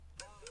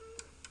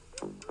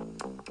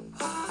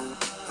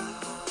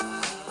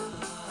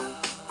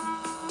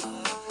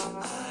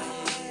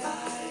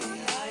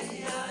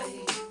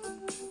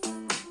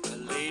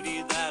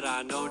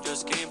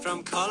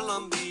from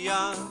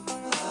Colombia.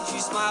 She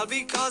smiled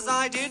because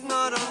I did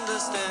not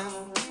understand.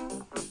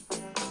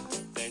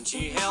 Then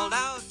she held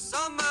out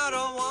some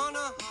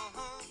marijuana.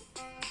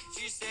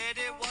 She said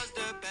it was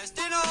the best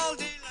in all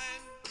the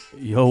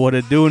land. Yo, what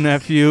it do,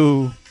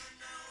 nephew?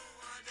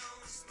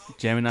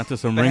 Jamming out to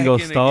some Ringo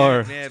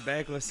Starr. Yeah,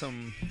 back with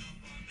some.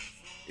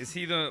 Is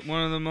he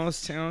one of the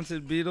most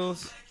talented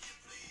Beatles?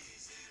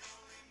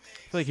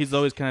 I feel like he's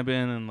always kind of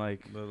been in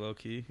like The low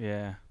key.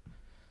 Yeah.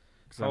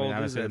 How old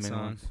is that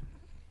song?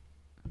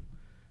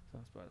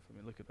 Sounds bad for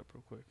me. Look it up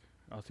real quick.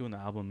 I'll see when the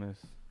album is.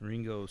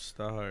 Ringo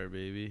Starr,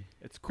 baby.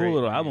 It's a cool Great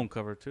little name. album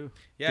cover too.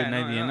 Yeah, Good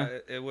no, idea, no,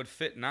 it would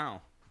fit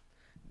now.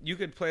 You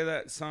could play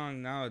that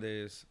song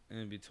nowadays and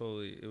it'd be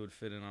it would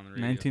fit in on the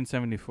radio.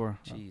 1974.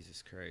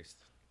 Jesus Christ.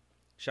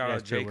 Shout Yeah, out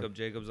it's true. Jacob.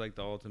 Jacob's like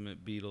the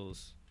ultimate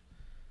Beatles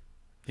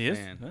He is?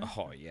 fan. Yeah.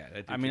 Oh, yeah.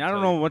 That dude I mean, can I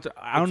don't tell know you. what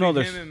I don't know.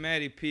 Between There's him and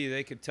Matty P,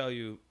 they could tell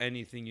you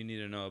anything you need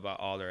to know about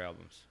all their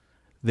albums.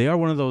 They are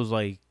one of those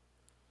like.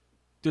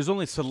 There's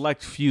only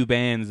select few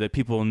bands that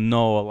people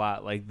know a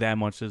lot like that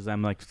much as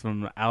them, like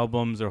from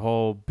albums or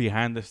whole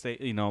behind the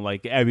state,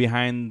 like a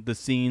behind the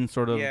scenes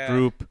sort of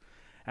group,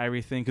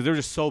 everything. Because they're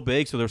just so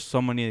big, so there's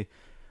so many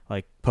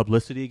like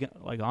publicity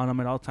like on them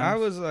at all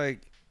times.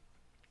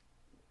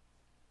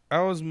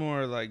 I was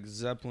more like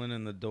Zeppelin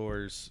and the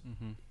Doors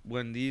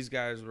when these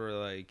guys were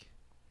like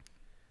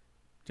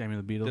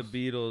Jamming the Beatles.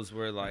 The Beatles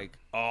were like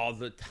all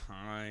the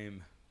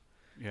time.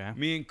 Yeah.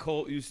 Me and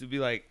Colt used to be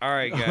like, all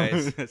right,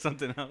 guys.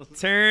 Something else.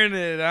 Turn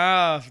it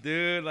off,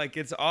 dude. Like,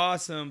 it's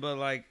awesome, but,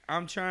 like,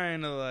 I'm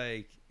trying to,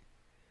 like,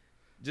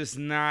 just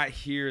not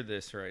hear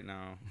this right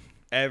now.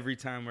 Every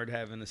time we're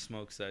having a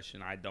smoke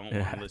session, I don't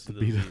want to listen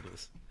to the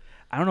Beatles.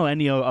 I don't know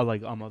any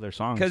other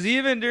songs. Because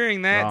even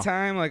during that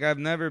time, like, I've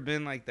never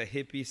been, like, the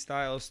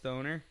hippie-style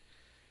stoner.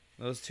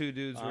 Those two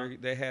dudes,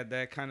 they had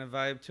that kind of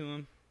vibe to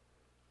them.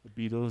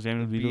 The Beatles,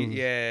 jamming the Beatles?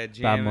 Yeah,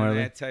 jamming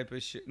that type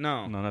of shit.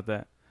 No, not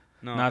that.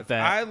 No, not that.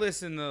 I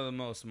listen to the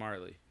most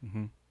Marley,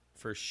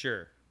 for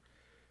sure.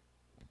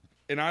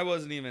 And I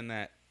wasn't even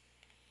that.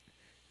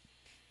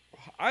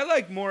 I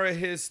like more of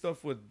his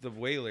stuff with the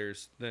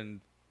Wailers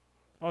than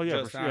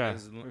just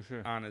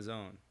on his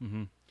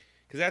own.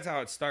 Because that's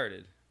how it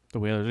started. The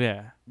Wailers,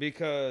 yeah.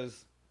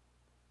 Because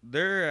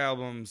their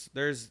albums,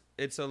 there's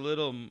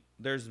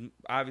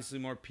obviously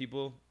more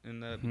people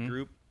in the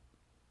group.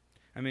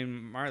 I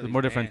mean, Marley's There's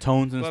more different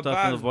tones and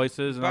stuff in the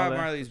voices and all that. Bob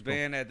Marley's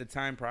band at the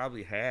time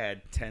probably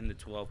had 10 to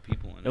 12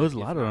 people in it. It was a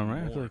lot of them,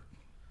 right? I feel like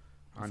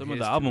some of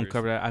the album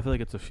cover, I feel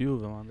like it's a few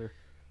of them on there.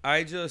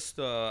 I just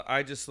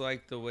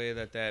like the way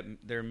that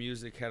their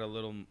music had a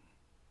little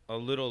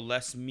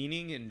less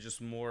meaning and just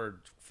more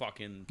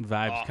fucking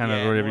vibes, kind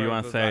of whatever you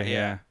want to say.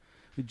 Yeah.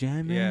 We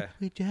jamming, in the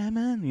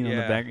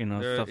back,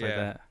 stuff like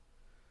that.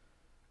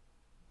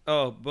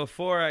 Oh,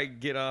 before I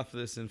get off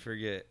this and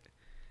forget,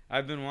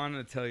 I've been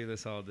wanting to tell you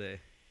this all day.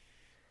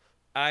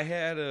 I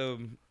had a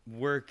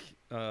work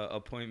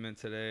appointment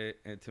today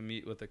to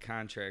meet with a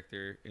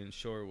contractor in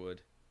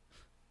Shorewood.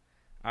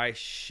 I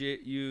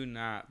shit you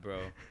not, bro.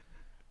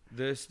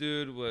 This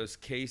dude was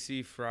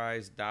Casey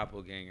Fry's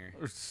doppelganger.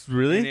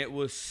 Really? And it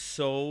was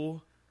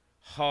so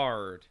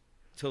hard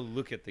to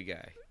look at the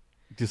guy.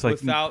 Just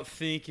like without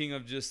thinking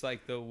of just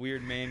like the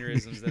weird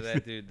mannerisms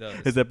that dude does.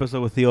 His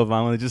episode with Theo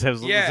Von, just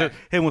has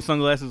him with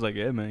sunglasses, like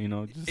just,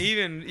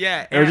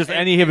 or just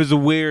any of his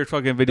weird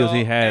fucking videos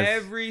he has.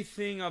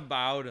 Everything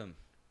about him.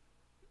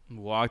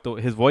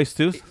 His voice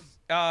too.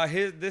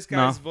 This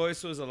guy's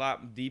voice was a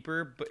lot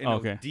deeper,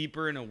 but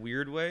deeper in a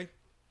weird way.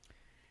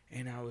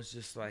 And I was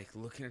just like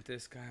looking at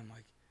this guy. I'm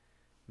like,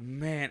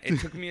 man,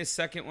 it took me a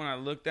second when I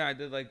looked at. I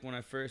did like when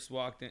I first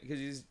walked in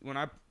because when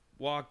I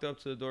walked up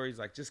to the door, he's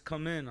like, just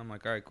come in. I'm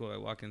like, all right, cool. I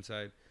walk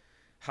inside.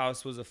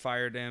 House was a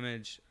fire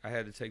damage. I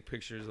had to take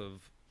pictures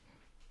of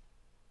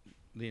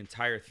the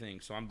entire thing.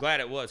 So I'm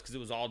glad it was because it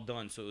was all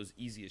done. So it was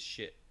easy as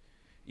shit.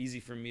 Easy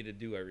for me to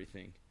do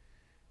everything.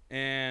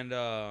 And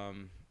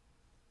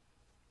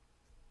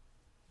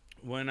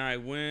when I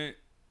went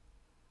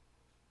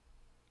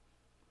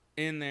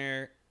in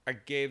there, I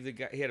gave the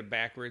guy, he had a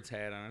backwards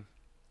hat on.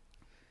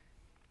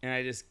 And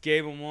I just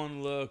gave him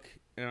one look.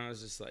 And I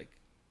was just like,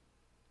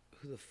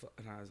 who the fuck?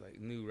 And I was like,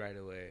 knew right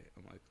away.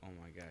 I'm like, oh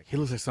my God. He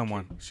looks like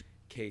someone.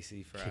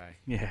 Casey Fry.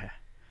 Yeah.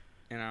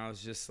 And I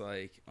was just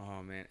like,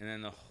 oh man. And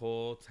then the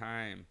whole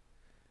time,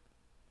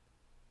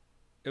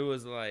 it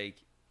was like,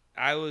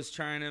 I was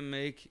trying to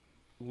make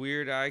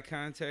weird eye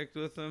contact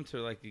with him to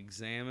like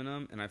examine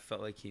him. And I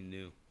felt like he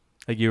knew.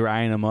 Like you were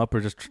eyeing him up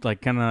or just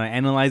like kind of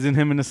analyzing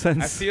him in a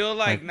sense? I feel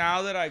like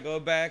now that I go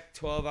back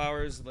 12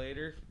 hours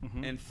later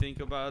and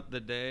think about the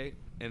day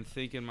and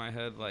think in my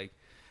head like,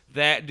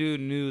 that dude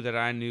knew that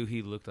I knew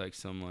he looked like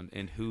someone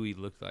and who he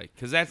looked like.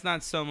 Because that's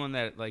not someone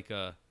that, like,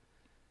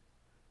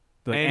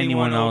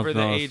 anyone over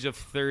the age of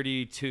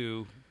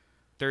 32,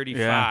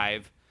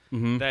 35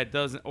 that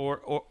doesn't,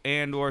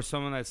 or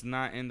someone that's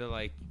not into,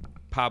 like,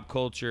 pop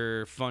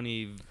culture,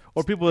 funny,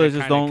 or people that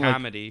just don't,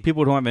 comedy. Like,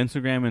 people who don't have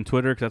Instagram and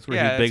Twitter, because that's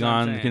where he's big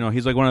on.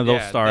 He's like one of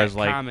those stars,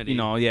 like, comedy.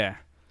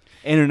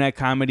 internet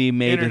comedy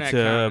made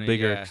into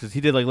bigger. Because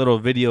he did like little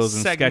videos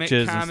and segment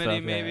sketches comedy,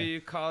 and stuff. Maybe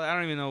you call it. I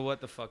don't even know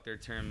what the fuck their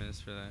term is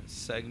for that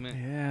segment.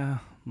 Yeah,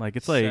 like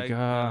it's like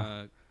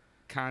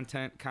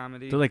content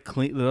comedy. They're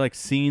like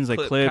scenes, like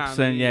clips,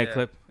 comedy, and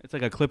clip. It's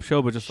like a clip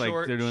show, but just like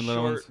they're doing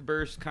little ones. Short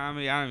burst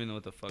comedy. I don't even know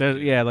what the fuck.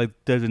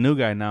 There's a new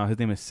guy now. His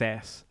name is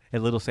Sass, a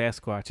little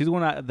Sasquatch. He's the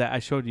one that I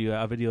showed you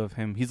a video of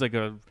him. He's like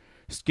a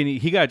skinny.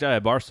 He got a job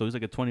at Barstool. He's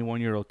like a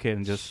 21-year-old kid,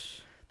 and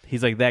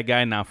he's like that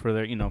guy now for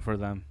for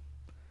them,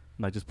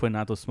 like just putting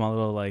out those small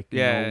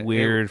little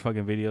weird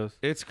fucking videos.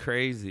 It's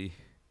crazy.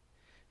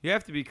 You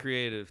have to be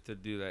creative to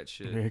do that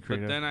shit. Very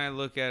creative. But then I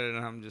look at it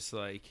and I'm just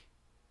like,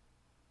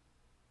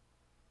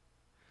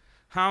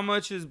 how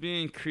much is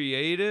being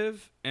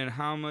creative and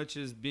how much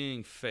is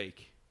being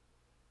fake?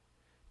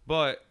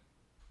 But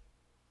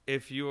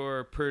if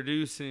you're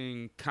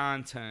producing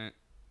content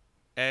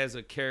as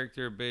a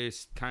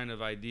character-based kind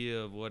of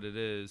idea of what it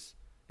is,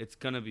 it's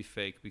going to be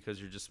fake because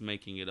you're just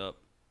making it up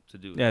to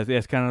do it. Yeah,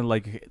 it's kind of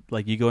like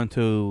you go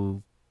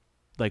into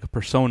like a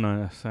persona in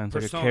a sense,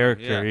 like a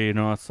character,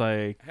 yeah. It's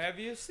like... Have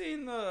you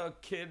seen the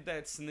kid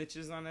that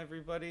snitches on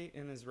everybody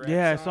in his rap songs?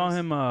 I saw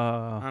him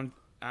on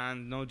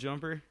No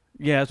Jumper.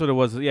 Yeah, that's what it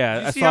was.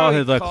 Yeah, I saw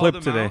his clip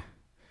today. Out?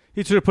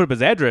 He should have put up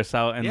his address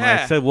out and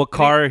said what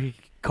car,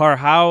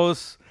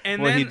 house,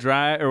 and what he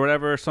drive or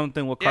whatever, or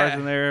something, what car's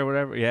in there or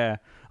whatever. Yeah,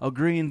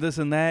 green, this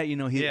and that.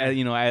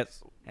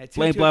 At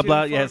blah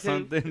blah. Yeah,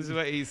 something. This is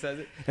what he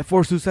says. At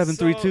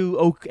 42732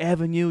 Oak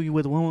Avenue, you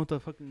with the one with the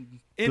fucking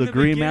the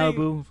green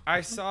Malibu.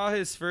 I saw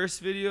his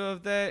first video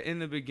of that in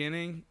the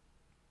beginning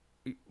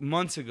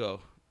months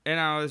ago,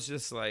 and I was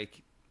just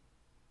like,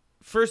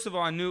 first of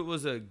all, I knew it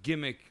was a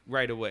gimmick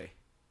right away.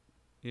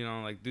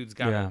 Dude's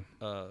got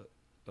a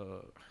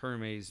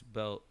Hermes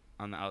belt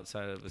on the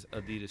outside of his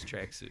Adidas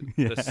tracksuit.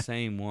 Yeah. The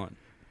same one.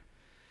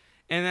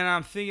 And then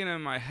I'm thinking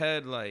in my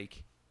head,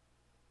 like,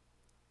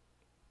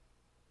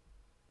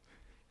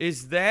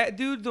 is that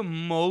dude the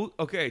most...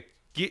 Okay,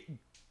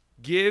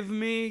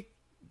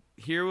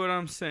 hear what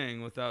I'm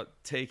saying without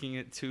taking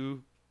it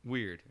too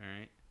weird, all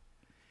right?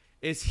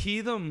 Is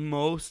he the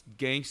most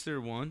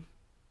gangster one?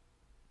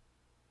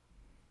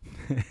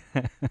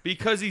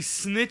 Because he's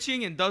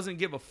snitching and doesn't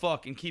give a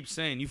fuck and keeps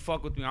saying, you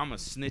fuck with me, I'm gonna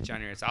snitch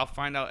on your ass. I'll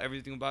find out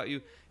everything about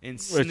you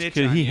and snitch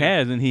on you. He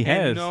has.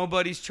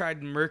 Nobody's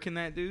tried murking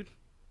that dude.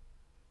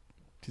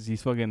 Because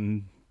he's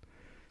fucking...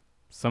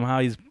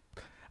 Somehow he's...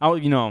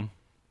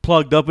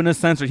 plugged up in a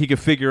sense where he could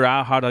figure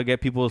out how to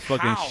get people's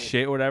fucking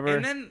shit or whatever.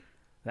 And then...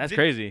 That's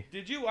crazy.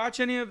 Did you watch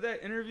any of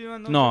that interview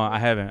on those? No, I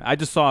haven't. I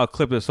just saw a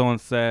clip that someone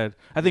said...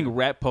 I think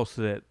Rap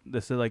posted it.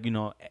 They said,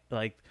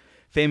 like...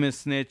 Famous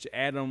snitch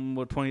Adam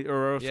 20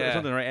 or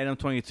something, right? Adam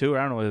 22.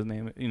 I don't know what his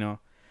name.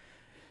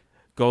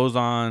 Goes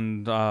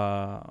on.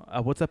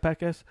 What's that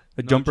podcast?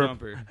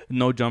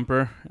 No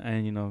jumper,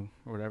 and or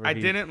whatever. I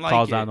didn't like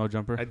calls it. Out No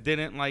Jumper. I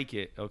didn't like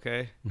it.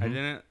 Okay,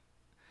 mm-hmm.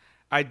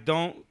 I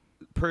don't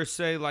per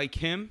se like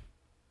him,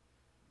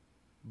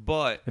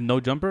 but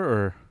No Jumper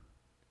or.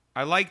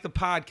 I like the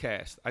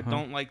podcast. I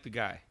don't like the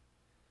guy.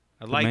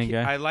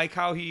 I like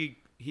how he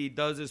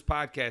does his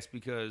podcast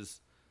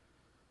because.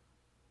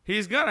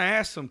 He's going to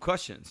ask some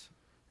questions.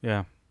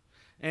 Yeah.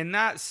 And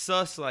not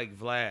sus like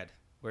Vlad,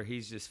 where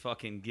he's just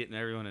fucking getting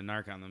everyone to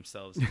narc on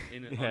themselves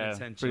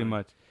unintentionally. Pretty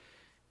much.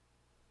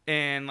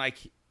 And,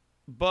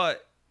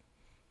 but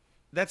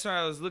that's why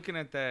I was looking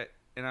at that,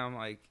 and I'm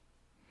like,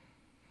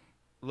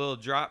 Lil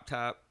Drop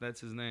Top, that's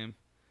his name,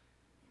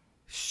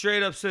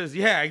 straight up says,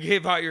 yeah, I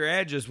gave out your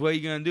address. What are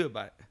you going to do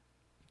about it?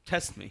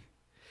 Test me.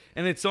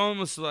 And it's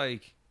almost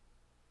like,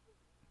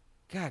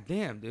 God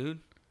damn, dude.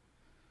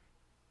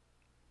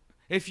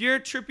 If you're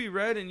Trippie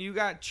Redd and you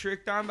got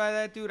tricked on by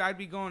that dude, I'd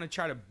be going to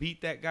try to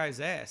beat that guy's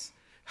ass.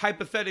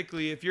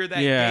 Hypothetically, if you're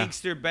that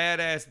gangster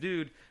badass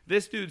dude,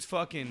 this dude's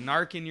fucking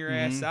narking your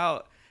ass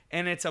out,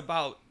 and it's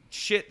about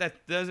shit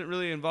that doesn't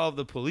really involve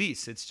the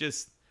police. It's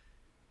just,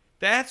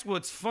 that's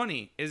what's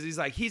funny, is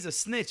he's a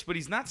snitch, but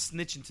he's not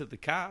snitching to the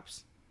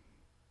cops.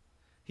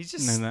 He's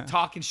just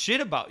talking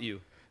shit about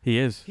you. He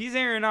is. He's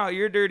airing out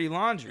your dirty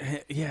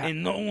laundry. Yeah.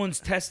 And no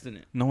one's testing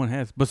it. No one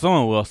has. But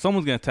someone will.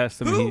 Someone's going to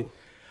test him. Who?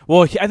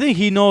 I think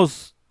he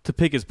knows to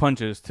pick his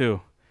punches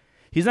too.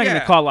 He's not going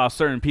to call out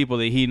certain people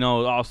that he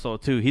knows also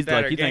too. He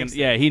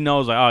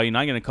knows I'm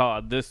going to call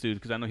out this dude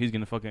because I know he's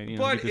going to fucking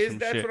But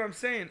that's what I'm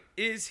saying?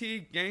 Is he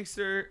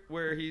gangster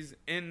where he's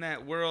in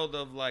that world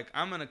of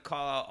I'm going to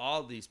call out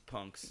all these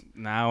punks?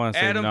 Nah, I want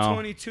to say Adam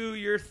 22,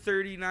 you're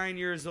 39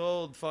 years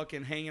old,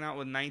 fucking hanging out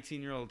with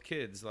 19-year-old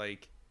kids.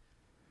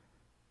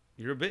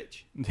 You're a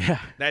bitch. Yeah,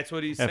 that's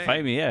what he's saying.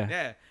 Fight me,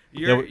 yeah.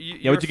 What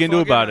you can do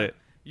about it?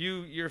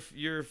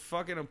 You're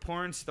fucking a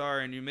porn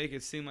star and you make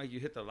it seem like you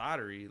hit the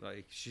lottery.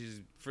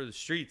 She's for the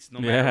streets no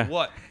matter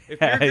what.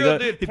 If your girl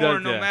did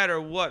porn no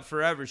matter what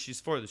forever, she's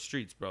for the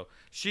streets, bro.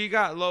 She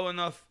got low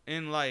enough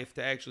in life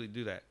to actually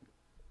do that.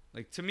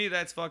 To me,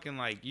 that's fucking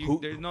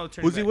there's no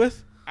turning Who's back. He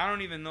with? I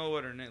don't even know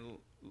what her name.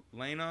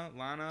 Lana.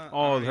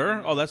 Oh,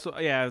 her? Oh, that's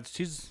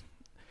she's.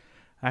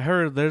 I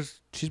heard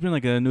she's been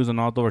in the news on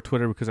all over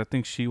Twitter because I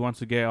think she wants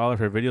to get all of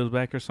her videos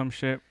back or some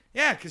shit.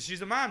 Yeah, because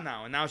she's a mom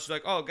now, and now she's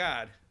like, oh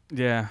God.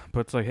 Yeah,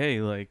 but it's like,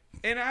 hey, like,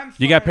 and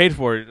you got paid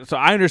for it, so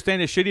I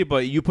understand it's shitty,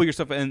 but you put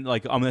yourself in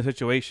like that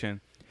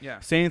situation. Yeah.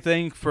 Same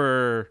thing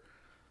for,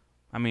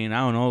 I mean, I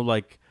don't know,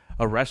 like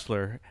a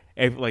wrestler.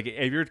 If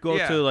you're to go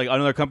to like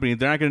another company,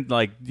 they're not gonna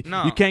like.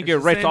 No, you can't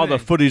get right to all the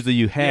footage that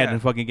you had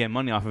and fucking get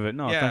money off of it.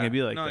 No, it's not gonna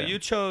be like that. No, you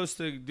chose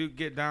to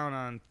get down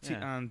on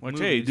Which, movies.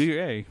 Hey, do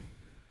your A.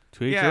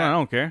 To each their own. I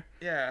don't care.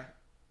 Yeah.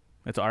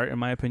 It's art, in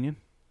my opinion.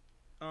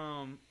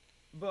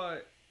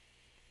 But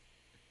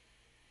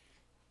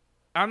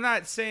I'm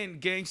not saying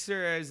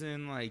gangster as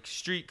in like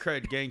street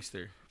cred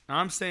gangster.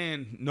 I'm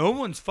saying no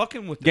one's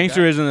fucking with the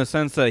gangster guy. Is in the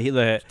sense that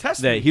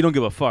he don't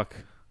give a fuck.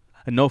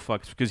 And no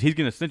fucks, because he's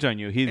gonna snitch on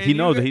you. He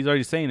knows that he's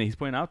already saying it. He's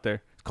pointing out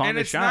there. And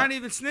it's not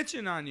even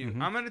snitching on you.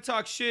 Mm-hmm. I'm gonna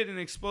talk shit and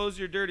expose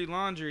your dirty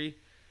laundry.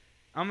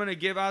 I'm gonna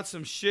give out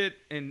some shit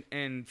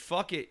and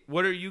fuck it.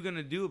 What are you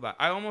gonna do about it?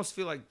 I almost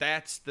feel like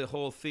that's the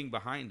whole thing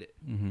behind it.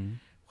 Mm-hmm.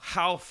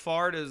 How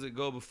far does it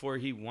go before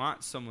he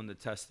wants someone to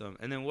test him?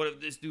 And then what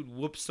if this dude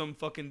whoops some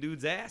fucking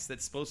dude's ass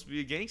that's supposed to be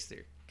a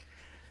gangster?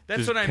 That's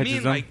just what I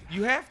mean. Like,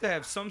 you have to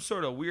have some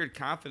sort of weird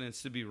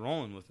confidence to be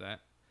rolling with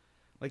that.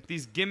 Like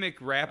these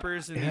gimmick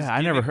rappers and these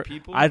gimmick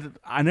people.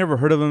 I never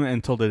heard of him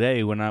until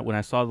today when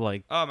I saw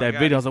that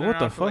video. I was like, what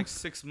the fuck? For like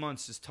 6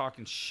 months just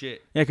talking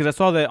shit. Yeah, because I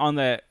saw that on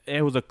that.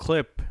 It was a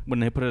clip when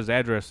they put his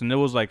address, and it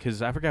was like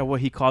I forgot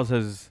what he calls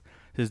his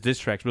diss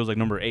tracks, but it was like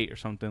number 8 or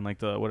something, like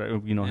the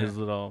whatever, his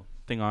little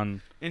thing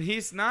on. And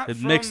he's not his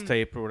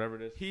mixtape or whatever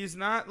it is. He's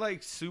not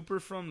like super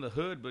from the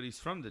hood, but he's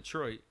from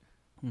Detroit.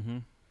 Mm-hmm.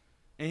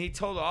 And he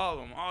told all of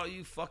them, "Oh,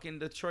 you fucking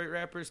Detroit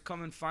rappers,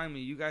 come and find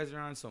me. You guys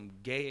are on some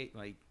gay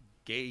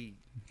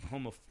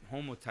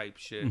homo type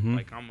shit. Mm-hmm.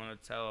 Like, I'm gonna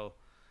tell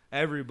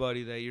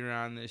everybody that you're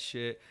on this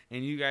shit,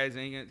 and you guys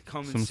ain't gonna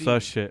come and see me. Some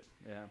sus shit.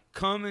 Yeah.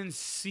 Come and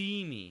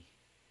see me,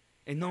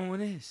 and no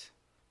one is.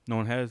 No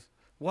one has.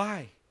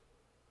 Why?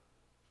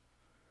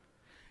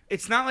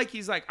 It's not like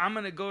he's like, I'm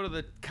gonna go to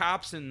the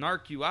cops and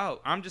narc you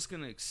out. I'm just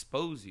gonna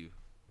expose you.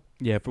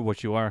 Yeah, for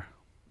what you are.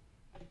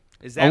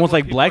 Is that almost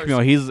like blackmail?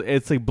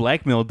 It's like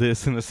blackmail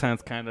this in a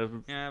sense, kind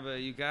of. Yeah, but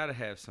you gotta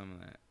have some of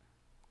that.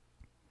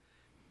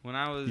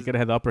 You gotta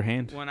have the upper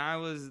hand. When I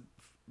was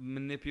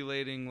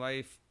manipulating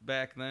life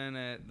back then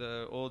at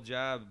the old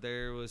job,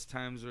 there was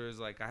times where it was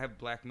like, I have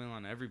blackmail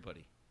on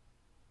everybody.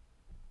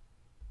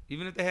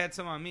 Even if they had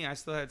some on me, I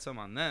still had some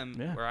on them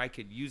where I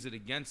could use it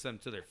against them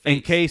to their face.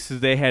 In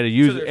cases they had to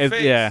use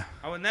it. Yeah.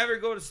 I would never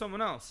go to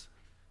someone else.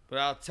 But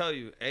I'll tell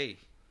you, hey.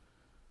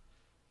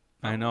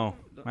 I know.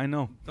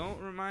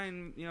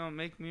 Don't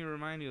make me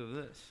remind you of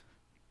this.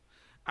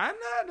 I'm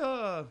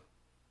not,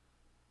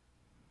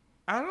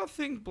 I don't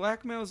think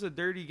blackmail is a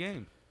dirty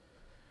game.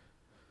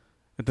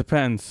 It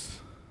depends.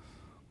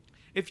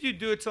 If you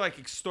do it to like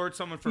extort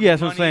someone for money,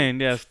 that's what I'm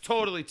saying. Yes,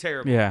 totally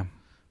terrible. Yeah.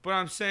 But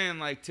I'm saying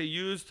like to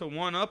use to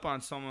one up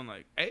on someone,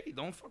 like, hey,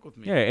 don't fuck with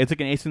me. Yeah, it's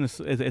like an ace in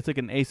the it's like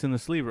an ace in the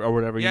sleeve or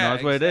whatever.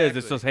 That's what it is.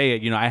 It's just,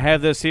 hey, I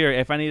have this here.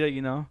 If I need it,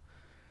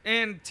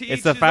 And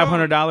it's the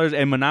 $500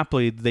 in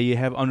Monopoly that you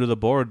have under the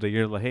board that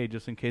you're like, hey,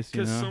 just in case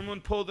because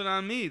someone pulled it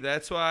on me.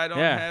 That's why I don't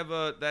have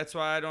a. That's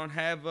why I don't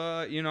have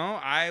a.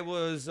 I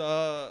was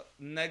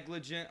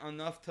negligent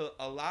enough to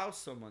allow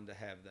someone to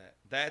have that.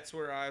 That's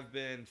where I've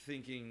been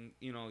thinking.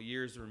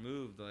 Years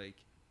removed. Like,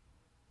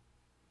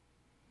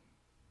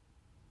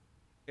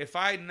 if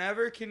I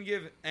never can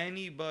give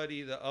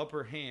anybody the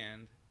upper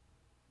hand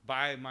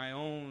by my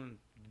own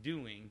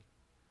doing,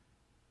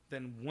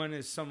 then when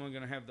is someone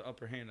gonna have the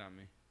upper hand on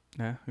me?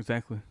 Yeah,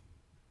 exactly.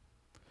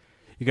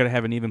 You got to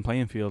have an even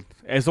playing field.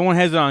 If someone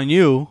has it on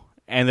you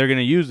and they're going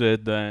to use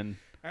it, then...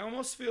 I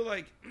almost feel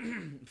like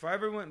if I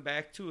ever went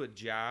back to a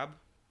job,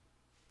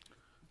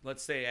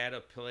 let's say at a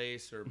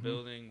place or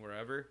building,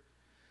 wherever,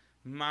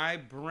 my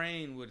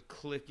brain would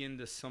click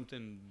into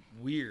something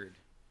weird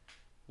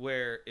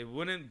where it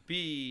wouldn't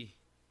be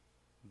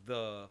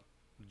the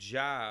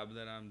job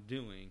that I'm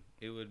doing.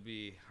 It would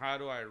be, how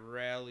do I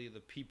rally the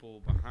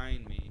people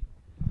behind me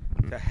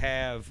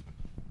to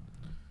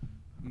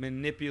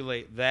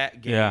manipulate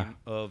that game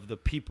of the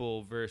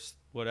people versus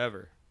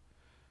whatever.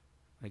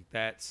 Like,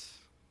 that's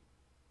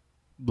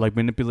like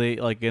manipulate,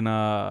 like in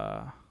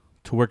to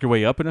work your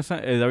way up in a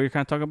sense. Is that what you're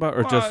kind of talking about,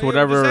 or just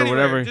whatever, just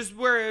whatever? Just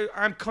where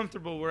I'm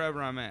comfortable,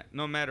 wherever I'm at,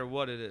 no matter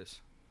what it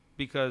is,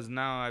 because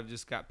now I've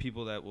just got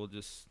people that will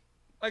just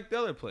like the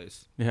other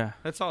place. Yeah,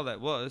 that's all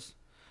that was.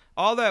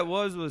 All that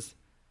was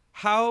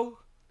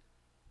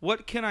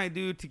what can I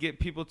do to get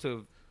people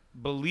to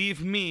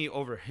believe me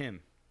over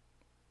him?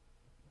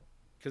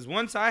 Because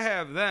once I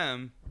have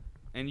them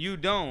and you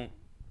don't,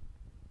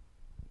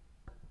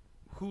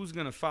 who's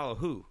going to follow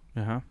who?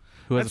 Uh-huh.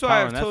 That's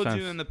why I've told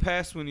you in the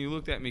past when you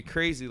looked at me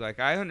crazy, like,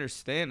 I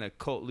understand a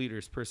cult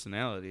leader's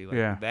personality.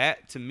 Like,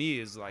 that to me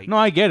is like... No,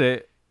 I get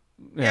it.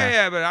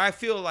 Yeah, but I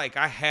feel like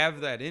I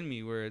have that in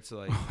me where it's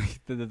like...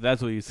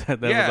 That's what you said.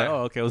 That was like,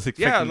 oh, okay, I was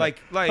expecting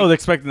like I was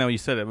expecting that when you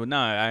said it, but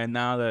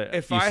now that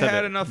if I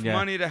had enough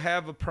money to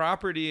have a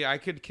property, I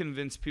could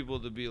convince people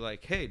to be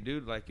like, hey,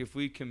 dude, like, if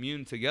we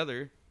commune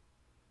together...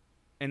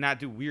 and not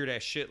do weird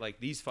ass shit like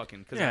these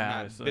fucking, because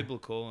I'm not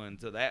biblical and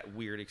to that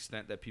weird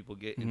extent that people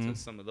get into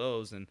some of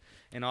those and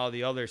all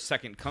the other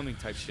second coming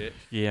type shit.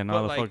 Yeah,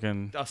 not like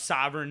fucking a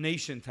sovereign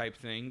nation type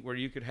thing where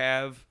you could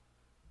have,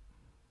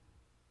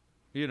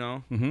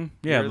 yeah,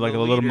 like a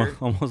little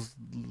almost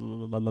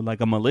like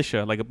a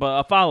militia, like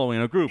a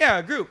following, a group. Yeah,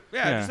 a group.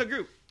 Yeah, just a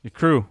group. A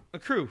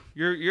crew.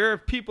 You're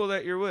people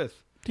that you're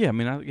with. Yeah, I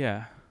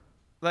mean,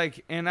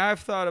 Like, and I've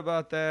thought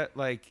about that,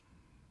 like,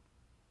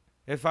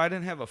 if I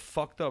didn't have a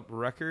fucked up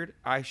record,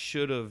 I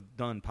should have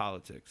done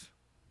politics.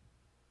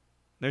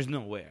 There's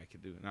no way I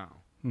could do it now.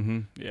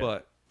 Yeah.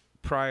 But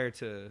prior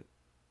to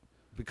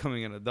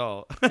becoming an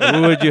adult,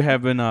 would you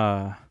have been?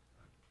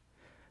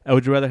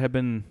 Would you rather have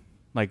been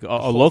like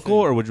a local,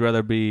 or would you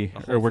rather be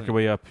or work your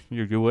way up?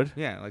 You would?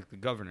 Yeah, like the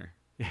governor.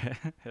 Yeah,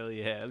 hell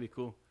yeah, that'd be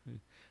cool.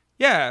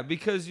 Yeah,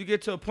 because you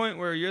get to a point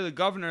where you're the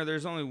governor.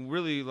 There's only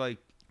really like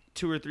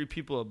 2 or 3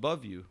 people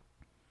above you.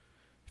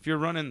 If you're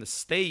running the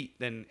state,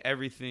 then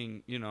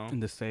everything, In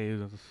the state.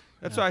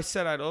 That's why I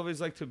said I'd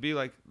always like to be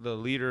like the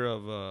leader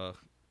of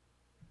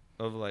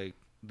like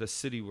the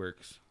city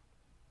works.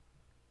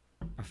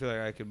 I feel like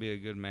I could be a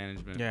good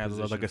management. Yeah,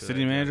 like a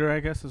city manager, I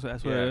guess.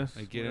 That's what it is.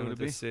 Like get in with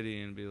the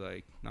city and be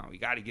like, no, we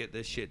got to get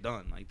this shit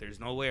done. Like there's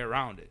no way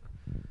around it.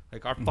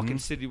 Like our fucking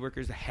city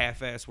workers are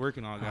half-ass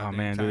working all goddamn time. Oh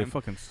man, dude,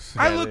 fucking.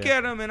 I look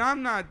at them and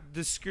I'm not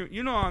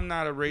I'm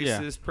not a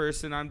racist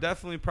person. I'm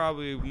definitely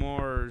probably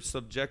more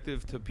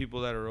subjective to people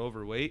that are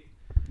overweight.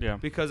 Yeah.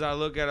 Because I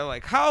look at it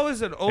like, how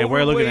is an overweight? Hey, why are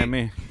you looking at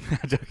me?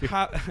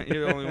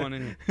 You're the only one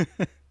in here.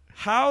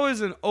 How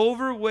is an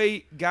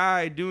overweight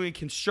guy doing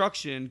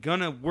construction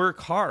gonna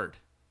work hard?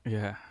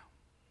 Yeah.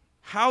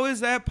 How is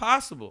that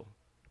possible?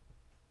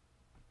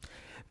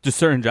 Just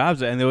certain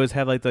jobs, and they always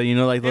have like the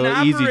like the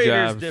little easy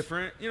jobs.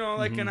 Different,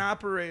 like an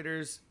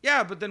operator's.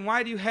 Yeah, but then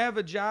why do you have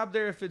a job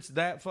there if it's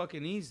that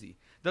fucking easy?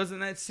 Doesn't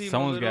that seem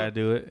someone's got to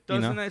do it?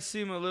 Doesn't that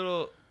seem a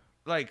little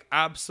like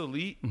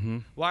obsolete?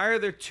 Why are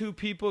there 2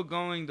 people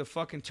going to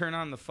fucking turn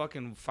on the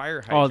fucking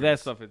fire hydrant? Oh, that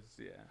stuff is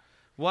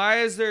Why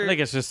is there? I think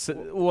it's just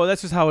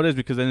that's just how it is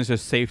because then it's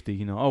just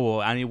safety. Oh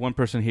well, I need one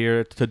person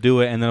here to do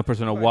it, and then a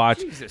person to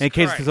watch in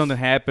case something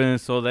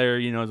happens. So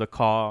there, there's a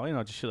call,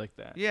 just shit like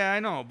that. Yeah,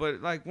 I know,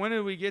 but like, when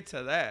did we get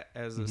to that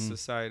as a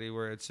society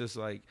where it's just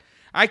like,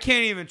 I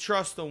can't even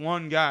trust the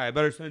one guy. I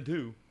better send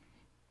 2.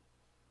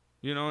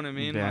 You know what I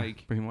mean? Yeah,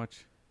 like pretty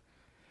much.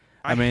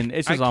 I mean,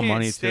 it's just all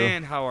money too. I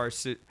can't stand how our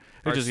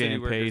they're just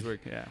getting paid.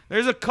 Yeah.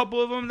 There's a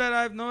couple of them that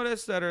I've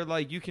noticed that are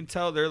like, you can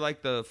tell they're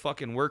like the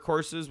fucking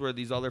workhorses where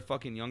these other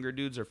fucking younger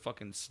dudes are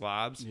fucking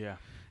slobs. Yeah.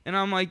 And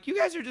I'm like, you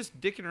guys are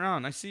just dicking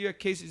around. I see you at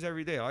Casey's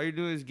every day. All you're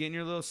doing is getting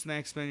your little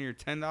snack, spending your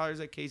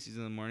 $10 at Casey's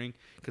in the morning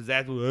because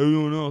that's what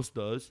everyone else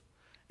does.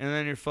 And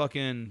then you're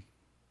fucking,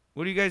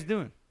 what are you guys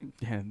doing?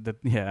 Yeah,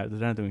 they're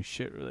not doing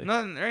shit really.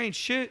 Nothing. There ain't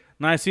shit.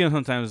 No, I see them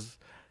sometimes.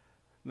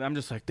 I'm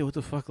just like, dude, what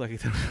the fuck? Like,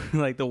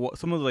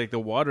 some of the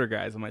water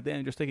guys. I'm like,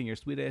 damn, just taking your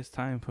sweet ass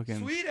time, fucking.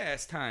 Sweet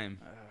ass time.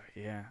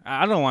 Yeah,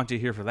 I don't want you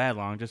here for that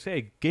long. Just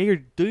hey, do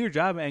your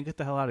job and get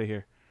the hell out of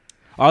here.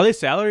 Are they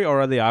salary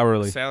or are they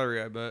hourly?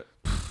 Salary, I bet.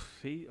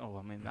 See, I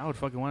mean, I would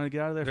fucking want to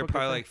get out of there. They're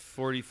probably like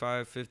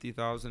 45,000,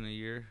 50,000 a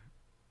year.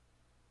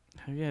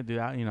 Yeah, dude.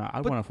 I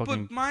want to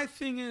fucking. But my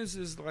thing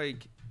is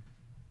like,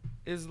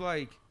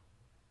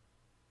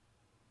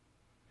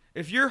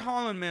 if you're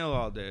hauling mail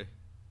all day.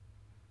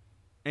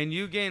 And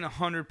you gain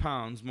 100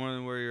 pounds more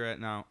than where you're at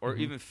now, or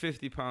even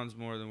 50 pounds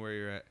more than where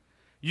you're at,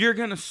 you're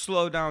going to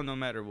slow down no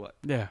matter what.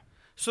 Yeah.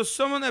 So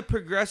someone that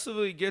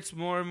progressively gets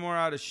more and more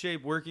out of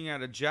shape working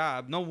at a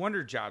job, no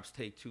wonder jobs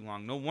take too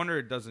long. No wonder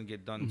it doesn't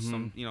get done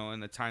in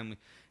the timely.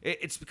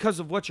 It's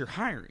because of what you're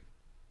hiring.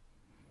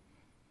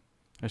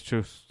 That's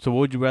true. So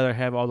what would you rather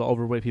have all the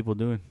overweight people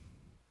doing?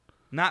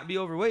 Not be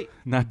overweight.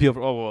 Not be over.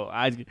 Oh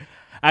well,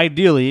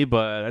 ideally,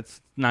 but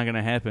that's not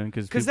gonna happen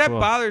because that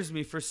bothers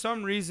me for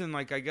some reason.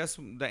 Like I guess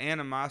the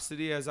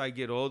animosity as I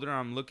get older,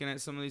 I'm looking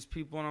at some of these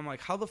people and I'm like,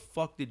 how the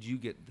fuck did you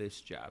get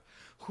this job?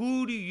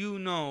 Who do you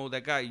know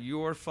that got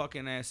your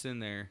fucking ass in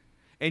there,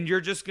 and you're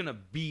just gonna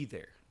be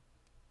there?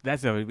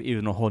 That's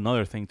even a whole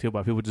nother thing too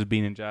about people just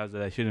being in jobs that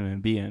they shouldn't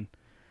even be in,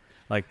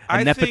 like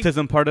a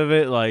nepotism part of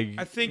it. Like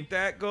I think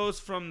that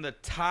goes from the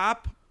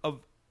top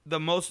of the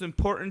most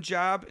important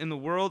job in the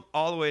world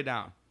all the way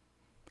down.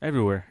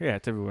 Everywhere. Yeah,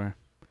 it's everywhere.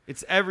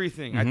 It's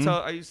everything.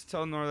 I used to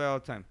tell Norley all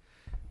the time.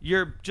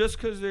 Just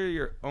because they're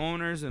your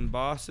owners and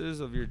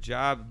bosses of your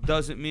job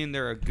doesn't mean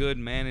they're a good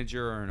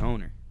manager or an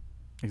owner.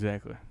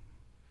 Exactly.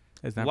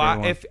 It's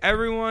not if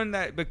everyone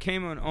that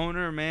became an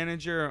owner, or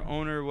manager, or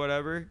owner,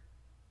 whatever,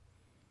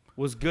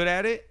 was good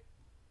at it,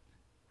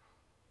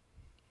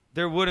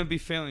 there wouldn't be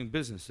failing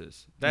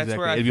businesses. That's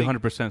exactly. where it'd be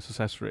 100%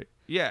 success rate.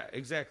 Yeah,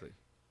 exactly.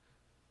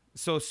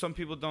 So some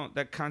people don't.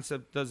 That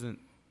concept doesn't.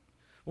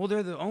 Well,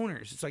 they're the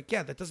owners. It's like,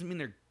 yeah, that doesn't mean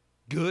they're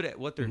good at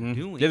what they're doing.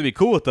 You have to be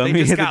cool with them.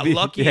 They just got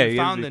lucky and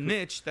found the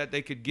niche that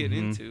they could get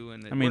into,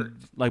 and it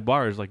worked. Like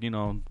bars,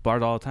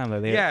 bars all the time.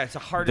 Like it's a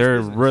hard. They're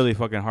business. really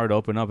fucking hard to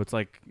open up. It's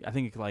like I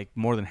think like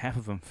more than half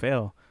of them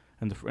fail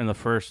in the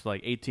first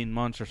like 18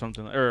 months or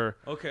something. Or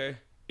okay.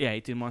 Yeah,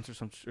 18 months or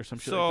some shit like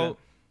that. So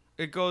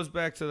it goes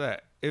back to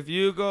that. If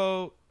you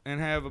go and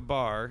have a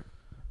bar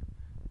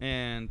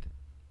and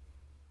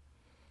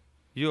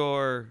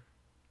your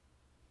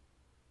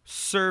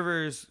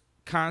servers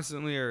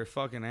constantly are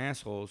fucking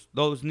assholes,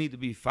 those need to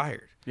be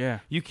fired. Yeah.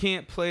 You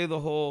can't play the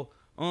whole,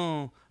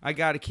 oh, I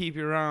got to keep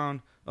you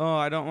around. Oh,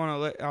 I don't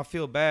want to I'll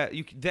feel bad.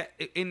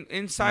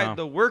 Inside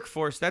the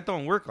workforce, that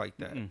don't work like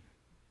that. Mm-mm.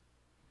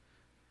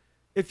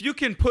 If you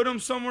can put them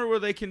somewhere where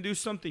they can do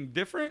something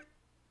different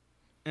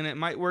and it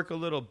might work a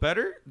little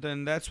better,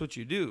 then that's what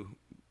you do.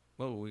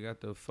 Whoa, we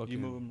got the fucking... You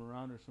move them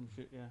around or some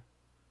shit, yeah.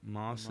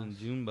 Moss and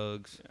June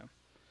bugs. Yeah.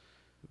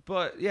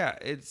 But, yeah,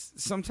 it's...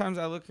 Sometimes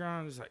I look around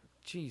and it's like,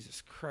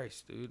 Jesus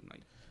Christ, dude.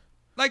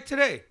 Like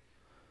today,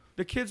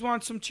 the kids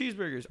want some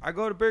cheeseburgers. I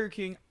go to Burger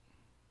King.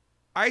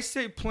 I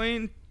say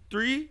 3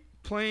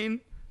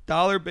 plain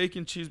 $1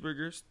 bacon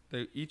cheeseburgers.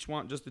 They each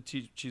want just a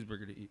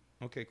cheeseburger to eat.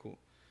 Okay, cool.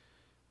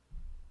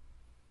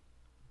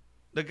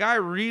 The guy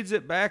reads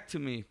it back to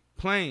me.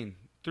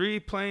 3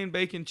 plain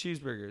bacon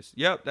cheeseburgers.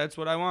 Yep, that's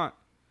what I want.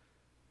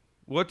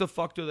 What the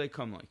fuck do they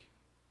come like?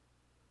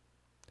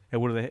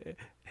 And what do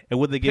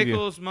they give you?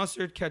 Pickles,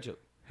 mustard,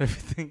 ketchup.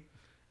 Everything.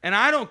 And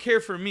I don't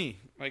care for me.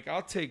 Like,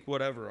 I'll take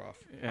whatever off.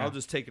 Yeah. I'll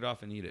just take it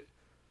off and eat it.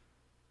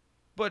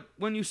 But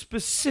when you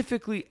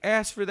specifically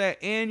ask for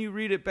that and you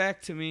read it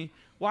back to me,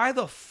 why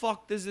the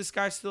fuck does this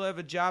guy still have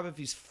a job if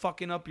he's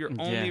fucking up your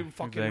only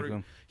fucking...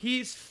 Exactly.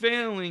 He's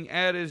failing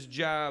at his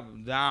job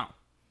now.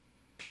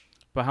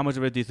 But how much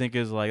of it do you think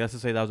is like, let's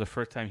just say that was the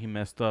first time he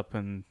messed up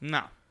and...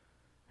 No.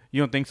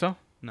 You don't think so?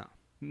 No.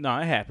 No,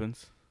 it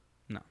happens.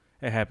 No.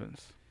 It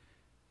happens.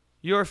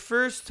 Your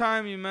first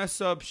time you mess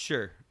up,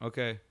 sure.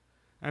 Okay.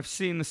 I've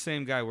seen the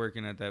same guy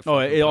working at that.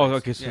 Okay. So, yeah,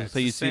 so you the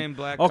see, same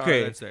black car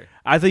that's there.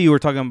 I thought you were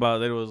talking about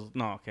that. It was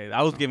no. Okay,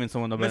 I was giving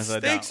someone the benefit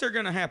of the doubt. Mistakes are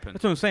gonna happen.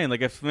 That's what I'm saying.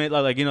 Like if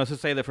let's just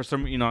say that for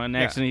some an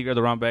accident you got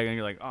the wrong bag and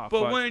you're like, oh.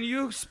 But fuck. when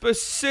you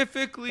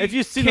specifically if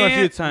you've seen it a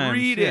few times,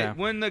 read it,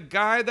 when the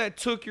guy that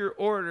took your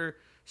order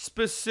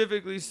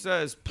specifically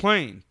says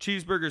plain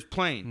cheeseburgers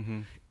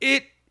plain,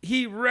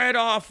 he read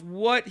off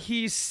what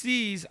he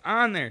sees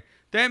on there.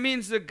 That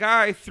means the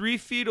guy 3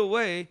 feet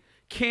away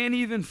can't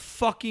even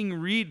fucking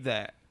read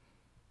that.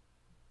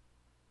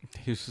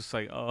 He was just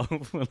like, oh,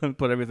 let me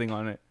put everything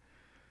on it.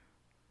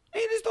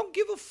 They just don't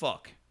give a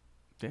fuck.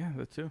 Yeah,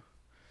 that too.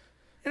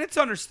 And it's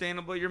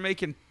understandable. You're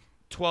making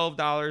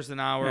 $12 an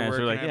hour working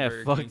so like, at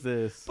Burger fuck King.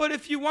 this. But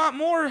if you want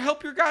more,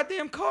 help your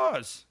goddamn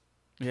cause.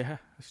 Yeah,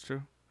 that's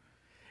true.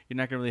 You're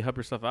not going to really help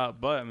yourself out.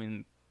 But, I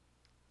mean,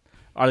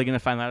 are they going to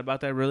find out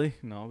about that, really?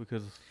 No,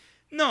 because...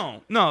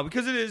 No,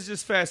 because it is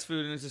just fast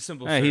food and it's a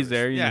simple service. He's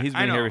there. He's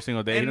been here every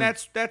single day. And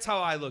that's how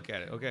I look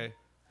at it, okay?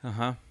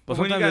 But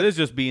sometimes it is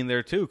just being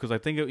there, too, because I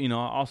think,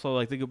 also,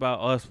 like, think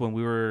about us when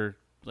we were,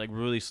 like,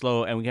 really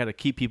slow and we had to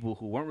keep people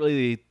who weren't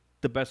really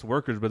the best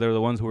workers, but they were the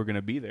ones who were going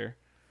to be there.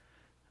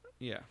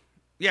 Yeah.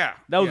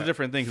 That was a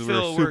different thing because we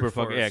were super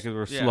fucking, because we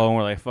were slow and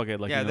we're like, fuck it.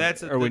 Like,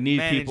 or we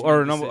need people,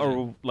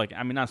 or like,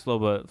 I mean, not slow,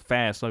 but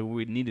fast. Like,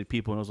 we needed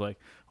people, and it was like,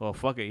 well,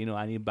 fuck it.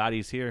 I need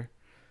bodies here.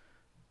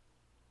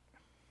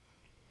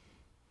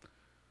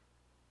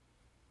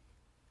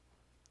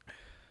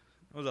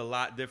 It was a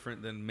lot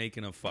different than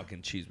making a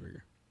fucking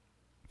cheeseburger.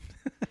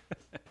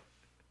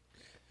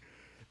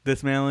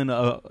 Dismantling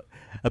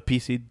a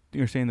PC,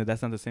 you're saying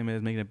that's not the same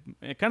as making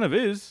it kind of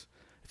is.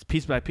 It's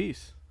piece by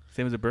piece.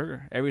 Same as a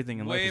burger. Everything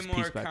in life is piece by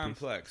piece. Way more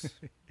complex.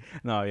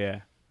 No,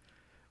 yeah.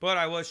 But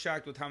I was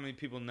shocked with how many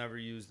people never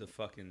use the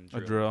fucking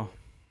drill. A drill.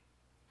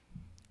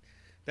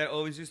 That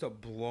always used to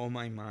blow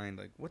my mind.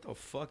 Like, what the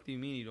fuck do you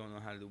mean you don't know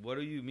how to do? What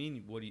do you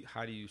mean?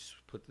 How do you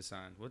put this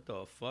on? What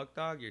the fuck,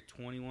 dog? You're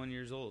 21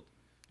 years old.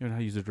 You know how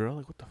to use a drill?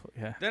 Like, what the fuck?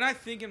 Yeah. Then I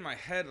think in my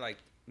head, like,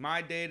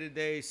 my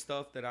day-to-day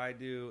stuff that I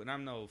do, and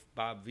I'm no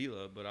Bob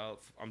Vila, but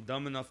I'm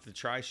dumb enough to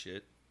try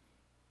shit.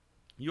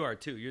 You are,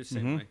 too. You're the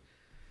same way.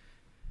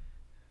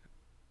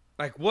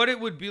 Like, what it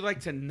would be like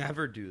to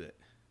never do that.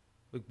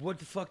 Like, what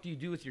the fuck do you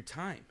do with your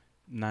time?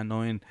 Not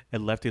knowing a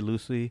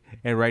lefty-loosey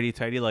and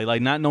righty-tighty.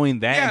 Like, not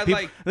knowing that.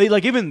 Yeah, people,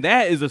 like, even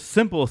that is a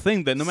simple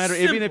thing that no matter,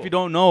 even if you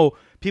don't know,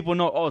 people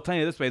know, oh,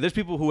 tighten it this way. There's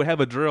people who would have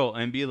a drill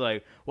and be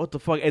like, what the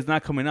fuck? It's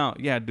not coming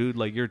out. Yeah, dude,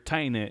 like, you're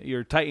tightening it.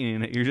 You're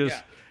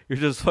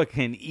just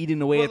fucking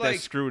eating away at that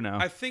screw now.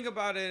 I think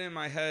about it in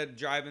my head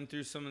driving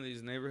through some of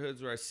these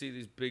neighborhoods where I see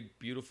these big,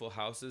 beautiful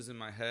houses in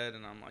my head,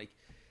 and I'm like,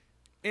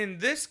 in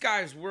this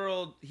guy's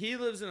world, he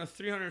lives in a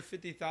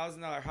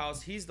 $350,000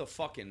 house. He's the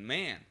fucking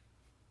man.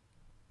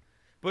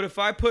 But if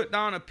I put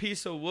down a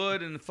piece of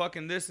wood and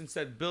fucking this and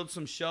said, build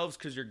some shelves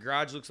because your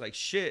garage looks like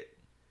shit,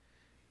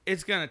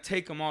 it's going to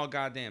take them all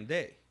goddamn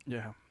day.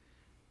 Yeah.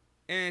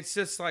 And it's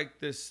just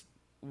like this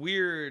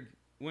weird,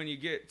 when you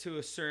get to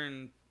a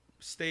certain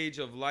stage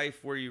of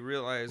life where you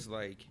realize,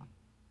 like,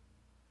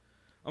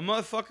 a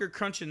motherfucker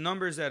crunching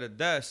numbers at a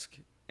desk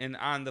and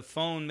on the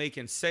phone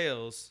making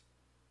sales,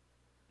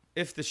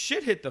 if the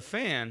shit hit the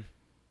fan,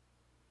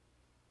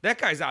 that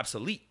guy's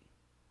obsolete.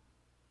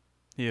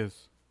 He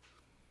is.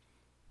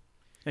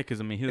 Yeah,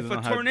 because I mean, if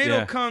a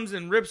tornado comes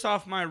and rips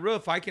off my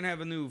roof, I can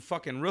have a new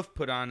fucking roof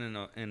put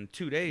on in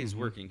 2 days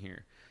working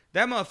here.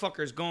 That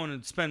motherfucker's going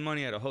to spend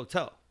money at a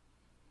hotel.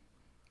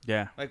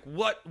 Yeah. Like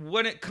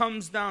when it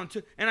comes down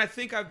to, and I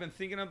think I've been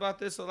thinking about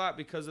this a lot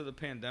because of the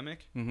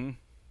pandemic. Mm-hmm.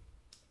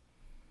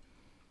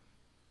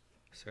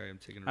 Sorry, I'm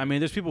taking. I mean,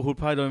 there's people who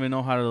probably don't even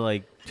know how to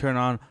like turn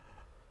on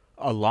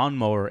a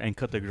lawnmower and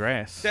cut the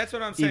grass. That's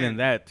what I'm saying. Even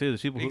that too.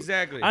 There's people who,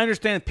 exactly. I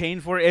understand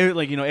paying for it.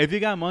 Like, you know, if you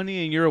got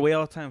money and you're away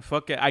all the time,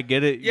 fuck it. I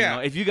get it. Yeah. You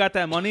know, if you got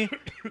that money.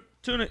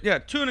 To an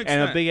extent.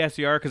 And a big ass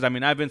yard, because I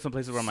mean, I've been some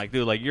places where I'm like,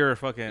 dude, like you're a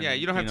fucking. Yeah,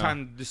 you don't have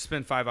time to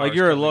spend 5 hours. Like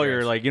you're a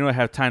lawyer, like you don't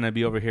have time to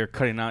be over here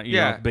cutting out, you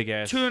know, big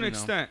ass. To an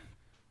extent.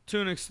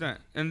 To an extent.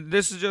 And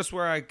this is just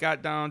where I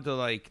got down to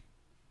like,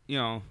 you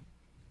know,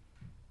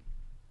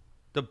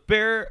 the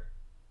bare,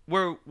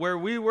 where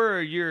we were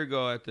a year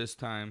ago at this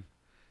time,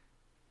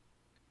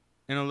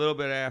 and a little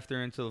bit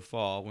after into the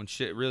fall when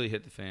shit really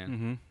hit the fan.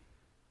 Mm-hmm.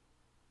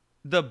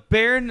 The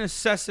bare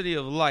necessity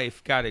of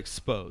life got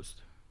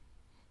exposed.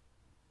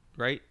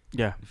 Right?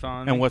 Yeah. You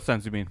following me? In what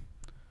sense you mean?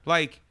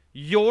 Like,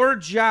 your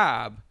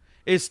job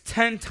is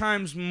 10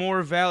 times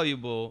more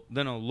valuable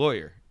than a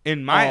lawyer,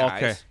 in my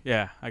eyes. Okay.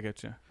 Yeah, I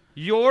get you.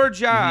 Your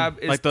job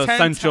is like the 10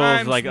 essentials,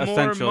 times like more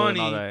essential money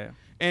and all that.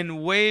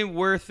 And way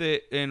worth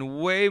it and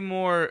way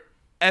more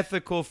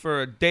ethical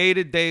for a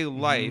day-to-day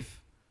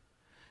life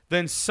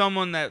than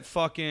someone that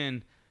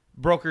fucking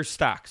brokers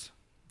stocks.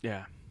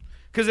 Yeah.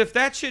 Because if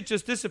that shit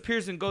just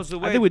disappears and goes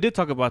away. I think we did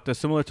talk about this,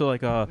 similar to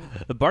like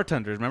the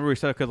bartenders. Remember we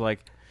said, because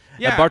like,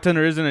 yeah. A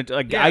bartender isn't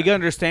I can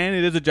understand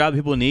it is a job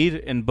people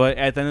need, but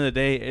at the end of the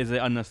day, is it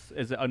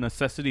a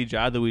necessity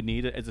job that we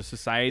need as a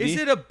society?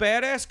 Is it a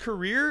badass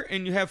career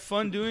and you have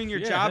fun doing your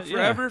job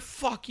forever? Yeah.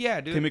 Fuck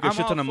yeah, dude. Can you make a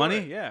shit ton of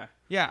money? Yeah.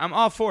 Yeah, I'm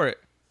all for it.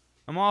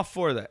 I'm all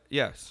for that.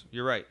 Yes,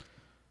 you're right.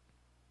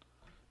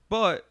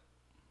 But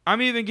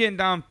I'm even getting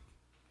down,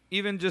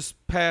 even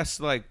just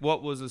past like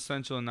what was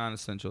essential and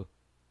non-essential.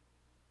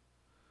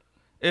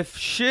 If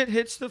shit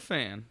hits the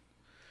fan,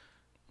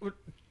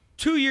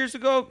 2 years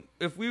ago,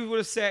 if we would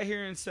have sat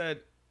here and said,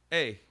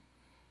 hey,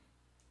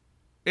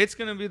 it's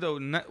going to be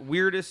the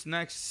weirdest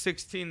next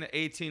 16 to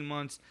 18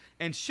 months,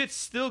 and shit's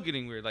still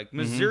getting weird. Like,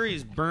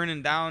 Missouri's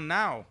burning down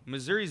now.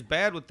 Missouri's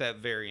bad with that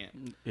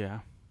variant. Yeah.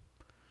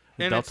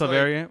 The Delta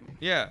variant?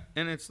 Yeah,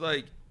 and it's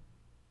like,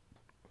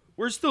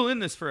 we're still in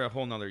this for a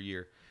whole nother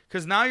year.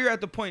 Because now you're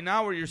at the point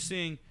now where you're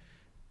seeing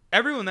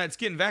everyone that's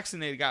getting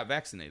vaccinated got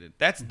vaccinated.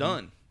 That's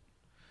done.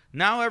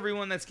 Now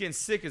everyone that's getting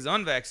sick is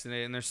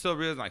unvaccinated, and they're still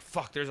realizing, like,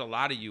 fuck, there's a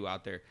lot of you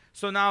out there.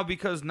 So now,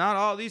 because not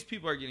all these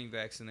people are getting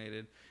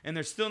vaccinated, and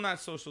they're still not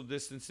social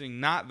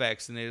distancing, not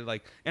vaccinated,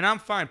 like, and I'm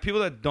fine.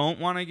 People that don't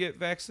want to get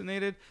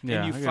vaccinated,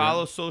 and you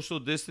follow social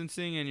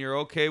distancing, and you're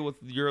okay with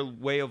your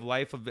way of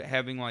life of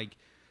having, like,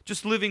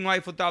 just living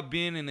life without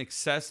being in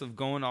excess of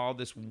going to all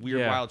this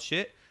weird, wild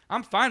shit,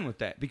 I'm fine with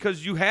that,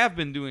 because you have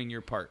been doing your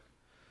part.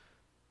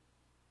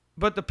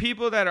 But the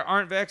people that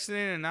aren't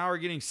vaccinated and now are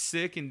getting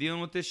sick and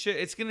dealing with this shit,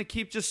 it's going to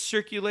keep just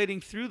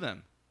circulating through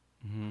them.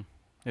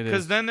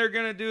 Because then they're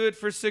going to do it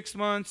for 6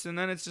 months, and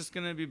then it's just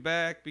going to be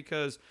back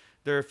because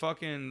their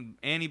fucking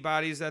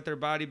antibodies that their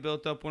body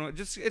built up.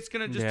 It's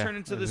going to just turn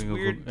into this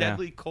weird,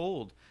 deadly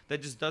cold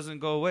that just doesn't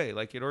go away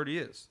like it already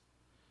is.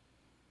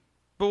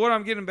 But what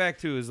I'm getting back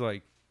to is,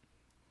 like,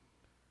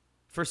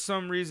 for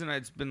some reason,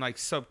 it's been, like,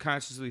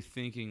 subconsciously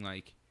thinking,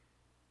 like,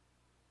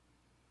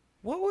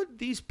 what would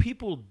these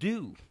people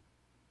do?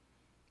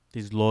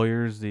 These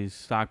lawyers, these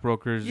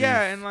stockbrokers.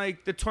 Yeah, and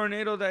like the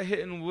tornado that hit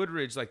in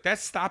Woodridge, like that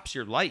stops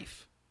your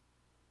life.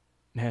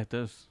 Yeah, it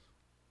does.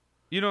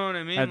 You know what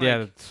I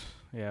mean?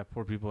 Yeah,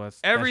 poor people.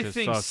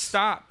 Everything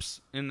stops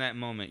in that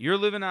moment. You're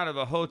living out of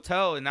a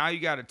hotel, and now you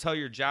got to tell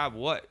your job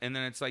what. And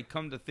then it's like,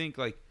 come to think,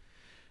 like,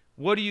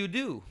 what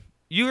do?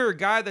 You're a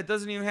guy that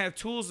doesn't even have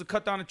tools to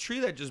cut down a tree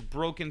that just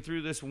broke in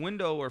through this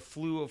window or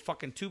flew a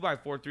fucking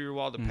 2x4 through your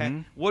wall to pet.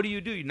 What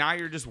do? Now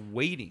you're just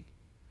waiting.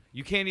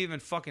 You can't even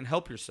fucking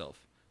help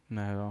yourself.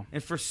 Not at all.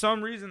 And for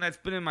some reason, that's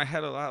been in my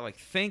head a lot. Like,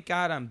 thank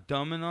God I'm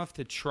dumb enough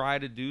to try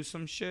to do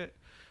some shit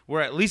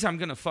where at least I'm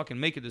going to fucking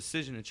make a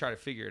decision and try to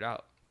figure it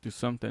out. Do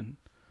something.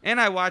 And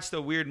I watched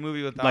a weird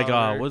movie with like,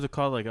 what's it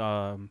called?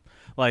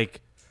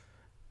 Like,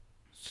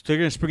 so they're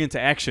going to spring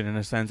into action in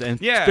a sense and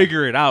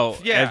figure it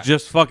out. Yeah. As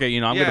just fuck it, you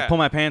know. I'm going to pull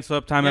my pants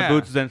up, tie my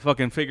boots, then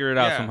fucking figure it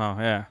out somehow.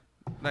 Yeah.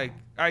 Like,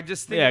 I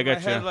just think in my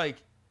head, like,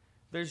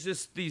 there's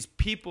just these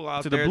people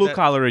out there. The blue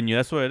collar in you.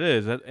 That's what it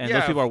is. And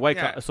those people are white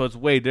collar, so it's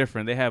way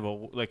different. They have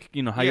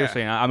how you're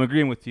saying. I'm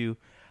agreeing with you.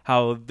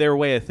 How their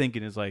way of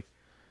thinking is like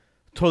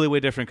totally way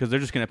different because they're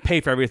just gonna pay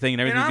for everything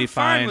and everything will be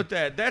fine. I'm fine with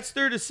that. That's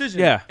their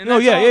decision. Yeah. And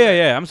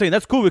yeah. I'm saying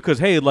that's cool because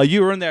hey, like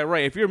you earned that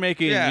right. If you're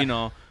making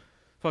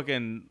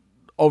fucking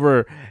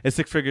over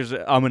six figures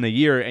in a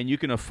year and you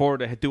can afford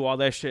to do all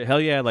that shit, hell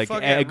yeah, like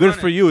good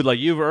for you. Like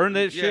you've earned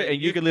that shit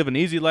and you can live an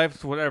easy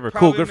life, whatever.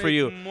 Cool, good for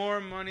you.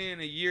 More money in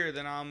a year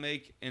than I'll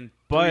make in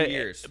 3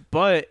 years.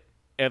 But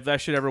if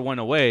that shit ever went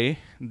away,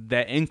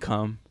 that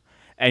income,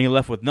 and you're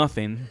left with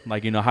nothing.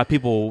 Like, you know, how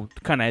people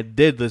kind of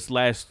did this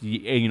last,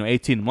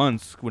 18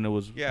 months when it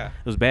was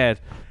bad.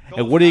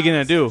 And what are you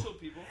going to do?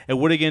 And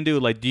what are you going to do?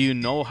 Like, do you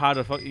know how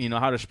to,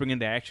 how to spring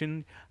into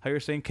action? How you're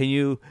saying, can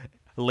you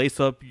lace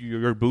up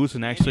your boots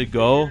and actually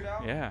go?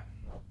 Yeah.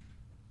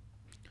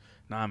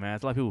 Nah, man,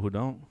 there's a lot of people who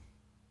don't.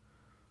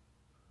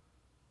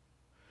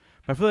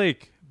 I feel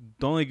like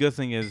the only good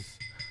thing is,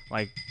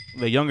 like,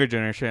 the younger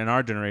generation and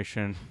our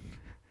generation.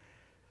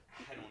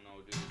 I don't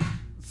know,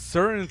 dude.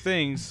 Certain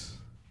things,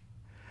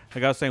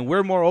 like I was saying,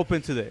 we're more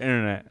open to the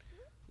internet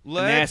and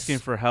asking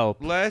for help.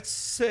 Let's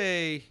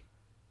say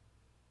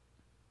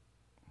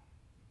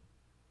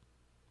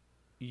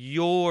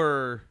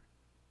your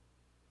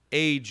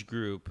age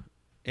group,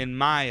 in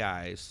my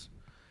eyes,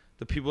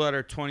 the people that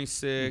are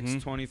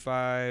 26,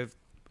 25,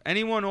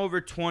 anyone over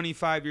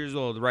 25 years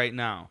old right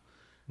now,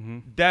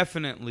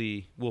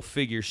 definitely will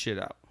figure shit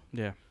out.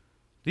 Yeah.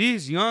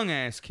 These young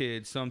ass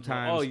kids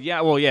sometimes. Oh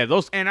yeah, well yeah,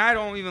 those. And I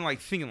don't even like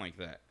thinking like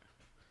that.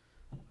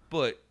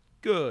 But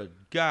good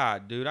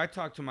God, dude, I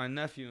talk to my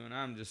nephew and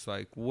I'm just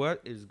like,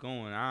 what is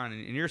going on?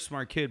 And you're a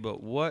smart kid,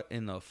 but what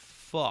in the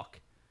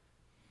fuck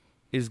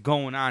is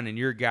going on in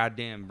your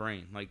goddamn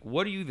brain? Like,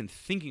 what are you even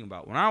thinking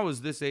about? When I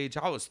was this age,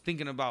 I was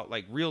thinking about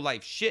like real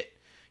life shit.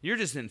 You're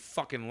just in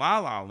fucking la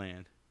la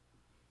land.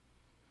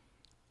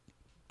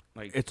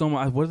 Like, it's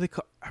almost, what do they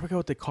call? I forget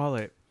what they call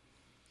it.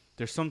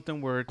 There's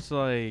something where it's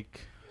like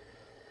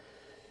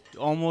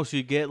almost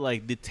you get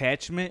like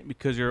detachment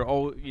because you're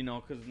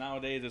because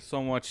nowadays there's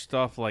so much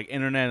stuff like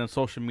internet and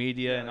social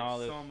media and all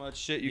this. So much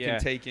shit you can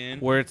take in.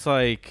 Where it's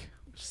like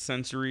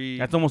sensory.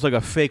 That's almost like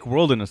a fake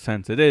world in a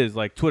sense. It is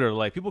like Twitter.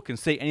 Like people can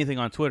say anything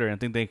on Twitter and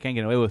think they can't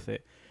get away with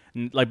it.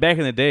 And like back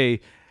in the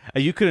day,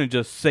 you couldn't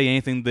just say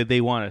anything that they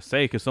want to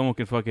say because someone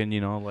can fucking,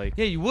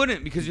 Yeah, you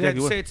wouldn't because you had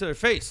to say it to their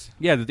face.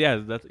 Yeah,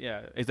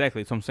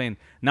 exactly. So I'm saying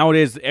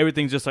nowadays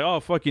everything's just like, oh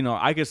fuck,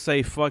 I could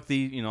say fuck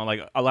the,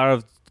 like a lot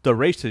of the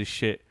racist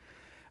shit.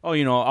 Oh,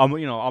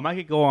 I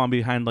could go on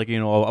behind like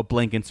a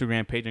blank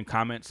Instagram page and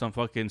comment some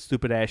fucking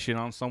stupid ass shit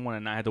on someone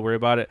and not have to worry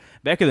about it.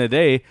 Back in the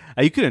day,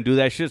 you couldn't do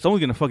that shit.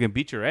 Someone's gonna fucking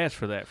beat your ass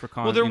for that.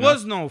 Well, there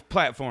was no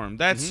platform.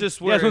 That's just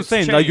where. That's what I'm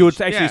saying. Like you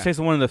would actually say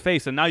someone in the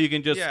face, and now you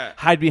can just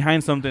hide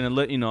behind something and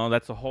let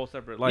that's a whole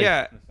separate life.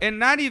 Yeah, and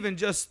not even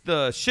just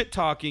the shit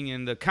talking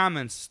and the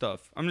comments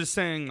stuff. I'm just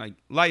saying like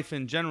life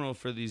in general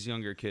for these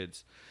younger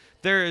kids.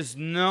 There is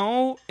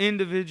no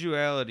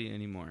individuality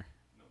anymore.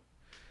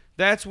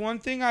 That's one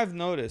thing I've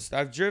noticed.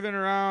 I've driven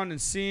around and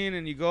seen,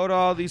 and you go to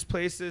all these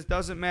places,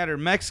 doesn't matter.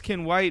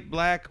 Mexican, white,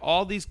 black,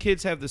 all these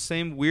kids have the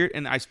same weird,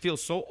 and I feel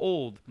so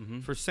old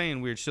for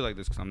saying weird shit like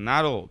this because I'm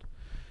not old.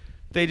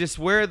 They just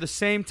wear the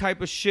same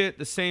type of shit,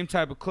 the same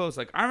type of clothes.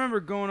 Like, I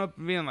remember growing up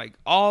and being like,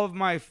 all of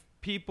my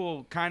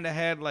people kind of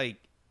had like,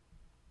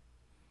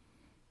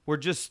 were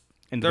just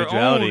their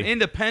own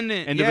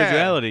independent.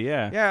 Individuality,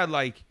 yeah. Yeah,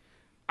 like,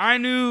 I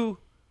knew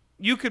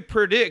you could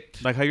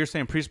predict. Like how you're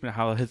saying Priestman,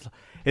 how his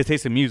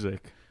taste in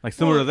music, like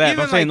similar to that.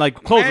 But I'm saying like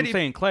clothes.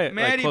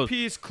 Matty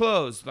P's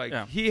clothes.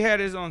 Like he had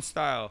his own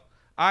style.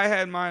 I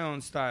had my own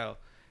style.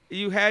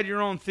 You had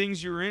your own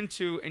things you were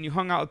into, and you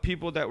hung out with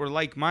people that were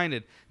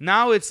like-minded.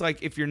 Now it's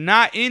like if you're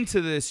not into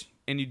this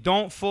and you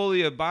don't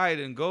fully abide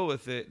and go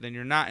with it, then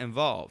you're not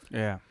involved.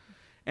 Yeah.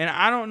 And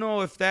I don't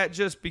know if that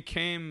just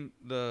became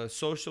the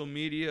social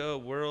media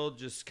world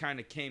just kind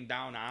of came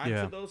down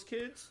onto those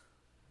kids,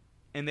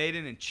 and they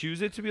didn't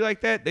choose it to be like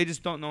that. They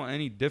just don't know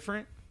any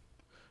different.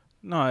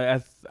 No,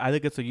 I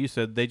think it's like you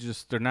said.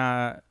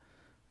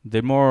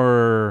 They're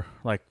more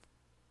like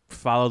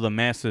follow the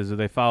masses, or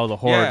they follow the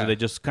hordes, or they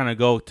just kind of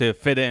go to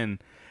fit in,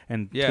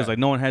 and because like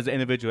no one has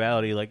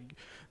individuality. Like,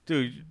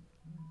 dude,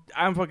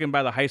 I'm fucking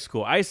by the high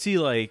school. I see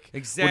like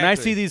when I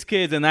see these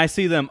kids and I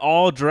see them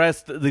all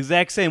dressed the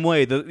exact same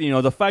way.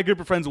 The 5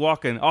 group of friends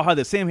walking, all have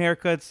the same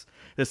haircuts,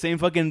 the same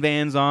fucking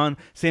Vans on,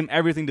 same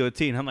everything to a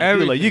T. And I'm like,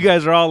 dude, like you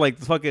guys are all like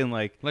fucking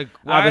like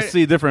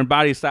obviously different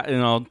body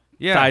style,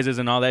 sizes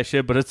and all that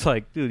shit, but it's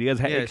like, dude, you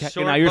guys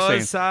short now you're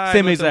saying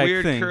same exact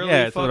weird thing. Curly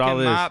yeah, that's what all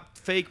is.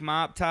 Fake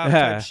mop top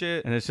type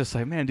shit. And it's just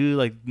like, man, dude,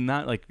 like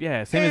not like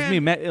same as me.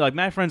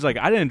 My friends, like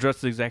I didn't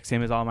dress the exact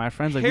same as all my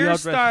friends. Like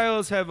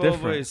hairstyles have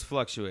always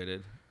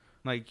fluctuated.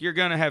 Like you're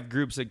gonna have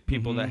groups of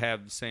people that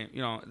have the same.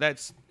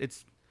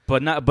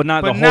 But not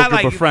the whole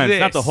group of friends.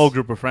 Not the whole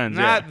group of friends.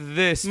 Not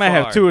this. You might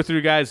have 2 or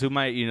 3 guys who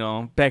might,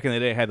 back in the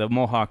day had the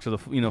mohawks or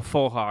the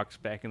full hawks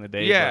back in the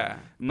day. Yeah,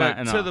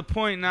 but to the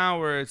point now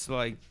where it's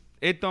like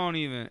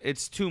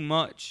it's too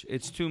much.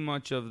 It's too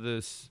much of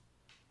this.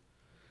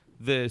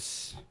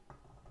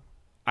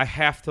 I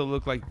have to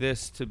look like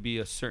this to be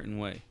a certain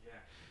way. Yeah.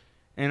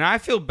 And I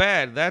feel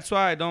bad. That's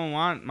why I don't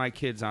want my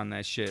kids on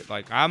that shit.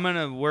 Like, I'm going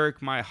to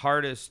work my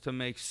hardest to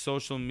make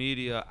social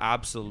media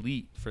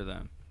obsolete for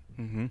them.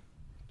 Mm-hmm.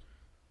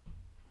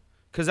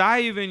 Because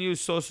I even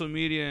use social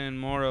media in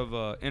more of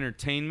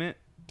entertainment,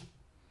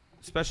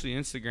 especially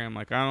Instagram.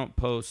 Like, I don't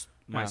post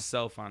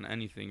myself on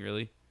anything,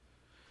 really.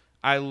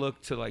 I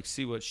look to, like,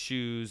 see what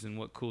shoes and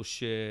what cool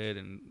shit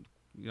and,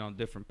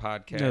 different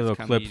podcasts. Yeah, little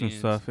clips and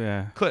stuff,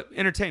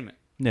 entertainment.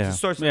 Yeah. It's a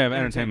source of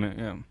entertainment.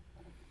 Yeah.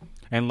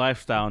 and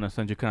lifestyle in a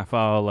sense. You kind of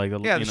follow like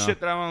the shit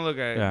that I want to look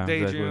at. Yeah,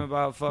 daydream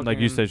about fucking like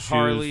you said,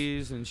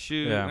 Harleys shoes. And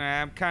shoes.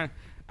 Yeah.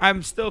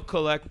 I'm still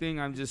collecting.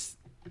 I'm just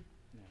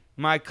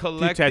my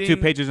collecting tattoo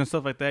pages and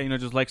stuff like that.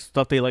 Just like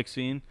stuff they like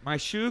seeing. My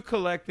shoe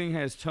collecting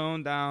has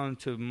toned down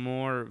to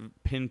more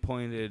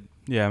pinpointed.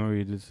 Yeah, I remember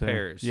you did say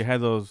pairs. You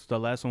had those. The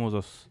last one was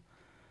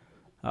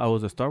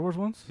a Star Wars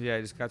ones? Yeah,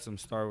 I just got some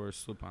Star Wars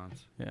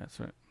slip-ons. Yeah, that's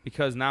right.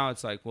 Because now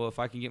it's like, well, if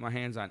I can get my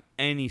hands on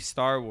any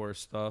Star Wars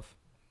stuff,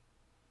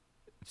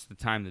 it's the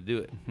time to do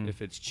it. Mm-hmm.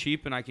 If it's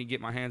cheap and I can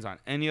get my hands on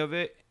any of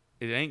it,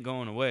 it ain't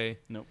going away.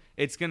 Nope.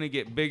 It's going to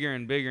get bigger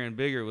and bigger and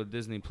bigger with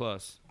Disney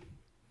Plus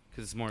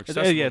because it's more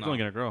accessible. It's only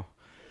going to grow.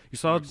 You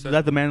saw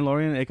that The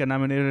Mandalorian, it got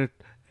nominated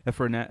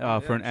for an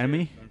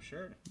Emmy? I'm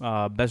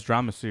sure. Best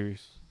Drama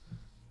Series.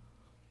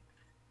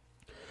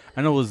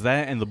 I know it was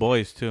that and The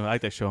Boys, too. I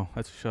like that show.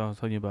 That's the show I was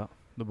telling you about.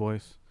 The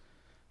Boys.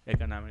 It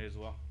got nominated as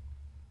well.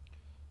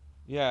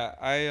 Yeah,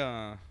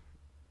 I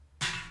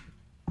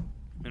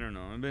don't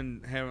know.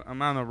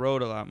 I'm on the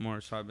road a lot more,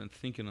 so I've been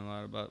thinking a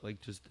lot about,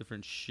 like, just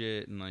different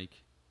shit and,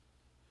 like,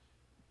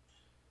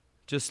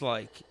 just,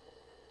 like,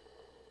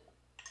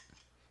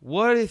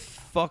 what if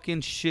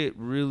fucking shit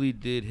really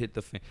did hit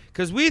the fan?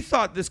 Because we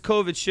thought this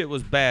COVID shit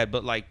was bad,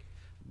 but, like,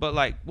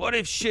 what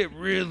if shit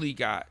really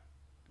got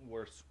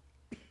worse?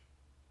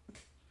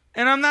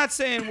 And I'm not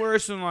saying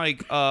worse than,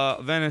 like,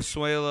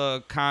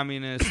 Venezuela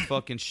communist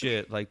fucking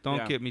shit. Like,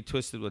 don't get me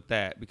twisted with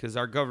that, because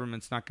our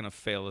government's not going to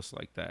fail us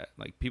like that.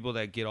 Like, people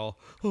that get all,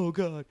 oh,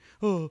 God,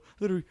 oh,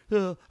 literally,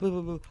 blah, blah,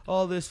 blah,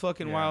 all this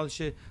fucking wild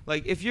shit.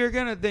 Like, if you're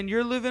going to, then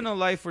you're living a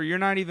life where you're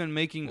not even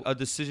making a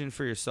decision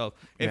for yourself.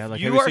 If like,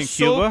 you are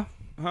Cuba?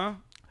 Huh?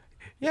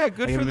 Yeah,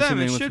 good for them.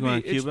 It should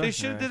be. They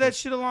should do that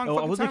shit a long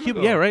fucking time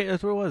ago. Yeah, right?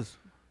 That's what it was.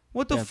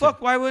 What the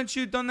fuck? Why wouldn't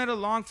you have done that a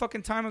long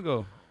fucking time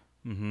ago?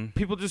 Mm-hmm.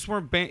 People just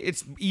weren't banned.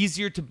 It's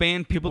easier to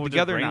ban people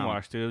together now.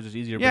 Brainwashed, dude. It was just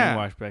easier to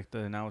brainwash back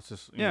then. Now it's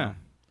just you know.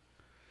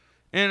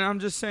 And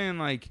I'm just saying,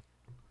 like,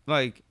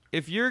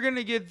 if you're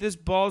gonna get this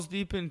balls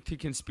deep into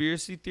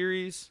conspiracy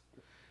theories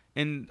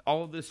and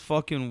all this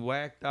fucking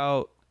whacked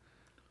out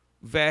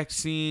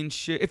vaccine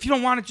shit, if you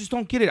don't want it, just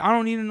don't get it. I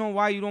don't need to know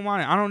why you don't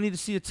want it. I don't need to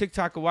see a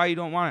TikTok of why you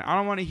don't want it. I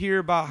don't want to hear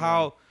about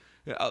how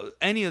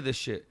any of this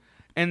shit.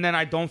 And then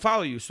I don't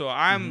follow you. So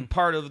I'm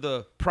part of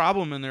the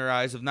problem in their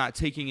eyes of not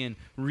taking in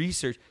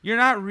research. You're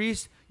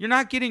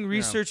not getting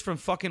research from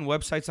fucking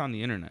websites on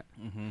the internet.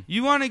 Mm-hmm.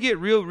 You want to get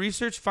real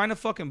research, find a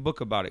fucking book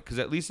about it, because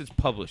at least it's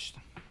published.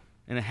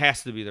 And it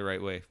has to be the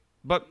right way.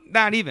 But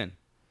not even.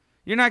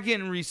 You're not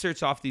getting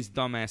research off these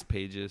dumbass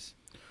pages.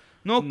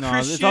 No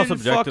Christian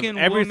fucking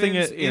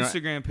woman's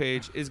Instagram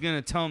page is going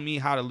to tell me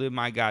how to live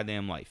my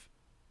goddamn life.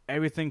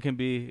 Everything can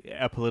be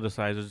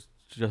politicized.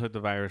 Just like the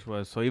virus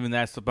was. So even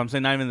that stuff, I'm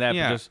saying not even that,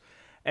 but just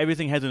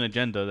everything has an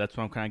agenda. That's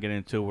what I'm kind of getting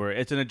into, where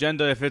it's an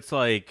agenda. If it's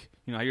like,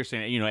 how you're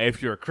saying,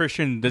 if you're a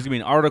Christian, there's going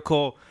to be an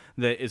article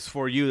that is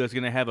for you that's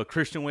going to have a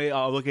Christian way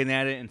of looking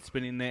at it and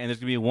spinning it. And there's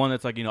going to be one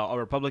that's like, a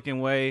Republican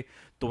way,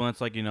 the one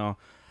that's like,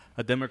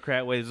 a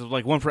Democrat way. There's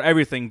like one for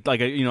everything. Like,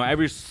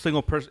 every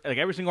single person, like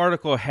every single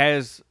article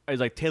is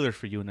like tailored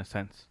for you in a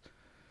sense.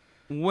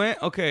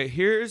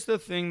 Here's the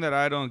thing that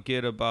I don't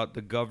get about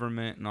the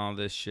government and all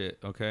this shit,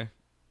 okay?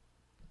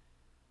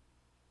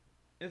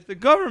 If the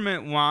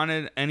government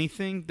wanted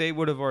anything, they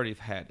would have already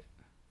had it.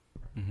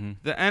 Mm-hmm.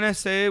 The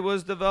NSA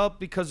was developed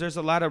because there's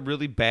a lot of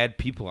really bad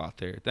people out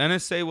there. The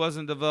NSA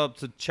wasn't developed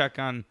to check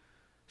on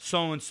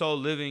so-and-so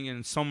living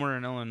in somewhere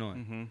in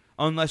Illinois,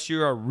 unless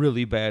you're a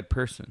really bad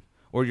person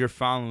or you're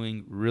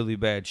following really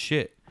bad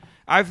shit.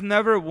 I've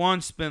never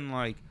once been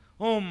like,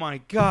 oh my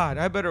God,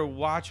 I better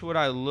watch what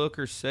I look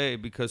or say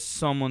because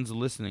someone's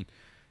listening.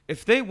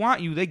 If they want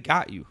you, they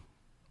got you.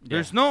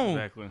 There's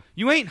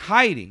you ain't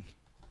hiding.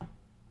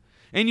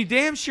 And you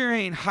damn sure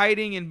ain't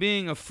hiding and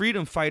being a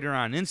freedom fighter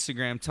on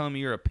Instagram telling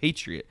me you're a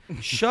patriot.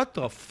 Shut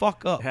the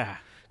fuck up. Yeah.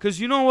 Because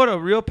you know what a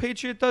real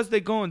patriot does? They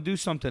go and do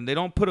something. They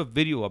don't put a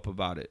video up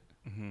about it.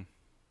 Mm-hmm.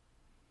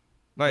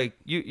 Like,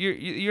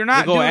 you're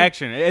not doing...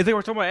 action. If they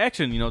were talking about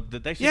action,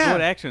 they should go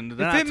to action. If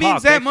it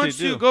means that much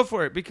to you, go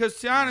for it. Because,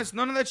 to be honest,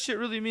 none of that shit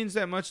really means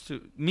that much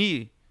to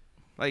me.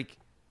 Like,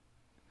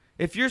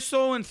 if you're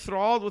so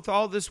enthralled with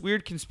all this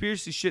weird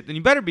conspiracy shit, then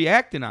you better be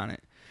acting on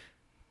it.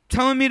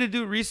 Telling me to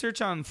do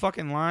research on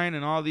fucking line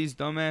and all these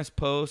dumbass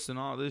posts and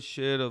all this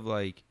shit of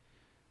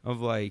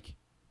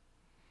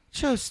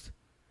just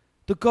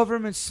the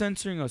government's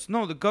censoring us.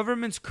 No, the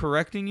government's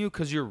correcting you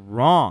because you're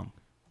wrong.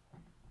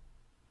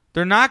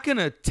 They're not going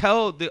to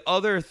tell the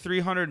other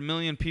 300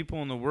 million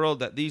people in the world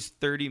that these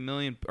 30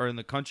 million are in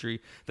the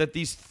country, that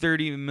these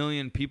 30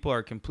 million people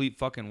are complete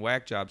fucking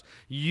whack jobs.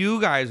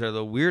 You guys are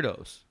the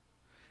weirdos.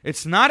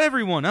 It's not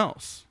everyone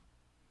else.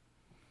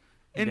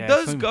 And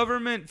does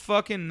government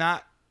fucking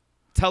not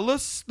tell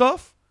us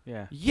stuff?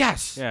 Yeah.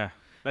 Yes. Yeah.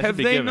 Have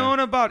they known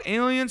about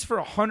aliens for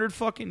 100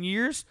 fucking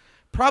years?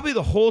 Probably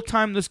the whole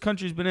time this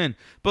country's been in.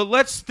 But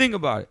let's think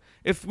about it.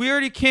 If we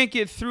already can't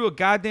get through a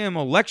goddamn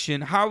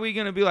election, how are we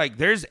going to be like,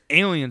 there's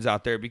aliens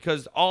out there?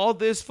 Because all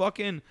this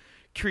fucking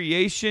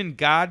creation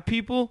God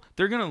people,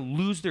 they're going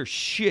to lose their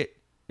shit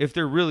if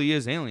there really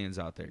is aliens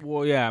out there.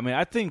 Well, yeah, I mean,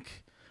 I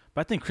think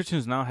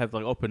Christians now have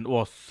like open.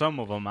 Well, some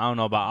of them. I don't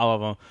know about all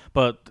of them,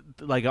 but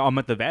like I'm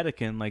at the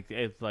Vatican. Like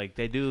it's like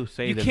they do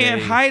say you that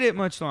can't hide it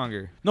much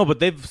longer. No, but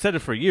they've said it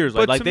for years.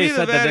 But like to they me,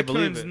 said the that they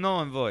believe Vatican's it.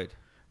 null and void.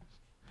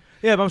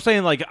 Yeah, but I'm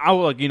saying like I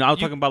was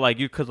talking about like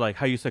you because like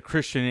how you said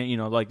Christian,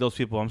 like those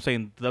people. I'm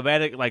saying the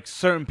Vatican, like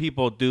certain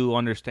people do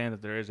understand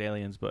that there is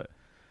aliens, but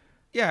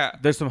yeah,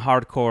 there's some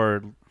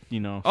hardcore.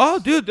 Oh,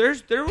 dude, there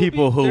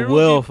people who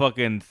will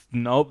fucking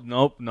nope,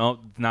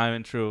 not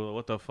even true.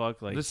 What the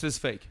fuck? Like this is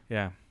fake.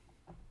 Yeah.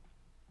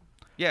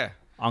 Yeah.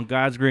 On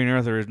God's green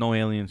earth, there is no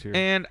aliens here.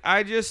 And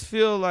I just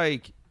feel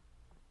like,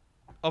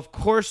 of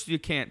course, you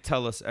can't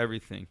tell us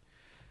everything.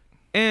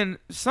 And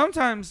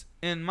sometimes,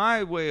 in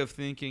my way of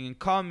thinking, and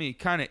call me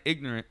kind of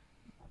ignorant,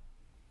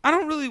 I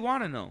don't really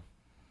want to know.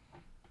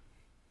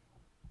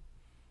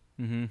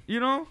 Mm-hmm. You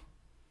know?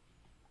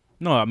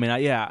 No, I mean, I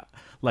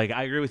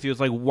agree with you. It's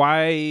like,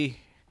 why,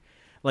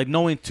 like,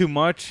 knowing too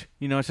much,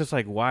 it's just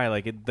like, why?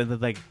 Like,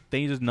 then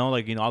you just know,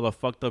 like, all the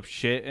fucked up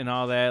shit and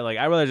all that. Like,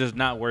 I'd rather just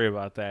not worry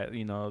about that,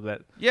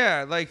 that.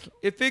 Yeah, like,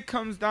 if it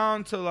comes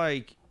down to,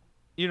 like,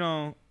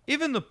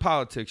 even the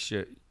politics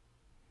shit,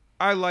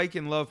 I like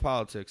and love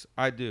politics.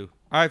 I do.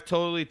 I've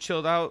totally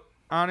chilled out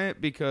on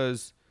it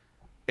because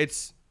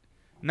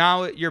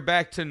now you're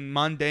back to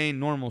mundane,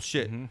 normal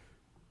shit. Mm-hmm.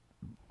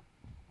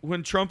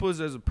 When Trump was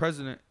as a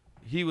president,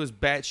 he was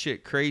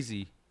batshit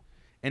crazy,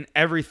 and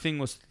everything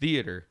was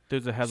theater.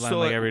 There's a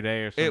headline every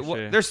day or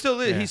something. There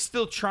still is. Yeah. He's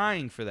still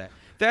trying for that.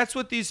 That's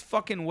what these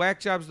fucking whack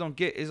jobs don't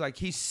get is like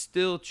he's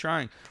still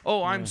trying.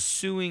 Oh, I'm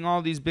suing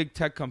all these big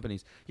tech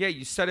companies. Yeah,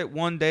 you said it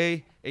one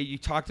day, and you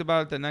talked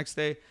about it the next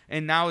day,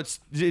 and now it's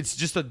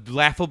just a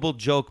laughable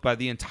joke by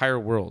the entire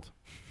world.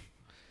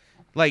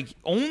 Like,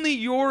 only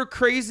your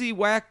crazy,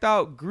 whacked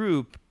out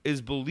group is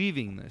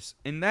believing this.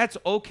 And that's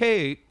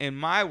okay in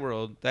my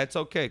world. That's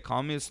okay.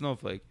 Call me a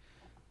snowflake.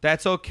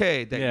 That's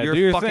okay that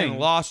you're fucking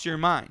lost your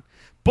mind.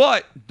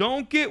 But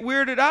don't get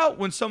weirded out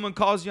when someone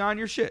calls you on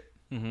your shit.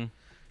 Mm-hmm.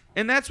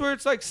 And that's where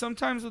it's like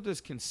sometimes with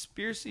this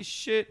conspiracy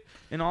shit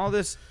and all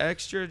this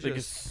extra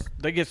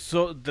they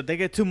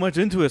get too much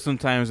into it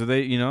sometimes.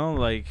 They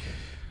like.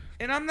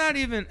 And I'm not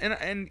even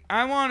and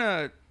I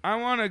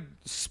wanna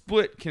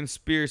split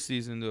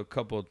conspiracies into a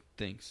couple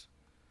things.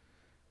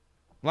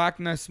 Loch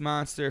Ness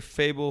Monster,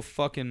 Fable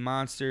fucking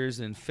monsters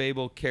and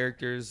Fable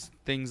characters,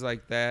 things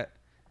like that.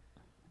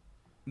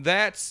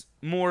 That's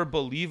more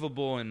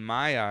believable in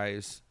my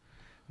eyes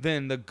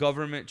than the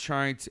government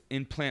trying to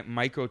implant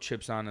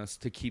microchips on us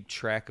to keep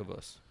track of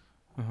us.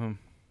 Uh-huh.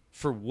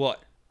 For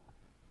what?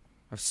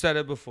 I've said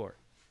it before.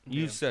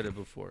 You've said it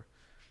before.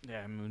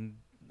 Yeah, I mean,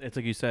 it's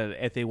like you said.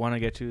 If they want to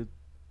get you,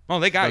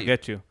 they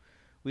get you.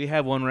 We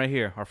have one right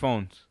here. Our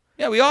phones.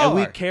 Yeah, we all. And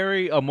we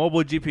carry a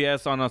mobile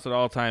GPS on us at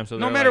all times, so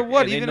no matter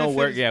what, even if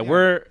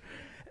we're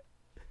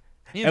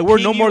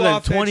no more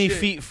than 20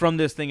 feet from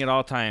this thing at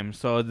all times,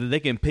 so they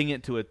can ping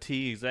it to a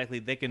T exactly.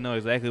 They can know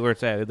exactly where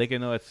it's at. They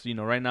can know it's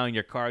right now in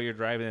your car you're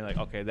driving. They're like,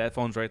 okay, that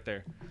phone's right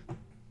there.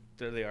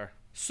 There they are.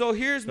 So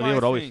here's my thing. They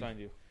would always find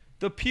you.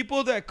 The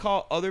people that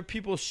call other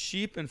people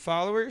sheep and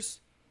followers,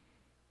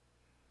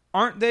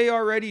 aren't they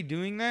already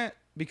doing that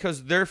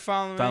because they're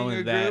following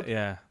a group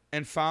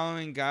and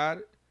following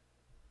God?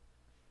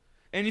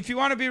 And if you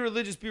want to be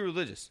religious, be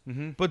religious.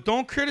 Mm-hmm. But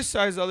don't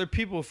criticize other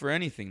people for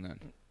anything then.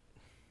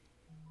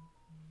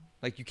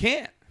 Like, you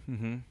can't.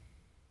 Mm-hmm.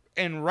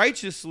 And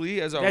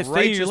righteously, as a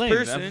righteous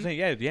person,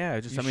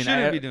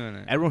 shouldn't be doing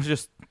that. Everyone should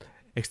just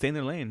stay in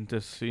their lane.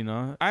 Just,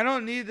 I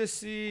don't need to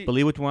see...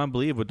 Believe what you want to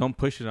believe, but don't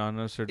push it on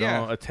us or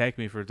don't attack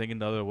me for thinking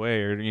the other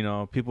way.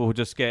 Or, people who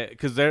just get...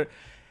 Because they're...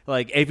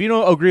 Like, if you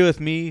don't agree with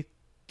me,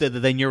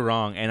 then you're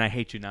wrong, and I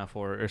hate you now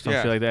for it, or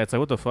something like that. It's like,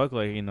 what the fuck?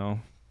 Like,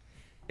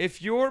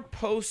 If you're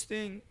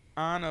posting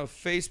on a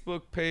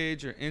Facebook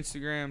page or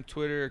Instagram,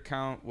 Twitter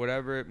account,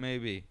 whatever it may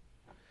be,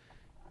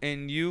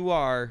 and you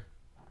are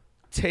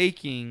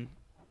taking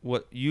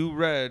what you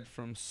read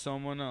from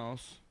someone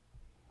else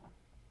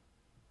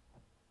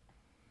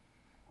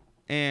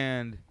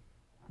and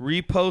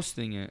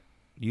reposting it,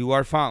 you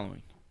are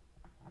following.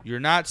 You're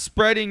not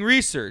spreading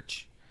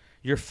research.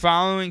 You're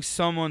following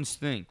someone's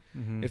thing.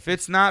 Mm-hmm. If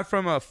it's not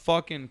from a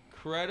fucking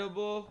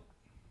credible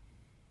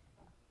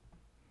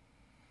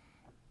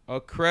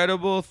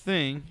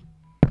thing.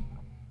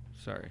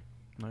 Sorry.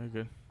 No, you're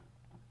good.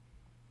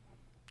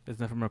 Isn't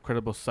that from a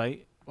credible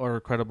site or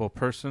a credible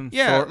person?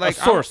 Yeah, like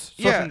a source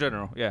in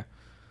general. Yeah.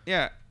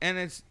 Yeah, and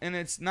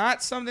it's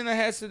not something that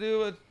has to do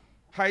with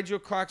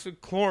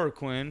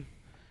hydroxychloroquine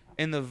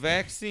and the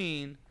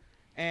vaccine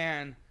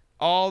and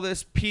all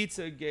this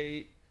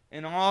Pizzagate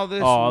and all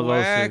this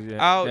whacked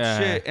out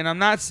shit. And I'm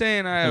not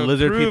saying I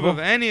approve of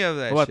any of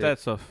that shit. What about that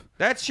stuff?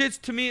 That shit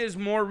to me is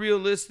more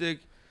realistic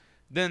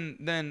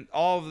than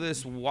all of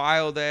this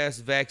wild ass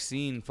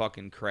vaccine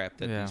fucking crap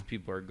that these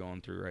people are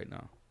going through right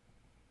now.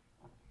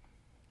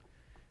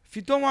 If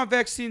you don't want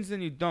vaccines,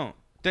 then you don't.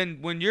 Then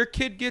when your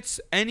kid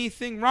gets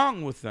anything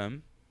wrong with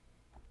them,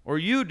 or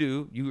you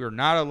do, you are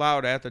not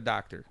allowed at the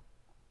doctor.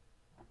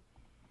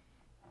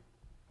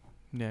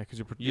 Yeah,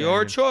 because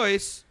your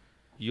choice,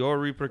 your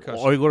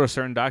repercussions. Or you go to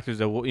certain doctors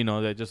that will,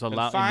 that just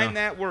allow. Find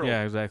that world.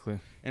 Yeah, exactly.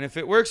 And if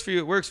it works for you,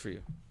 it works for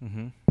you.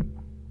 Mm-hmm.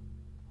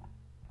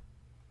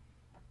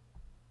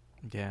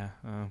 Yeah.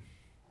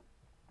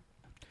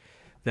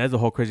 That's the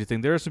whole crazy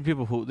thing. There are some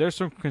people there's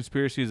some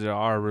conspiracies that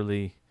are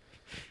really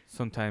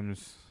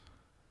sometimes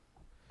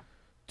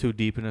too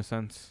deep in a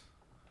sense.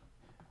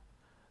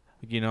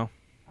 Yeah.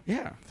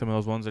 Some of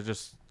those ones are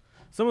just,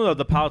 some of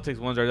the politics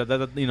ones are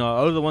that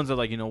are the ones that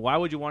why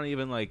would you want to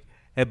even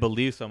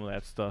believe some of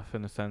that stuff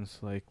in a sense,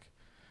 like.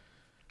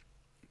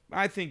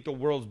 I think the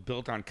world's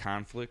built on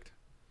conflict.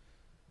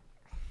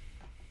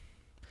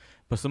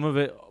 But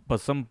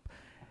some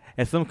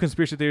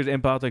conspiracy theories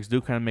in politics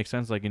do kind of make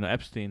sense, like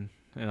Epstein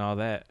and all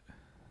that.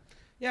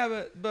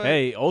 Yeah, but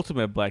hey,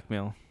 ultimate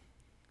blackmail.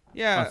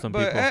 Yeah,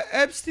 but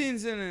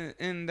Epstein's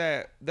in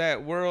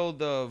that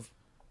world of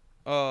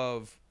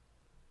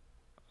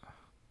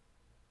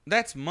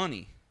that's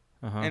money.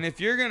 Uh-huh. And if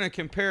you're gonna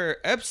compare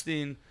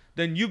Epstein,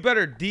 then you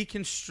better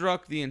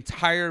deconstruct the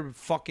entire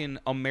fucking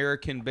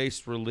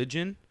American-based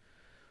religion,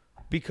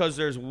 because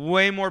there's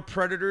way more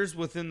predators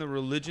within the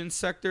religion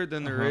sector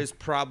than there is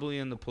probably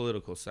in the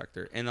political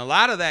sector. And a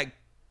lot of that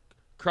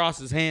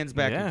crosses hands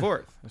back and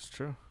forth. That's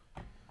true.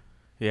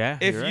 Yeah.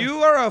 If you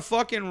are a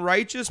fucking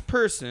righteous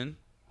person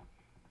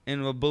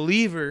and a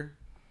believer,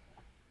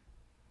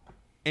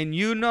 and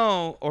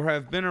or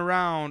have been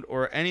around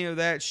or any of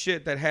that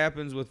shit that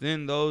happens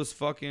within those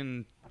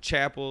fucking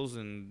chapels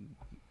and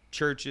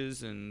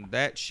churches and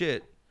that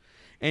shit,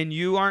 and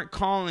you aren't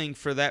calling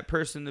for that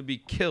person to be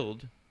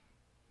killed,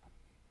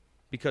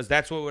 because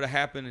that's what would have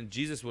happened and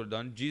Jesus would have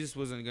done. Jesus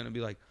wasn't going to be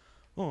like,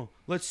 oh,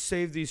 let's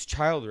save these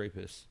child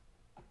rapists.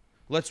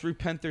 Let's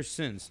repent their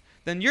sins.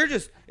 Then you're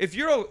just, if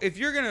you're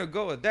going to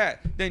go with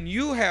that, then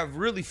you have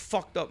really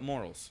fucked up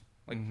morals.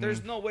 Like,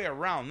 there's no way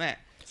around that.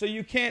 So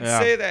you can't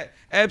say that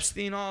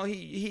Epstein,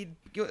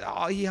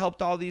 he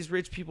helped all these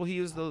rich people.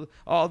 He was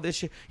all this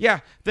shit.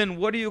 Yeah, then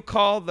what do you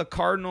call the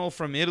cardinal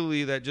from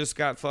Italy that just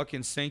got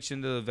fucking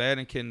sanctioned to the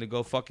Vatican to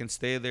go fucking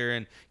stay there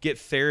and get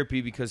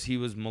therapy because he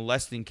was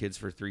molesting kids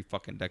for 3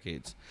 fucking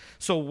decades?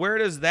 So where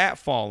does that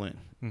fall in?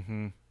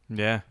 Mm-hmm.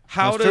 Yeah.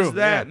 How does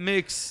that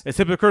mix? It's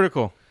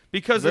hypocritical.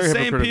 Because the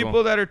same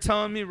people that are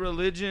telling me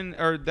religion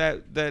or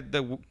that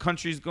the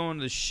country's going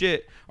to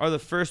shit are the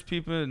first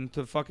people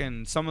to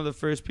fucking, some of the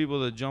first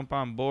people to jump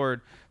on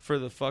board for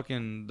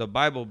the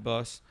Bible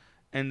bus,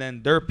 and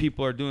then their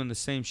people are doing the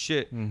same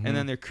shit, and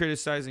then they're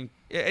criticizing.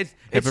 It's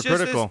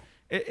hypocritical.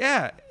 Just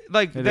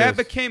that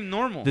became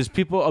normal. There's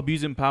people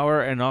abusing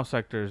power in all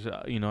sectors,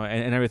 and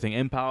everything,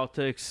 in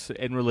politics,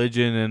 in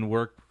religion, and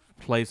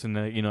workplace, and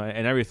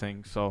and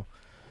everything. So,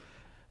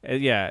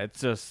 it's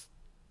just.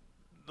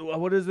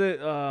 What is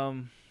it?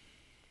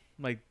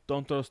 Like,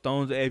 don't throw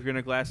stones if you're in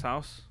a glass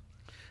house.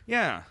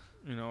 Yeah.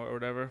 Or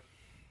whatever.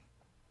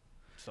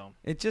 So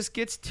it just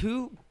gets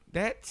too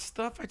that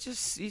stuff. I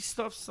just see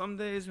stuff some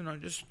days and I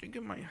just think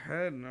in my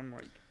head and I'm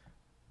like,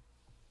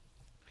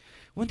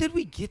 when did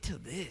we get to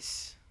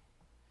this?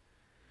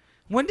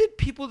 When did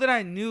people that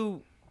I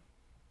knew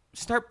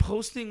start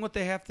posting what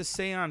they have to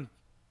say on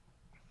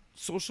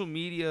social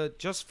media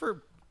just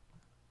for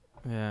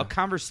a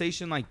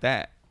conversation like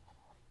that?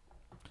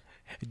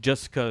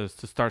 Just because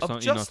to start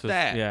something,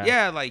 that.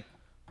 Yeah, like.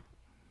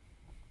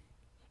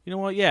 You know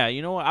what? Yeah,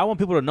 you know what? I want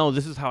people to know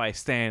this is how I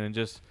stand, and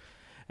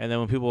then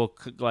when people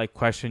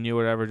question you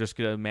or whatever, just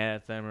get mad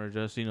at them or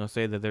just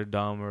say that they're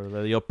dumb or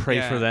that you'll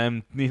pray for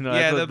them.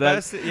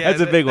 That's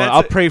a big one.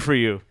 I'll pray for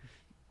you.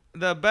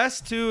 The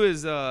best too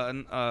is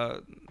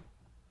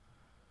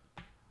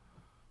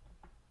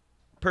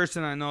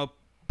person I know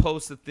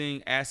posts a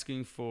thing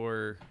asking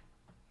for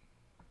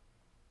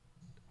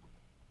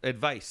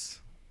advice.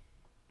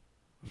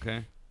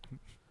 Okay.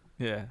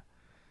 Yeah.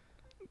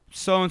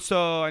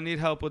 So-and-so, I need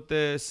help with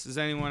this. Is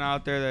anyone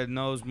out there that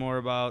knows more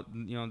about,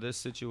 this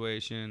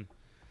situation?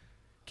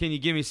 Can you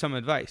give me some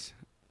advice?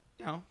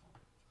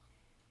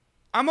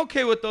 I'm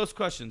okay with those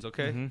questions,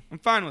 okay? Mm-hmm. I'm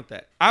fine with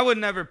that. I would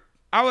never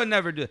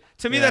do it.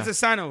 To me, that's a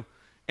sign of,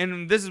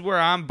 and this is where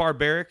I'm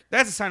barbaric,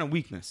 that's a sign of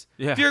weakness.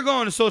 Yeah. If you're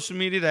going to social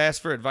media to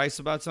ask for advice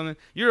about something,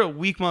 you're a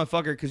weak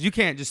motherfucker because you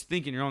can't just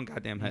think in your own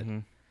goddamn head. Mm-hmm.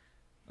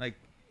 Like,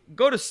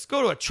 Go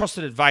to a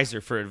trusted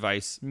advisor for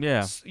advice.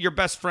 Yeah. Your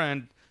best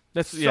friend.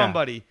 That's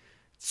somebody. Yeah.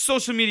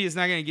 Social media is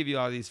not going to give you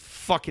all these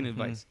fucking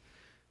advice.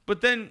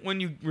 But then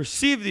when you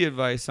receive the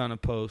advice on a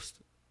post,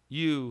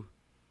 you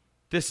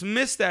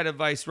dismiss that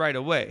advice right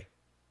away.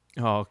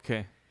 Oh,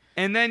 okay.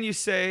 And then you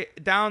say,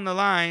 down the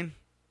line,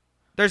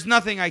 there's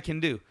nothing I can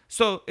do.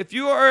 So if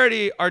you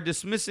already are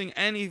dismissing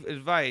any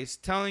advice,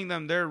 telling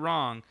them they're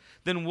wrong,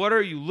 then what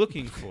are you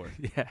looking for?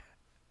 Yeah.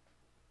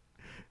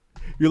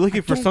 You're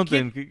looking for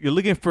something. You're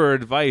looking for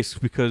advice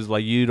because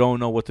you don't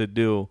know what to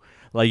do.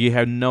 You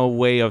have no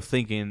way of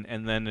thinking,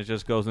 and then it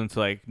just goes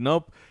into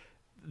nope,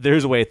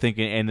 there's a way of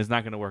thinking, and it's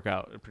not going to work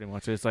out. Pretty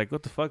much, it's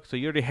what the fuck. So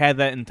you already had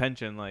that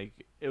intention.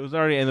 It was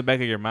already in the back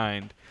of your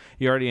mind.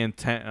 You already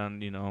intent on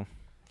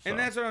So. And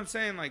that's what I'm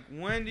saying. Like,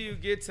 when do you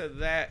get to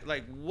that?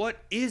 Like, what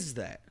is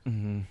that?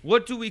 Mm-hmm.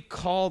 What do we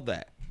call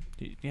that?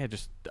 Yeah,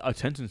 just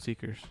attention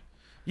seekers.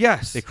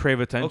 Yes. They crave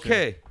attention.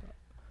 Okay.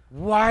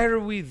 Why are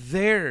we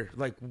there?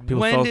 Like, people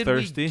when did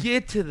thirsty. We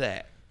get to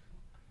that?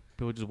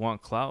 People just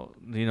want clout.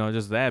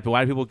 Just that. But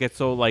why do people get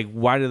so, like,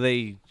 why do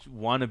they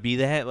want to be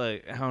that?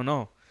 Like, I don't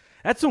know.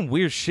 That's some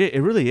weird shit.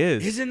 It really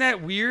is. Isn't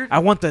that weird? I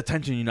want the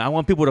attention, I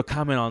want people to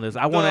comment on this.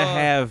 I want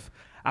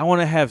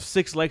to have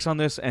 6 likes on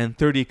this and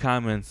 30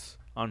 comments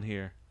on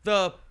here.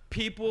 The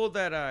people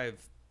that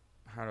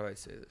how do I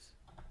say this?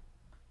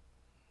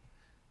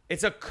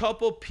 It's a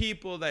couple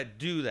people that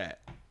do that.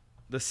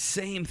 The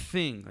same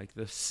thing, like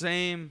the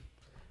same.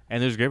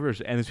 And there's givers,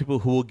 and there's people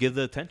who will give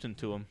the attention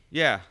to them.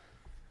 Yeah.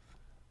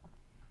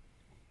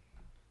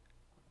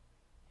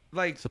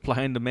 Like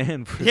supply and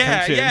demand for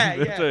attention. Yeah.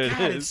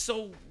 God, it's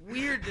so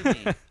weird to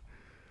me.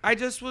 I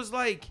just was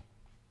like,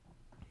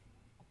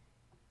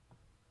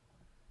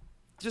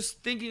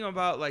 just thinking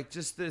about like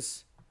just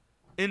this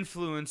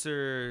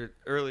influencer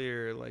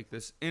earlier, like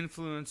this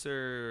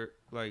influencer,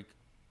 like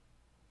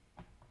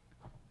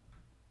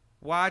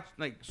watch,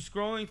 like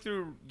scrolling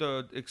through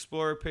the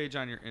Explorer page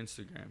on your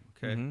Instagram,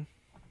 okay? Mm-hmm.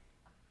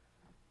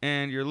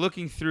 And you're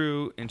looking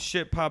through and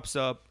shit pops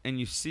up and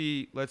you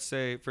see, let's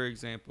say, for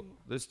example,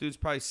 this dude's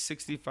probably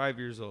 65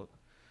 years old.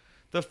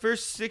 The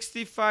first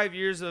 65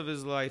 years of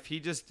his life, he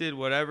just did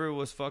whatever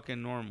was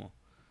fucking normal.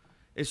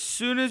 As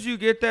soon as you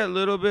get that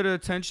little bit of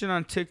attention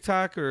on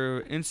TikTok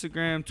or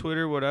Instagram,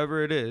 Twitter,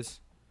 whatever it is,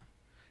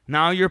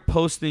 now you're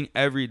posting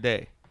every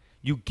day.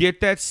 You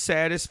get that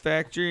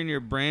satisfaction in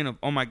your brain of,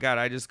 oh my God,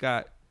 I just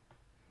got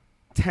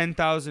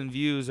 10,000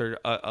 views or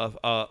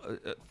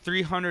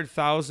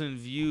 300,000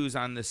 views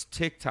on this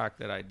TikTok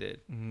that I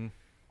did. Mm-hmm.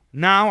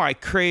 Now I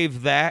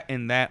crave that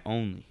and that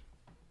only.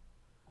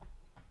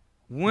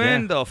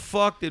 When the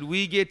fuck did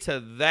we get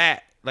to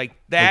that? Like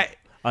that.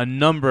 A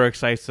number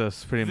excites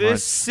us pretty much.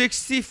 This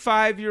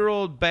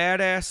 65-year-old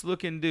badass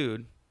looking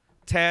dude,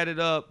 tatted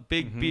up,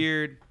 big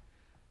beard,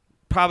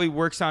 probably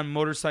works on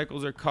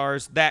motorcycles or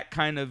cars, that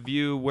kind of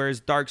view, wears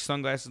dark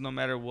sunglasses no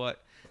matter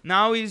what.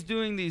 Now he's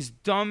doing these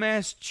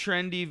dumbass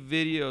trendy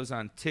videos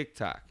on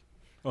TikTok.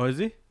 Oh, is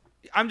he?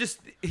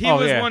 He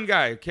was one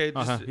guy, okay?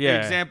 Just an yeah.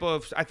 example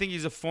of, I think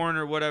he's a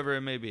foreigner, whatever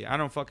it may be. I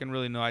don't fucking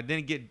really know. I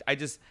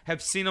just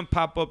have seen him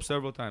pop up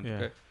several times,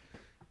 okay?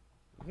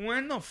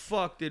 When the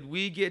fuck did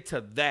we get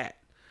to that?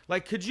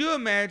 Like, could you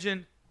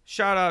imagine,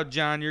 shout out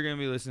John, you're going to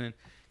be listening.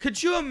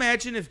 Could you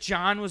imagine if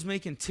John was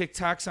making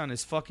TikToks on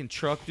his fucking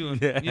truck doing,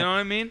 you know what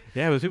I mean?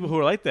 Yeah, there's people who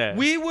are like that.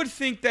 We would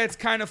think that's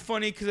kind of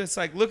funny because it's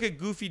like, look at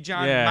Goofy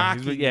John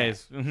mocking.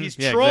 He's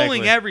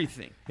trolling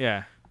everything.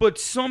 Yeah. But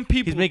some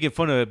people... He's making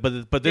fun of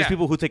it, but there's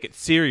people who take it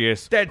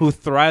serious, who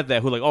thrive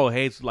that, who are like, oh,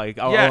 hey, it's like,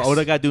 what do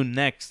I got to do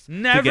next?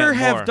 Never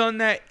have done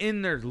that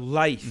in their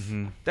life.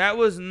 Mm-hmm. That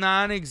was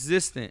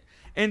non-existent.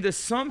 And to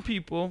some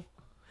people...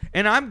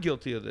 And I'm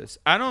guilty of this.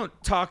 I don't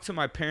talk to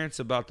my parents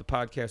about the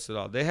podcast at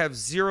all. They have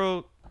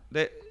zero...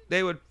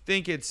 They would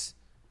think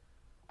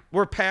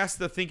we're past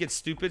the think it's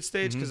stupid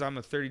stage because I'm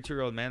a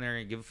 32-year-old man. They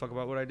don't give a fuck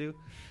about what I do.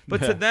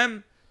 But to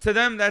them,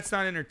 that's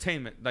not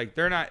entertainment. Like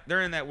they're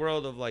in that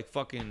world of like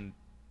fucking,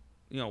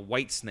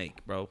 White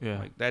Snake, bro. Yeah.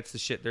 Like that's the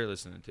shit they're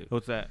listening to.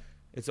 What's that?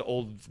 It's an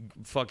old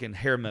fucking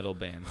hair metal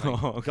band,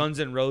 like Guns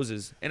N'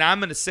 Roses. And I'm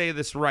gonna say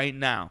this right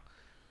now.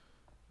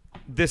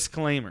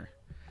 Disclaimer.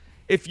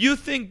 If you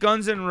think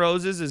Guns N'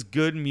 Roses is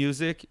good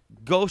music,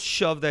 go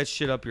shove that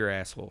shit up your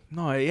asshole.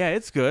 No, yeah,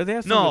 it's good.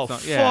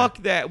 Fuck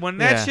that. When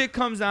that shit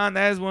comes on,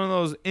 that is one of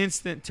those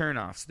instant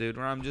turnoffs, dude,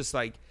 where I'm just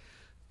like,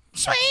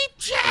 sweet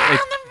child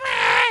of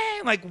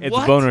mine. Like, it's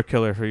what? A boner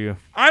killer for you.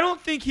 I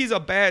don't think he's a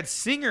bad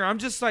singer. I'm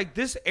just like,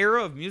 this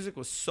era of music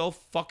was so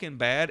fucking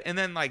bad. And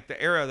then, like,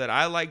 the era that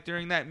I liked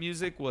during that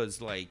music was,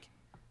 like,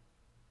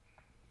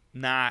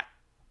 not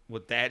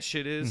what that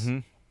shit is. Mm-hmm.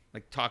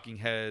 Like, Talking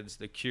Heads,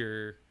 The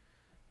Cure.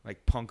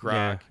 Like punk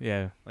rock,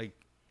 like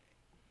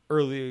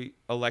early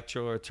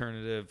electro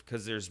alternative,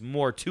 because there's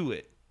more to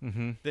it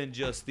than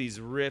just these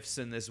riffs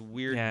and this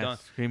weird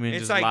screaming,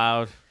 it's just like,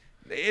 loud.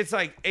 It's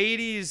like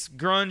 80s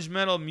grunge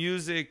metal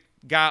music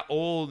got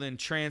old and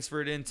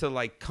transferred into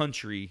like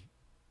country,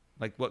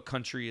 like what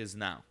country is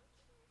now.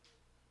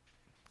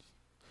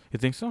 You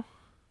think so?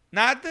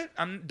 Not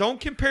that don't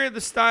compare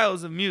the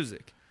styles of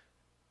music.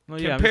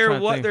 Compare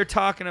what they're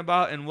talking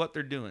about and what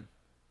they're doing.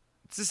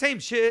 It's the same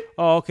shit.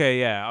 Oh, okay,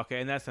 yeah,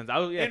 okay. In that sense, I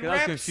was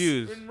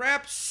confused. In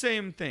rap,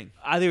 same thing.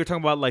 I think we're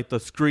talking about like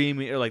the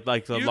screaming or like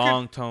the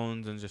long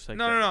tones and just like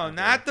no,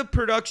 not the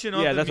production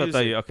of the that's music, what I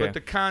thought you, but the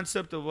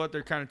concept of what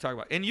they're kind of talking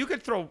about. And you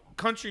could throw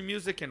country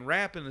music and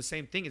rap in the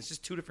same thing. It's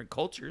just two different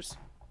cultures.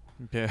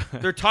 Yeah,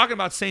 they're talking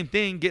about the same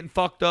thing: getting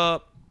fucked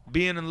up,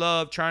 being in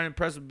love, trying to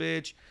impress a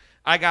bitch.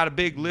 I got a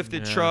big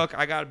lifted truck.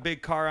 I got a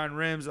big car on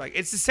rims. Like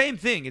it's the same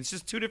thing. It's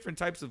just two different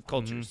types of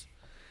cultures.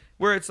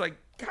 Where it's like,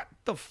 God,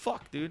 the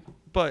fuck, dude.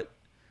 But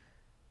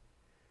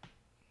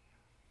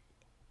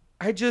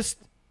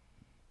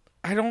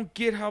I don't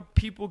get how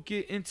people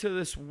get into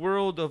this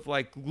world of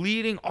like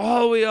leading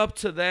all the way up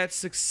to that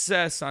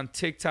success on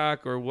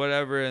TikTok or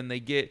whatever, and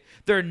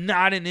they're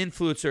not an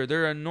influencer.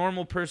 They're a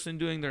normal person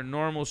doing their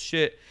normal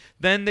shit.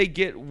 Then they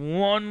get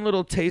one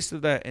little taste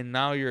of that, and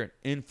now you're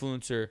an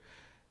influencer.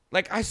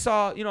 Like I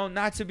saw,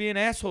 not to be an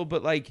asshole,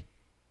 but like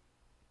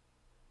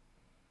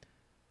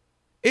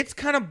it's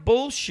kind of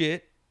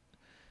bullshit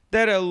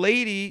that a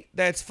lady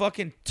that's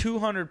fucking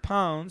 200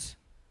 pounds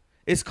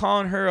is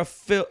calling her a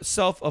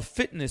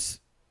fitness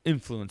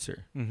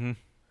influencer. Mm-hmm.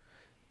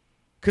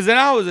 Because then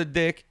I was a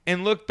dick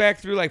and looked back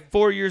through like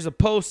 4 years of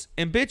posts,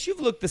 and bitch, you've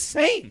looked the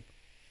same.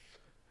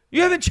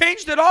 You haven't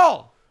changed at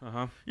all.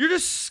 Uh-huh. You're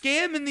just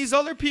scamming these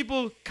other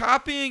people,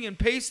 copying and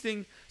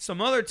pasting some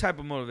other type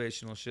of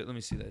motivational shit. Let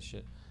me see that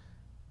shit.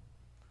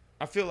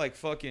 I feel like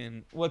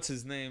fucking, what's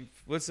his name?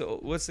 What's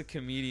the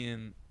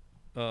comedian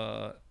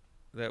that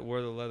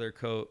wore the leather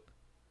coat?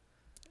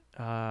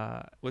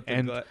 With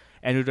the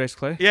Andrew Dice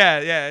Clay?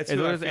 Yeah, it's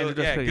Andrew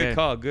Dice Clay, good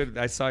call. Good.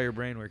 I saw your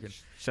brain working.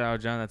 Shout out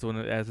John.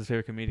 That's his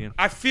favorite comedian.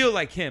 I feel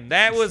like him.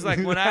 That was like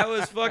when I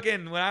was like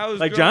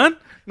John?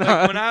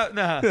 Like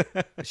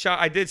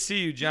I did see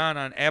you, John,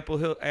 on Apple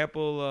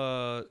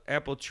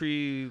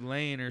Tree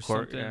Lane or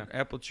something. Yeah.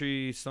 Apple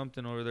Tree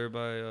something over there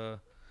by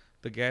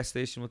the gas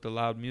station with the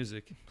loud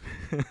music.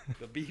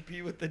 The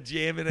BP with the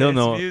jamming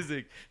ass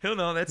music. He'll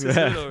know that's his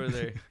hood over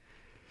there.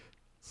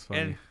 It's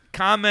funny. And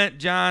comment,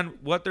 John,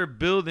 what they're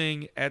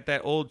building at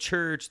that old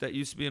church that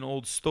used to be an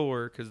old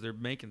store, because they're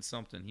making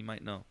something. He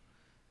might know.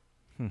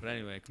 But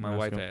anyway, my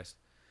wife asked.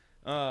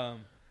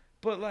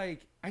 But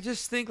like, I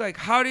just think like,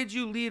 how did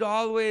you lead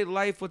all the way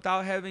life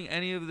without having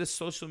any of this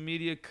social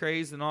media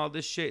craze and all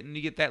this shit, and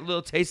you get that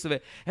little taste of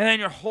it, and then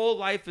your whole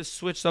life is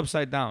switched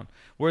upside down,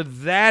 where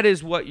that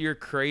is what you're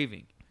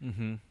craving,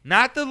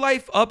 not the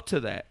life up to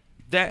that.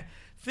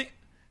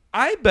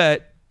 I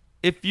bet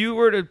if you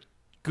were to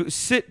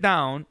sit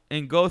down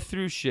and go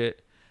through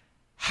shit,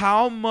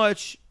 how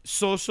much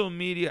social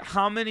media,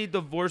 how many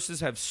divorces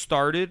have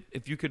started,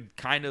 if you could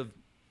kind of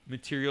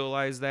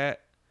materialize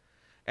that,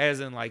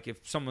 as in like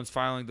if someone's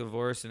filing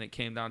divorce and it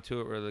came down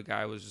to it where the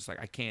guy was just like,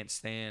 I can't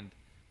stand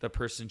the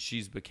person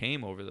she's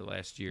became over the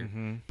last year,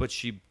 but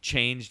she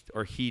changed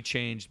or he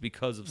changed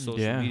because of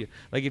social media.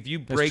 Like if you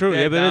break that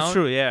down, but it's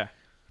true, yeah.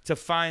 To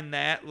find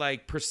that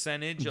like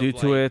percentage due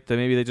to it, that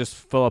maybe they just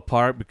fell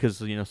apart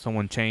because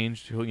someone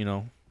changed,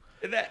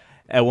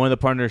 at one of the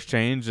partners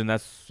changed, and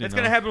that's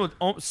gonna happen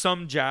with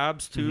some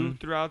jobs too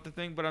throughout the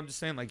thing. But I'm just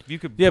saying, like, if you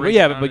could,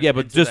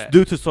 but just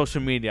due to social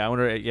media, I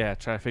wonder,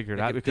 try to figure it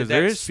out, because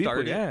there is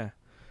people,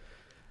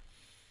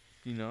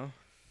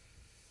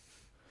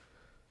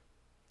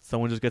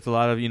 someone just gets a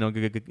lot of,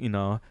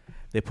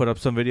 they put up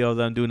some video of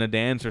them doing a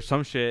dance or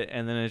some shit,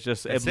 and then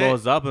it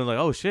blows up, and like,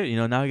 oh shit,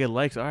 now I get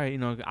likes. All right,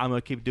 I'm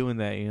gonna keep doing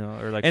that,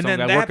 or like, and some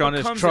guy working on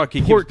his truck,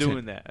 he keeps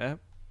doing that. Yeah.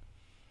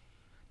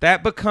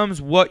 That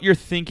becomes what you're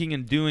thinking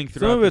and doing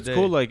throughout the day. Some of it's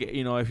cool, like,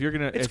 if you're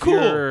gonna, it's cool.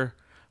 You're,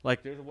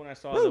 like, there's one I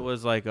saw that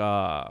was like,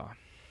 I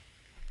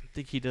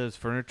think he does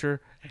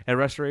furniture and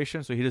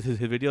restoration, so he does his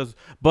videos,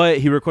 but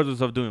he records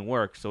himself doing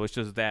work, so it's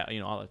just that,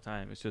 all the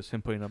time. It's just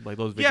him putting up like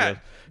those videos. Yeah.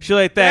 Shit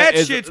like that.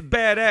 That shit's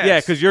badass. Yeah,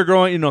 because you're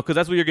growing, because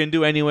that's what you're gonna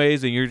do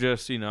anyways, and you're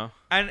just, And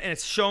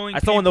it's showing. I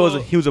saw one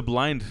that he was a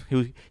blind.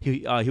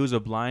 He was a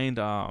blind.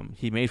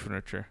 He made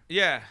furniture.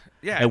 Yeah.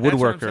 A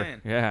woodworker.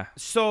 Yeah.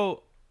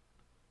 So.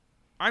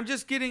 I'm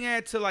just getting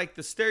at to like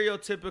the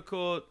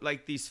stereotypical,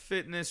 like these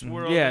fitness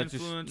world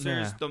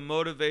influencers, the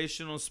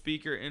motivational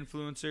speaker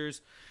influencers.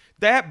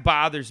 That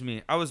bothers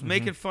me. I was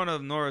making fun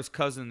of Nora's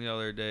cousin the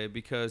other day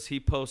because he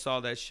posts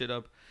all that shit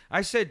up.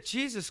 I said,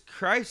 Jesus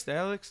Christ,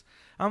 Alex.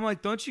 I'm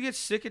like, don't you get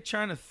sick of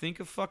trying to think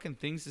of fucking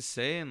things to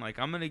say? And like,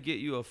 I'm going to get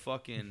you a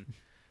fucking,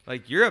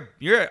 like, you're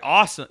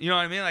awesome. You know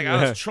what I mean? Like,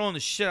 I was trolling the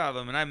shit out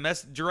of him, and I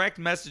direct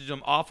messaged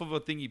him off of a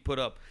thing he put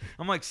up.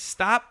 I'm like,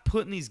 stop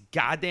putting these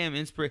goddamn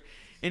inspirations.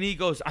 And he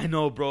goes, I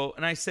know, bro.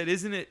 And I said,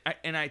 isn't it?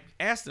 And I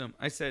asked him,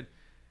 I said,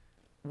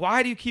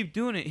 why do you keep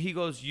doing it? He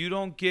goes, you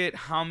don't get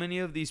how many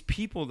of these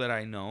people that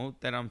I know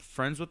that I'm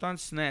friends with on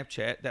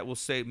Snapchat that will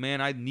say, man,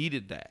 I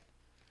needed that.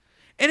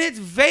 And it's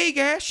vague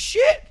ass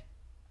shit.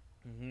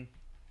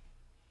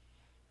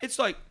 It's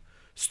like,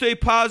 stay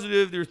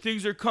positive. There are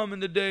things that are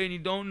coming today and you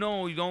don't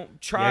know. You don't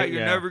try.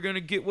 You're never going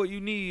to get what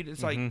you need.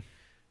 It's like,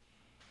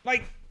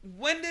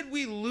 when did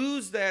we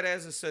lose that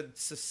as a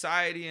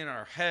society in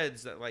our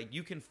heads that, like,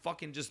 you can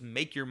fucking just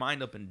make your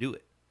mind up and do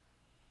it?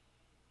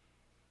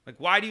 Like,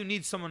 why do you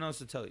need someone else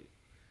to tell you?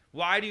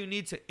 Why do you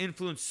need to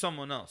influence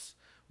someone else?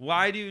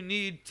 Why do you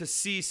need to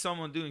see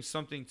someone doing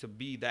something to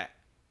be that?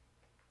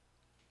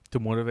 To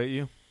motivate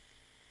you?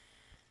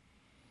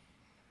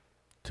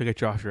 To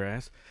get you off your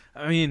ass?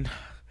 I mean,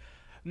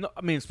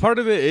 part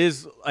of it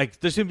is,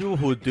 like, there's some people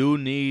who do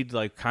need,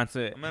 like,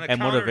 constant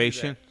and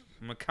motivation.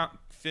 I'm going to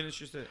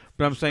finish your set.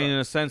 But I'm saying in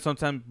a sense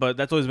sometimes, but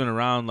that's always been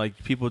around.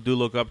 Like, people do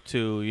look up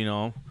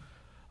to,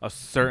 a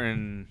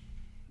certain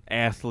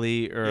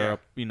athlete or,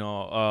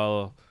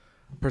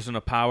 person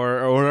of power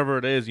or whatever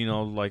it is, you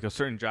know, like a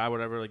certain job,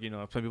 whatever. Like, you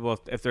know, some people,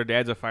 if their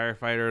dad's a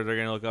firefighter, they're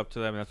gonna look up to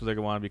them, and that's what they're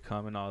gonna want to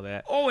become, and all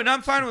that. Oh, and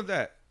I'm fine with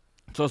that.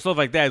 So stuff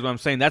like that is what I'm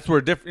saying. That's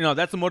where different, you know,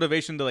 that's a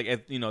motivation to, like,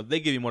 if, you know, they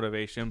give you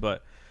motivation,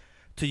 but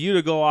to you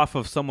to go off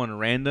of someone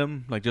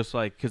random, like, just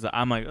like, because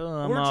I'm like, oh,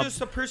 I'm or up.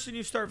 just a person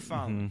you start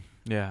following.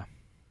 Mm-hmm. Yeah.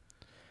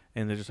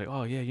 And they're just like,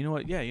 oh, yeah, you know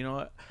what? Yeah, you know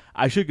what?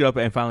 I should get up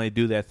and finally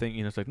do that thing.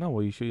 You know, it's like, no,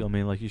 well, you should. I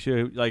mean, like, you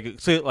should.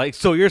 Like,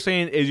 so you're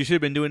saying is you should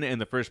have been doing it in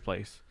the first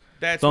place.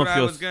 That's what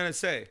I was going to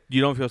say.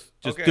 You don't feel,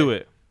 just do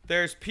it.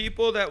 There's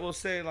people that will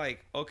say,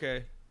 like,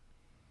 okay,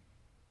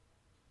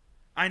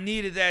 I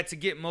needed that to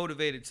get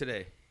motivated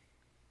today.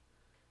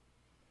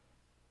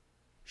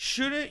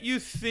 Shouldn't you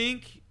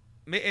think,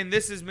 and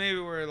this is maybe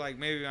where, like,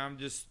 maybe I'm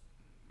just,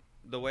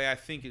 the way I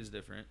think is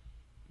different.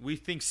 We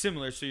think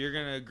similar, so you're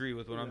going to agree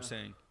with what I'm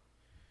saying.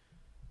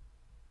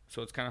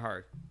 So it's kind of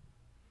hard.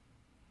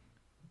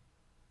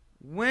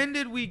 When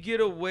did we get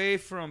away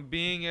from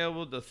being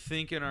able to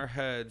think in our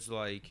heads,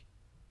 like,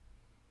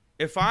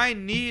 if I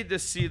need to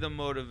see the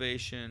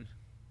motivation,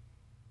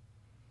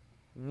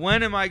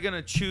 when am I going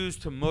to choose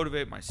to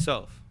motivate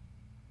myself?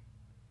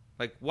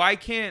 Like, why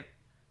can't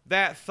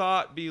that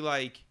thought be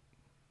like,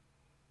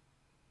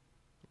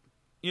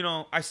 you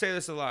know, I say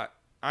this a lot.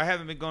 I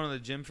haven't been going to the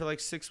gym for like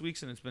 6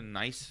 weeks, and it's been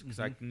nice because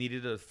I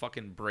needed a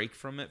fucking break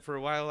from it for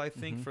a while, I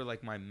think, for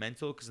like my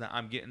mental, because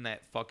I'm getting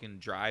that fucking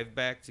drive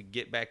back to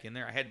get back in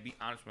there. I had to be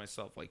honest with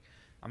myself. Like,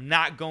 I'm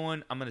not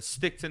going. I'm going to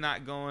stick to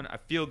not going. I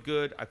feel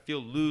good. I feel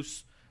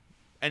loose.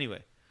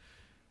 Anyway,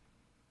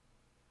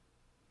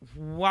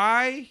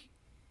 why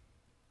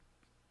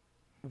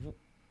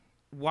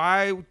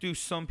do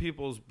some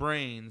people's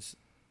brains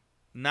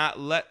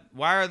why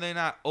are they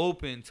not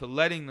open to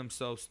letting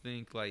themselves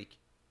think, like,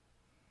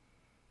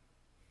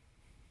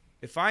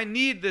 if I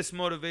need this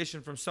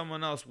motivation from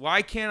someone else,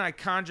 why can't I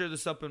conjure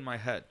this up in my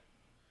head?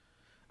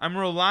 I'm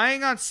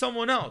relying on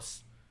someone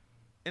else,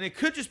 and it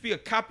could just be a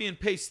copy and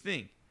paste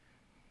thing.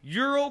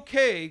 You're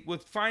okay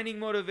with finding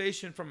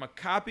motivation from a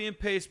copy and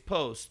paste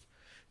post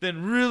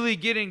than really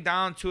getting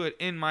down to it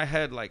in my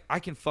head, like, I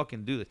can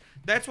fucking do this.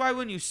 That's why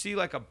when you see,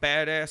 like, a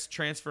badass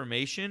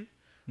transformation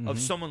of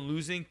someone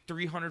losing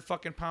 300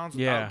 fucking pounds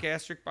without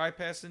gastric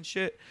bypass and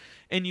shit,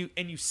 and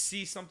you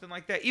see something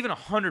like that, even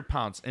 100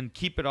 pounds, and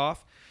keep it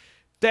off,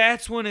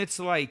 that's when it's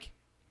like,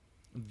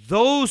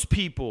 those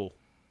people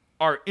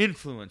are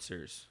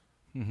influencers.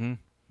 Mm-hmm.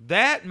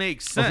 That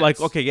makes sense. Like,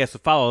 okay, yes,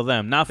 follow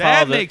them. Not follow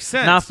that makes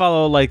sense. Not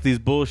follow, like, these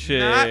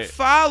bullshit. Not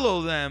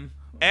follow them.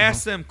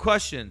 Ask them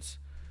questions.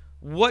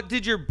 What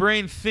did your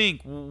brain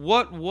think?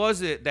 What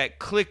was it that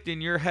clicked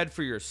in your head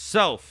for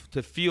yourself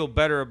to feel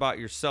better about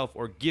yourself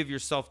or give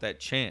yourself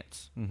that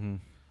chance? Mm-hmm.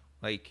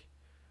 Like,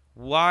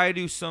 why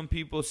do some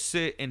people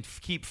sit and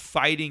keep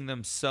fighting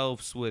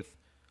themselves with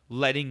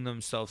letting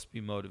themselves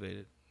be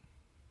motivated?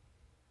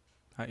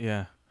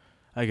 Yeah,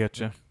 I get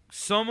you.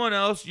 Someone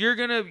else, you're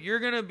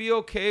gonna be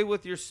okay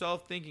with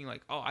yourself thinking,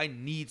 like, oh, I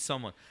need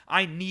someone.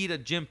 I need a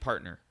gym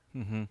partner.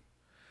 Mm-hmm.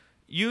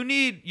 You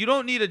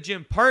don't need a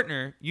gym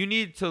partner. You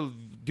need to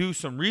do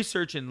some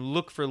research and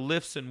look for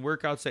lifts and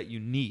workouts that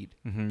you need.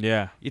 Mm-hmm,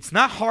 yeah. It's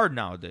not hard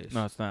nowadays.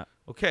 No, it's not.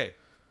 Okay.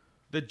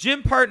 The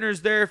gym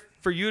partner's there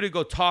for you to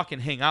go talk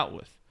and hang out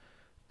with.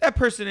 That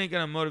person ain't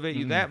going to motivate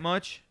you that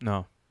much.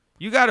 No.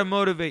 You got to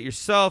motivate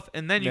yourself,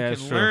 and then you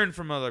can learn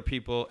from other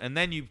people, and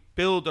then you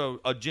build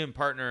a gym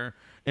partner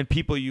and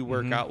people you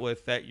work out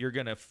with that you're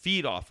going to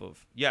feed off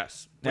of.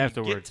 Yes.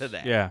 Afterwards. You get to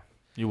that. Yeah,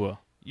 you will.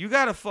 You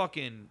got to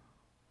fucking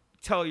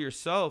tell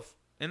yourself,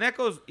 and that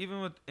goes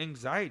even with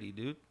anxiety,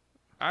 dude.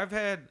 I've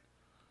had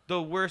the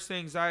worst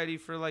anxiety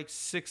for like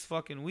 6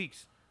 fucking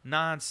weeks,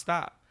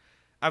 nonstop.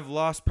 I've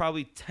lost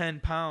probably 10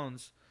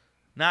 pounds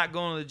not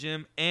going to the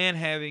gym and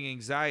having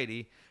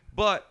anxiety,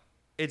 but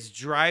it's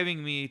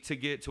driving me to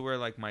get to where,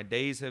 like, my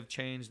days have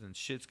changed and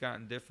shit's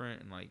gotten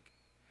different, and like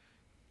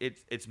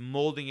it's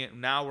molding it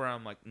now where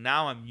I'm like,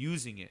 now I'm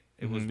using it.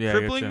 It was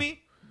crippling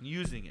me,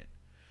 using it.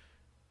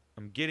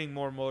 I'm getting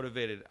more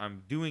motivated.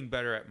 I'm doing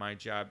better at my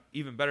job,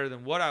 even better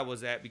than what I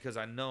was at, because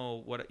I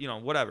know what, you know,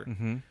 whatever.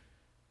 Mm-hmm.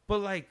 But,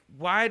 like,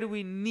 why do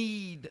we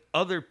need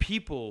other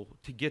people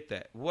to get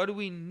that? What do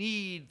we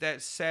need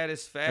that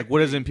satisfaction? Like,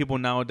 what is in people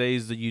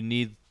nowadays that you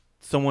need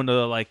someone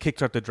to, like,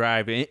 kickstart the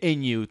drive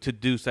in you to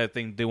do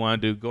something they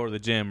want to do, go to the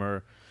gym,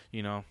 or,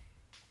 you know?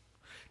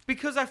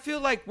 Because I feel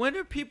like, when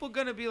are people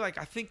going to be like,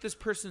 I think this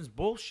person's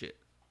bullshit?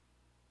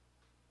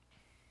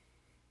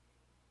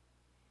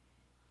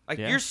 Like,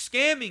 you're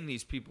scamming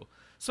these people.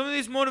 Some of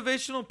these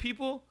motivational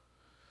people,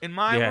 in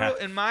my world,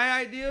 in my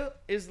idea,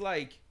 is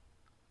like,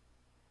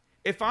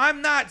 if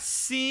I'm not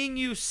seeing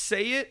you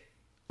say it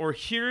or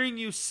hearing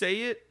you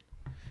say it,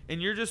 and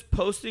you're just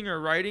posting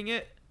or writing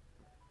it,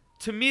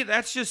 to me,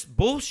 that's just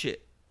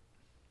bullshit.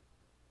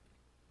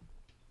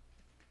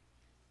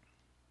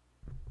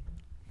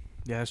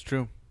 Yeah, that's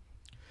true.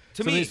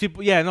 To some me, of these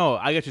people, yeah, no,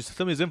 I get you.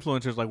 Some of these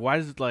influencers, like, why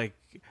does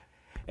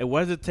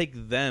it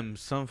take them,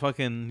 some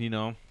fucking, you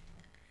know,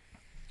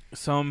 a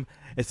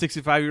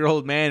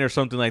 65-year-old man or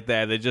something like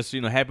that just,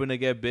 you know, happen to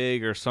get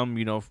big, or some,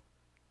 you know,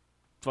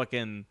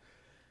 fucking.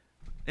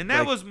 And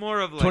that was more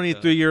of like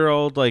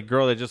 23-year-old like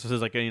girl that just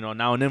is like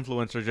now an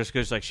influencer just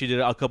because like she did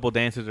a couple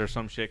dances or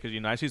some shit.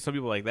 Because I see some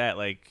people like that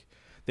like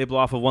they blow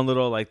off of one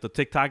little like the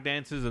TikTok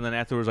dances and then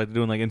afterwards like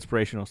doing like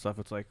inspirational stuff.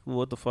 It's like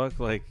what the fuck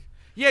like.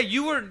 Yeah,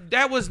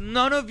 that was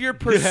none of your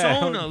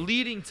persona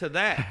leading to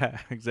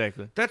that.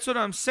 Exactly. That's what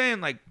I'm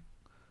saying. Like,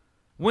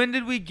 when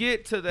did we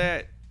get to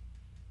that?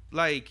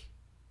 Like,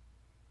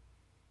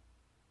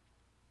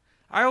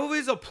 I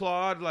always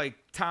applaud like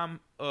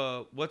Tom.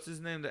 What's his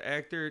name? The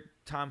actor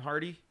Tom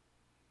Hardy,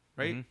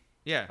 right? Mm-hmm.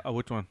 Yeah. Oh,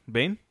 which one?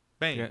 Bane.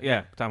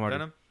 Yeah, Tom Hardy.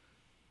 Venom.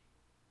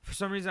 For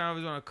some reason, I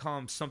always want to call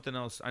him something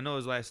else. I know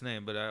his last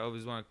name, but I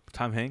always want to.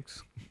 Tom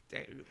Hanks.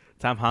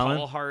 Tom Holland.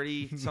 Paul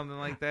Hardy, something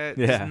like that.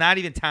 Yeah. It's not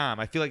even Tom.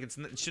 I feel like it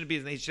shouldn't be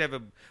his name. He should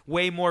have a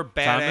way more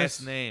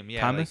badass name. Yeah.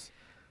 Thomas.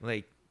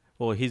 Like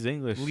well, he's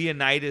English.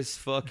 Leonidas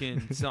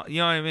fucking. You know what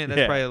I mean?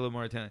 That's probably a little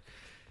more Italian.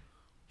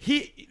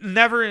 He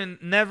never in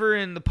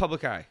the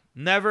public eye.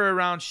 Never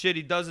around shit.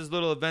 He does his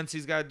little events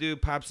he's got to do.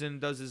 Pops in,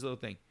 does his little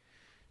thing.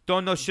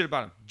 Don't know shit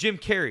about him. Jim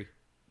Carrey.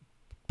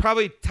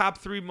 Probably top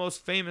 3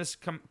 most famous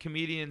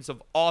comedians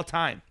of all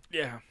time.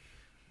 Yeah.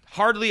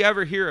 Hardly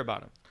ever hear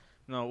about him.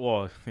 No,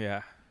 well,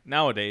 yeah.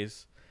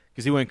 Nowadays.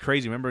 Because he went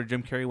crazy. Remember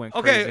Jim Carrey went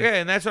crazy?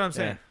 Okay, and that's what I'm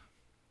saying.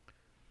 Yeah.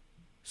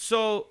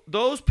 So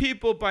those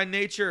people by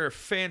nature are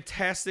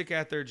fantastic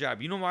at their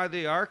job. You know why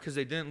they are? Because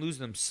they didn't lose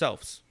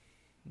themselves.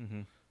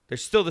 Mm-hmm. They're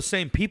still the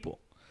same people.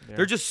 Yeah.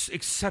 They're just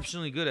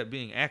exceptionally good at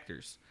being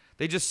actors.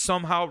 They just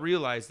somehow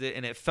realized it,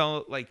 and it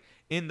felt like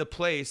in the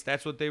place,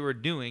 that's what they were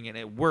doing, and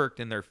it worked,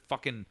 and they're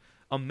fucking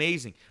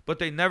amazing. But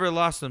they never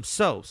lost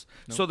themselves.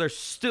 Nope. So they're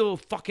still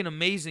fucking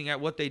amazing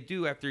at what they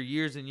do after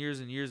years and years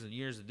and years and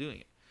years of doing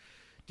it.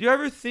 Do you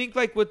ever think,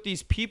 like, with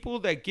these people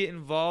that get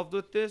involved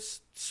with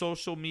this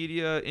social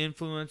media,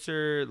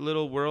 influencer,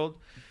 little world,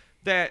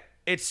 that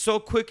it's so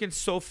quick and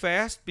so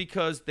fast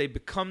because they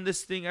become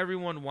this thing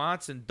everyone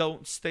wants and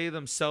don't stay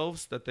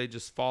themselves that they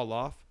just fall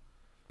off?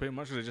 Pretty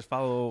much they just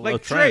follow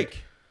like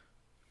Drake.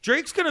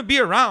 Drake's going to be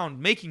around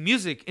making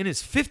music in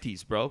his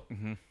 50s, bro.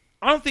 Mm-hmm.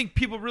 I don't think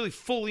people really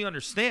fully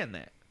understand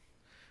that.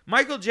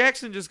 Michael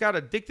Jackson just got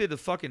addicted to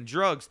fucking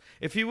drugs.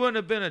 If he wouldn't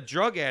have been a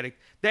drug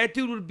addict, that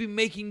dude would be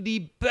making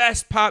the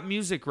best pop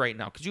music right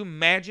now. Could you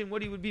imagine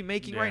what he would be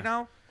making right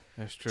now?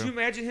 That's true. Could you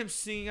imagine him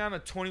singing on a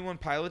 21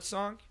 Pilots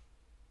song?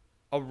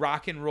 A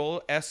rock and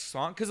roll-esque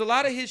song? Because a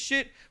lot of his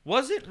shit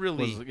wasn't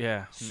really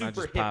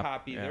super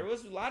hip-hop-y. Yeah. There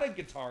was a lot of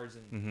guitars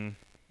and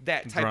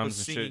that type of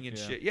singing and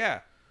shit.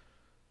 Yeah.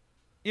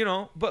 You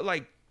know, but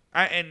like,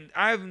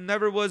 I've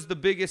never was the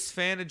biggest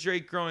fan of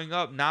Drake growing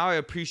up. Now I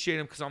appreciate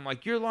him because I'm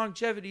like, your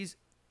longevity's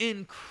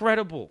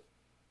incredible.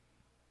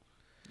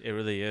 It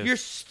really is. You're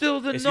still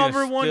the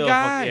number one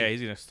guy. Yeah,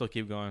 he's gonna still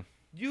keep going.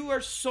 You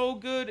are so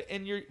good,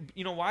 and you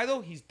know why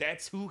though?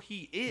 That's who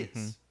he is.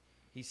 Mm-hmm.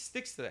 He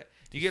sticks to that.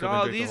 You get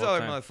all these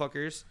other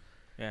motherfuckers.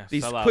 Yeah,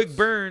 these quick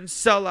burns,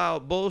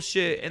 sellout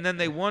bullshit, and then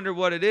they wonder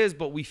what it is,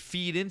 but we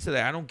feed into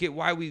that. I don't get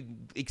why we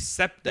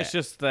accept that. It's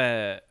just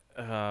that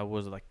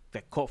was like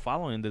that cult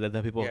following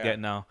that people get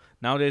now.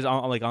 Nowadays,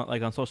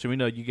 on social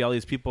media, you get all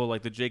these people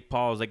like the Jake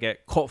Pauls that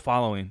get cult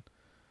following.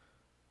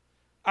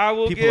 I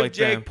will people give like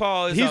Jake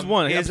Paul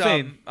is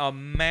a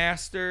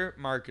master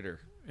marketer.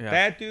 Yeah.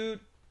 That dude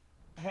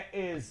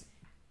is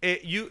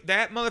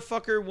that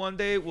motherfucker one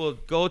day will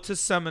go to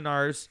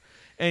seminars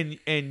and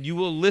you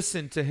will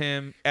listen to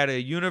him at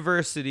a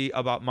university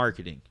about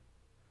marketing.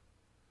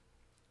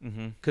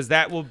 Because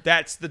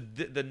that's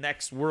the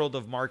next world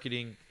of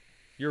marketing.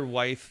 Your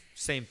wife,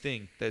 same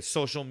thing. That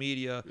social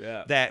media,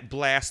 that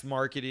blast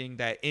marketing,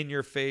 that in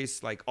your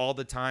face, like all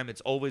the time.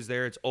 It's always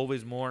there. It's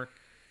always more.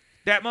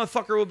 That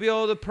motherfucker will be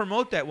able to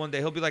promote that one day.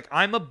 He'll be like,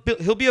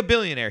 he'll be a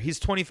billionaire. He's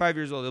 25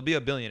 years old. He'll be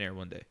a billionaire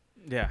one day.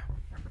 Yeah.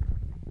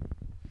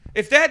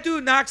 If that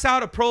dude knocks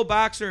out a pro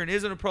boxer and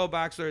isn't a pro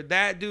boxer,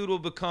 that dude will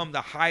become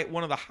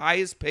one of the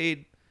highest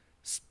paid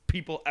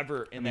people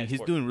ever in that he's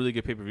sport. doing really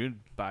good pay-per-view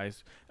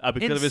buys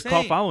because of his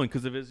cult following,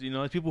 because of his,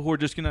 people who are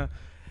just gonna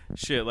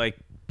like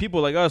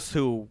people like us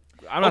who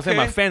I'm not saying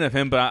I'm a fan of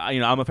him, but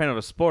I'm a fan of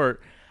a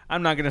sport.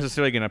 I'm not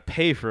necessarily gonna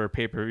pay for a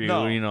pay-per-view.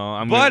 No.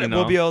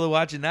 We'll be able to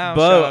watch it now.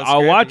 But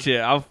I'll watch it.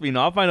 I'll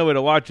find a way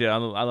to watch it.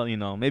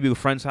 I'll maybe a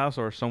friend's house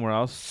or somewhere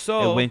else.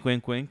 So wink,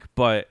 wink, wink.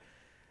 But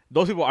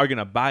those people are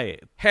gonna buy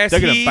it. They're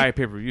gonna buy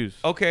pay-per-views.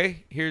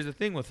 Okay, here's the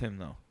thing with him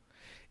though.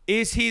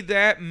 Is he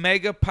that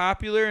mega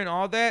popular and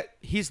all that?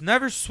 He's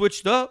never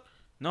switched up.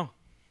 No.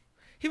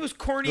 He was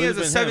corny as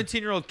a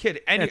 17-year-old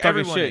kid. And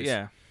everyone is.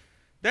 Yeah.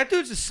 That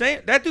dude's the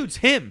same. That dude's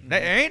him. There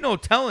ain't no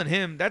telling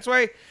him. That's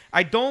why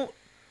I don't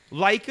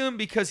like him,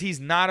 because he's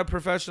not a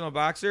professional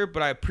boxer,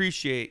 but I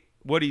appreciate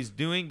what he's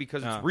doing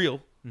because it's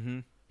real. Mm-hmm.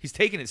 He's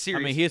taking it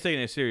serious. I mean, he is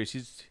taking it serious.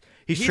 He's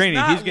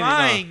training. He's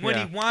lying when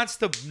he wants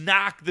to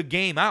knock the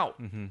game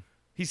out. Mm-hmm.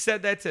 He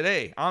said that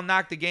today. I'll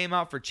knock the game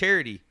out for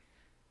charity.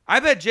 I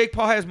bet Jake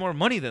Paul has more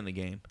money than the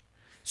game.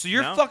 So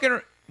you're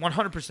fucking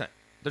 100%.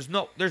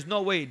 There's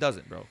no way he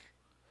doesn't, bro.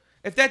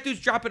 If that dude's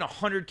dropping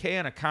 $100K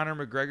on a Conor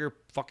McGregor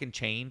fucking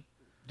chain,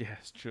 yeah,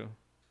 it's true.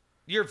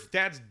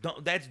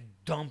 That's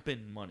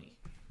dumping money.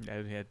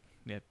 Yeah,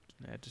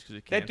 just because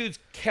he can.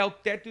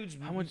 That dude's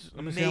how much?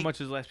 Let me see how much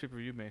his last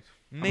pay-per-view made.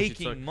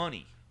 Making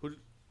money. Who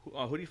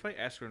did he fight?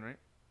 Askren, right?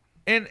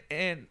 And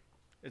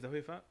is that who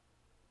he fought?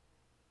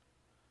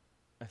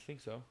 I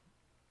think so.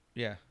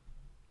 Yeah.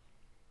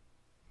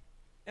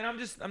 And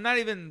I'm not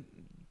even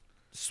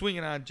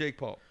swinging on Jake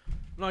Paul.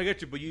 No, I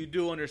get you, but you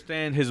do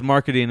understand his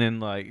marketing and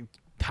like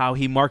how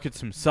he markets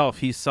himself.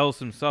 He sells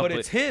himself, but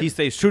it's him. He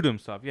stays true to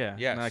himself. Yeah,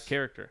 yes. Not a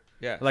character.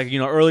 Yeah, like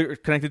earlier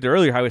connected to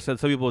earlier how I said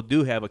some people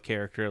do have a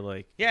character.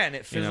 Like and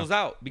it fizzles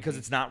out because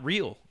it's not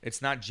real.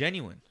 It's not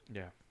genuine.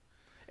 Yeah,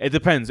 it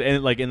depends.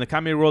 And like in the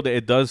comedy world,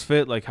 it does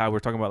fit. Like how we're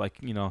talking about,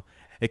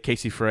 like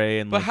Casey Frey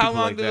and. But like, how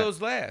long like do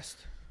those last?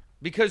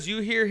 Because you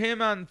hear him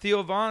on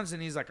Theo Von's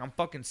and he's like, I'm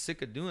fucking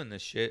sick of doing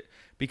this shit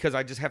because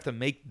I just have to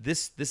make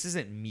this. This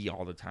isn't me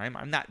all the time.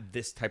 I'm not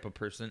this type of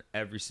person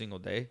every single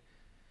day.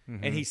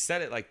 Mm-hmm. And he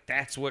said it like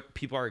that's what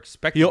people are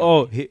expecting.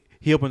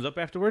 He opens up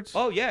afterwards?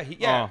 Oh, yeah.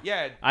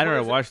 Yeah. I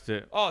never watched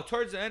it. Oh,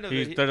 towards the end of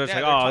it. They're just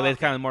like, they're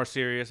kind of more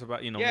serious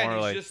about, yeah, more and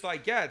he's like. just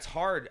like, yeah, it's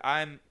hard.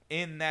 I'm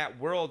in that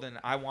world and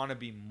I want to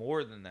be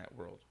more than that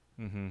world.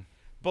 Mm-hmm.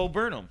 Bo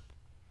Burnham.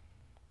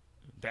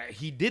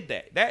 He did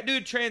that. That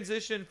dude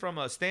transitioned from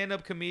a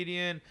stand-up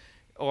comedian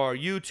or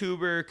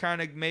YouTuber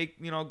kind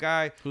of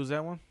guy. Who's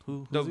that one?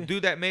 Who's the he?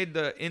 Dude that made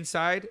the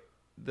Inside,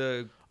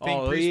 the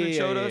thing Priestman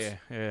showed us.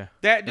 Yeah.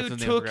 That dude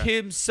took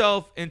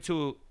himself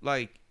into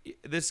like,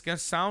 this is gonna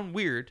sound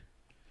weird,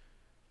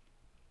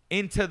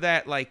 into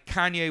that like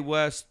Kanye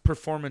West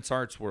performance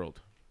arts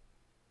world.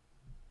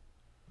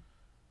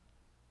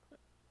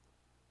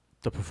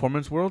 The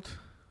performance world?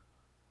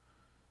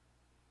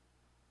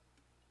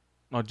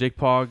 Oh, Jake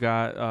Paul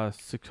got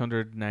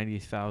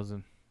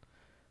 $690,000.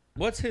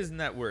 What's his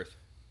net worth?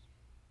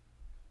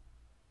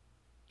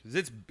 Because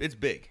it's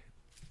big.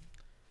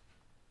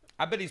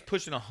 I bet he's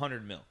pushing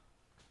 $100 million.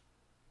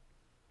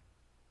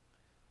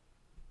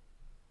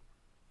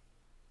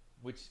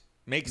 Which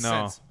makes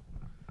sense.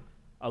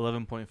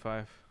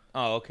 11.5.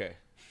 Oh, okay.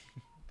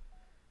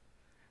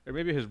 Or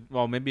maybe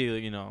maybe I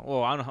don't know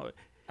how.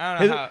 I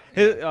don't know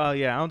how. I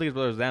don't think his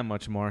brother's that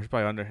much more. He's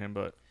probably under him,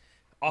 but.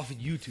 Off of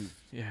YouTube.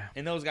 Yeah.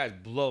 And those guys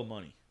blow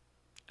money.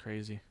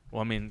 Crazy.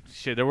 Well, I mean,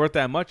 shit, they're worth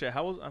that much.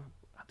 How old?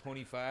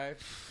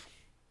 25.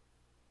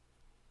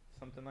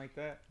 Something like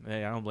that.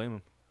 Hey, I don't blame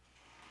him.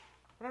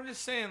 But I'm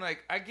just saying,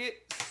 like, I get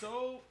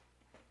so.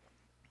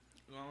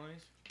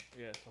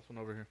 Yeah, toss one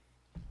over here.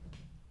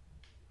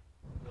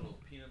 A little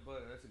peanut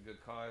butter. That's a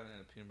good call. And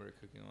a peanut butter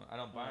cookie one. I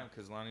don't buy them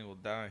because Lonnie will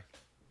die.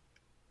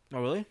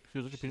 Oh, really?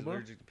 She's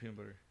allergic to peanut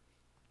butter?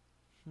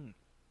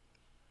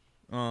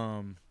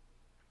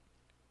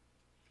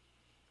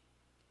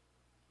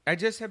 I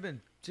just have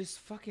been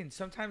fucking.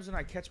 Sometimes when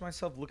I catch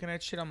myself looking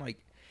at shit, I'm like,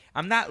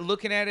 I'm not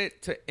looking at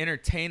it to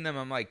entertain them.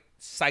 I'm like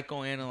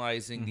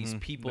psychoanalyzing these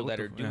people that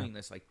are doing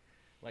this. Like,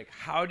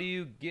 how do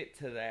you get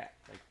to that?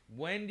 Like,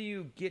 when do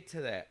you get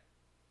to that?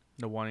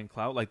 The wanting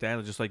clout like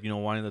that, just like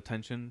wanting the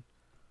attention.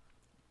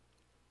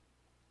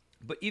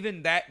 But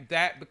even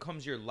that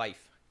becomes your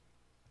life.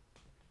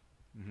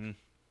 Mm-hmm.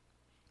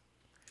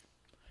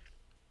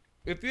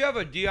 If you have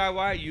a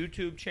DIY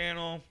YouTube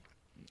channel,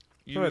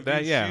 you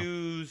review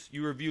shoes,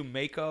 you review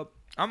makeup,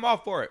 I'm all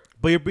for it.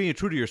 But you're being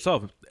true to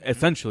yourself.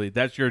 Essentially,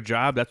 that's your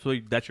job.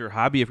 That's your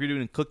hobby. If you're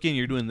doing cooking,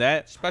 you're doing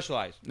that.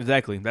 Specialized.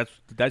 Exactly.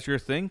 That's your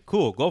thing.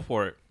 Cool. Go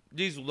for it.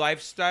 These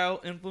lifestyle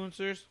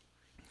influencers.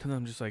 Because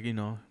I'm just like,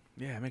 yeah,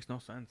 it makes no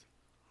sense.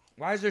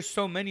 Why is there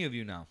so many of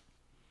you now?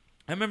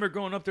 I remember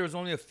growing up, there was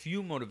only a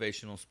few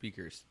motivational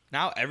speakers.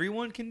 Now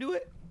everyone can do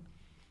it.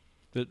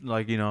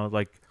 Like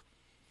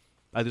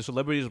either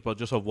celebrities, but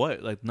just of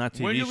what? Like not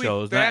TV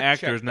shows, not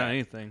actors, not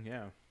anything.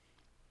 Yeah.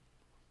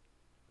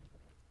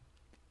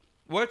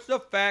 What's the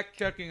fact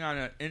checking on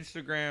an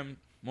Instagram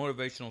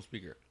motivational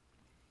speaker?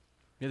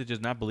 Yeah, they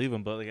just not believe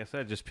them, but like I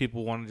said, just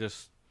people want to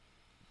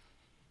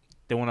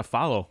they want to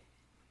follow.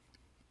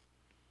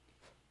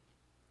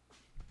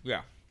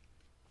 Yeah.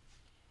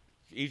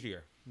 It's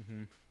easier.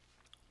 Mm-hmm.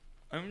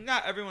 I mean,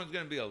 not everyone's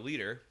going to be a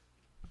leader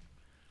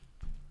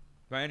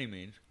by any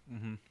means.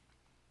 Mm-hmm.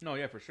 No,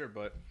 yeah, for sure,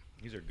 but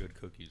these are good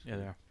cookies. Yeah,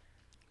 they are.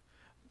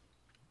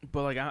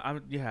 But like,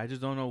 I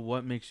just don't know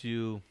what makes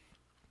you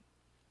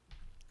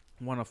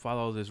want to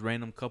follow this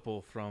random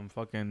couple from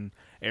fucking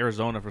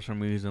Arizona for some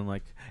reason.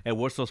 Like, and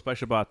what's so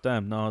special about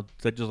them? No,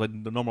 they're just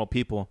like the normal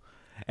people.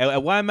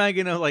 And why am I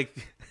gonna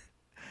like?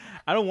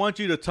 I don't want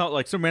you to tell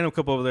like some random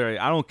couple over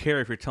there. I don't care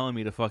if you're telling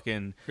me to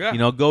fucking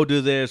go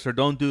do this or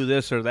don't do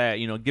this or that.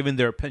 Giving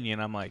their opinion.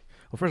 I'm like,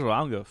 well, first of all, I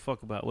don't give a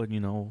fuck about what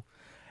And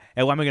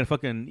why am I gonna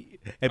fucking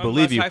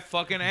believe you? I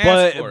fucking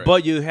ask for it.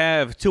 But you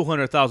have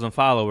 200,000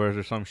 followers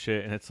or some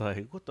shit, and it's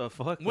like, what the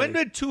fuck? When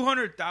did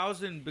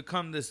 200,000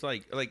 become this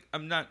like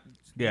I'm not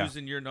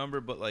using your number,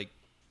 but like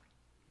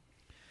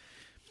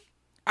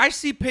I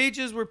see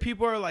pages where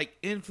people are like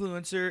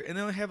influencer and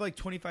they only have like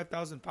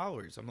 25,000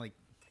 followers. I'm like,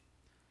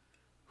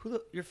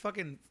 you're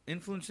fucking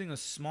influencing a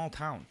small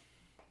town.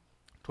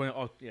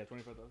 25,000. Yeah.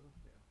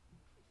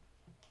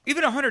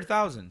 Even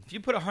 100,000. If you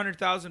put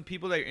 100,000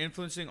 people that you're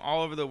influencing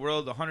all over the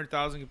world,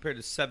 100,000 compared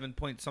to 7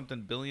 point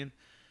something billion,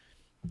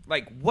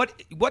 like what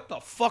the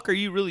fuck are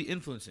you really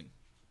influencing?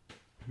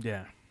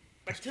 Yeah.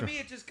 Like to me,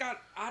 it just got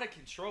out of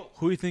control.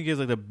 Who do you think is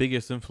like the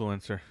biggest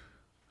influencer?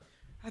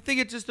 I think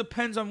it just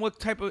depends on what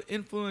type of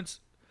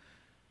influence.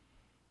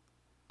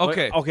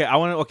 Okay. Okay.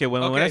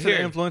 When I say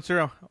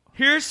influencer,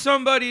 here's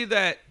somebody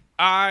that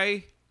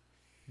I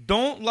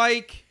don't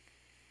like.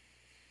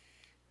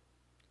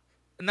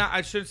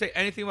 I shouldn't say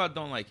anything about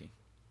don't liking.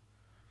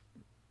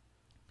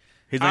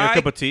 He's not a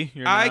cup of tea.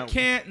 I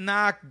can't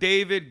knock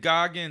David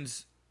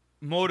Goggins'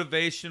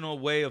 motivational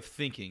way of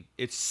thinking.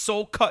 It's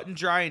so cut and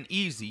dry and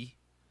easy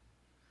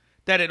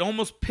that it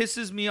almost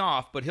pisses me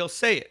off, but he'll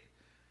say it.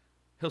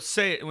 He'll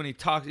say it when he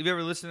talks. Have you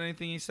ever listened to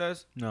anything he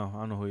says? No, I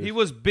don't know who he is. He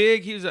was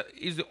big. He's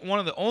one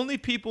of the only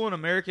people in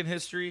American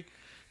history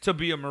to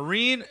be a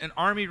Marine, an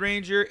Army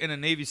Ranger, and a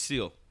Navy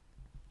SEAL.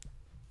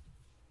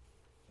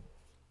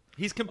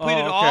 He's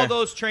completed all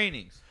those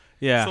trainings.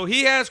 Yeah. So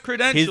he has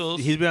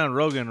credentials. He's been on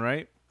Rogan,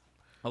 right?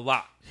 A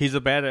lot. He's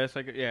a badass.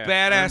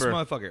 Badass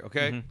motherfucker,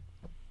 okay? Mm-hmm.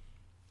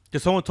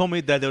 Because someone told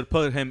me that they would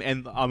put him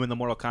in the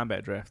Mortal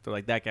Kombat draft. They're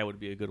like, that guy would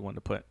be a good one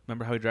to put.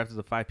 Remember how he drafted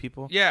the 5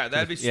 people? Yeah,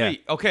 that'd be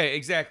sweet. Yeah. Okay,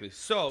 exactly.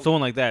 So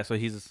someone like that. So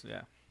he's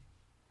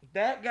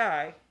that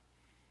guy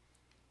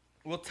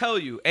will tell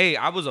you, hey,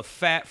 I was a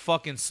fat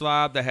fucking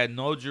slob that had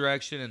no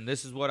direction, and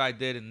this is what I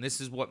did, and this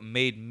is what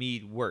made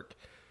me work.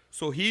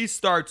 So he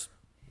starts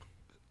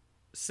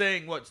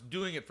saying what's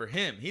doing it for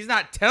him. He's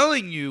not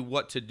telling you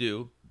what to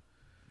do.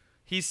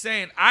 He's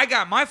saying, I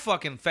got my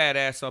fucking fat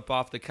ass up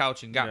off the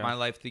couch and got my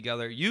life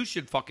together. You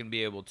should fucking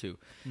be able to.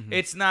 Mm-hmm.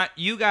 It's not,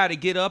 you got to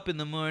get up in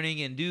the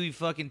morning and do your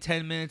fucking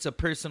 10 minutes of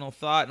personal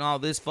thought and all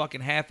this fucking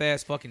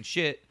half-ass fucking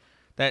shit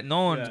that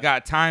no one's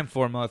got time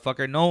for,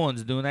 motherfucker. No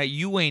one's doing that.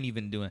 You ain't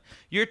even doing it.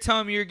 You're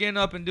telling me you're getting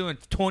up and doing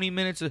 20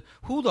 minutes of,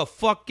 who the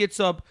fuck gets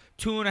up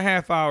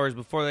 2.5 hours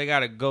before they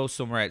got to go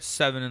somewhere at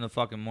 7 in the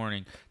fucking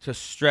morning to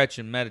stretch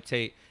and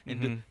meditate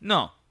and do?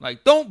 No.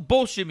 Like, don't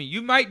bullshit me.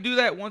 You might do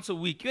that once a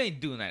week. You ain't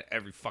doing that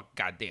every fuck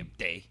goddamn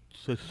day.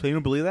 So you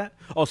don't believe that?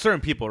 Oh,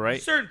 certain people,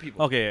 right? Certain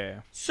people. Okay,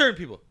 yeah. Certain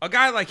people. A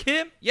guy like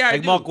him, yeah,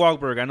 like Mark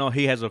Wahlberg, I know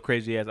he has a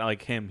crazy ass. I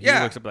like him. He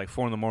wakes up at like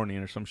 4 in the morning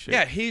or some shit.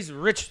 Yeah, he's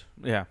rich.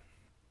 Yeah.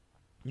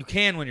 You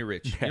can when you're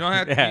rich. You don't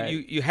have to.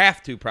 You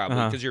have to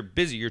probably because you're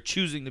busy. You're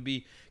choosing to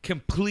be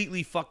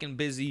completely fucking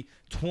busy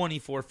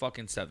 24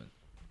 fucking 7.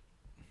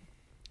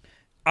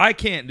 I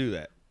can't do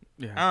that.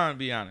 Yeah. I'm gonna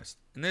be honest.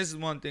 And this is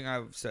one thing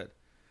I've said.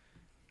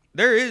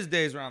 There is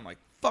days where I'm like,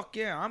 fuck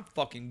yeah, I'm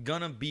fucking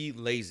gonna be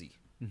lazy.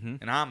 Mm-hmm.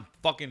 And I'm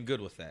fucking good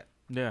with that.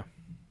 Yeah.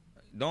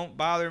 Don't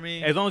bother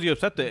me. As long as you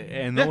accept it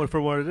and know it for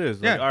what it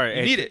is. Like, all right,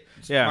 you need it.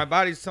 Yeah. My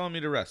body's telling me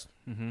to rest.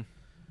 Mm-hmm.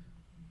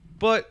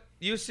 But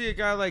you see a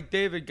guy like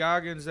David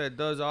Goggins that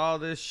does all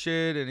this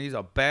shit and he's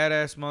a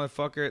badass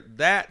motherfucker.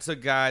 That's a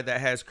guy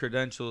that has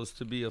credentials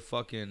to be a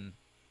fucking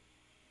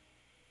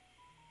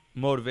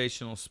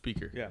motivational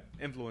speaker. Yeah,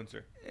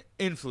 influencer.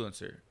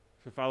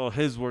 To follow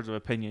his words of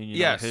opinion, you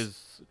know,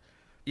 his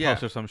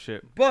post or some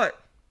shit. But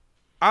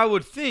I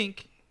would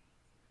think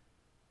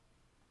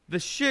the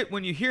shit,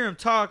 when you hear him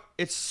talk,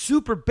 it's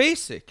super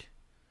basic.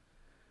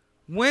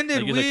 When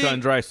did we... like cut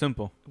and dry,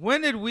 simple.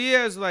 When did we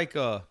as like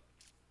a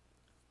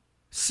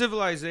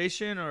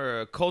civilization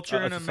or a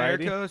culture in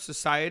America,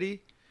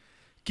 society,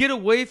 get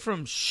away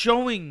from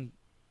showing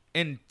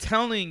and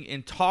telling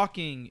and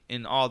talking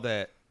and all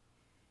that?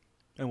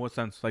 In what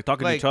sense? Like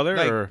talking to each other?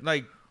 Or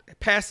like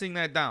passing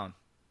that down.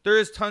 There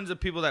is tons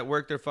of people that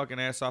work their fucking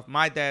ass off.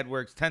 My dad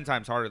works 10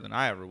 times harder than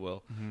I ever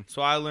will. Mm-hmm.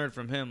 So I learned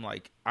from him,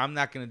 like, I'm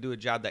not going to do a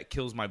job that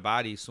kills my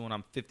body. So when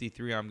I'm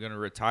 53, I'm going to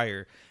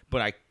retire.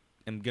 But I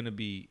am going to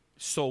be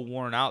so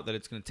worn out that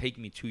it's going to take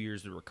me 2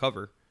 years to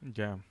recover.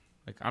 Yeah.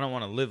 Like, I don't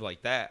want to live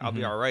like that. I'll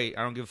be all right.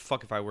 I don't give a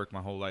fuck if I work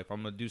my whole life.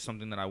 I'm going to do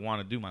something that I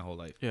want to do my whole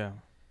life. Yeah.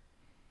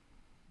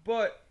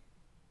 But,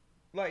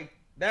 like,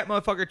 that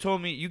motherfucker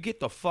told me, you get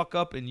the fuck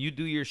up and you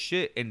do your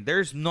shit, and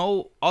there's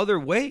no other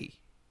way.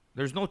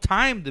 There's no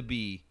time to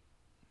be.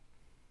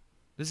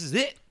 This is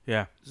it.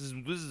 Yeah. This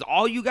is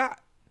all you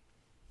got.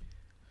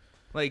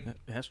 Like,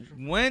 that's true.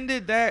 When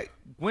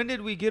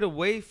did we get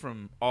away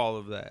from all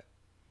of that?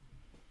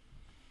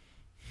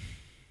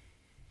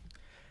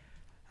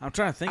 I'm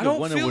trying to think of when it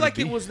would be. I don't feel like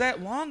it was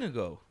that long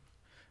ago.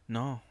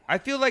 No. I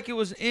feel like it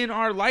was in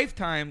our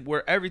lifetime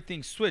where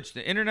everything switched.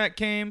 The internet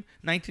came,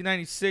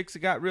 1996, it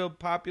got real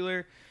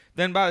popular.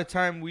 Then by the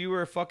time we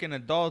were fucking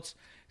adults,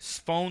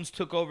 phones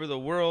took over the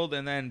world,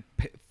 and then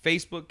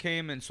Facebook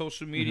came and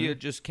social media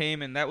just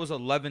came, and that was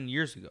 11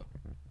 years ago.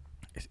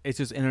 It's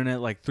just internet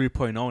like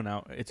 3.0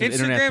 now. It's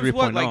Instagram's internet 3.0.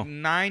 What, like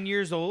 9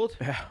 years old?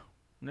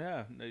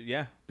 Yeah.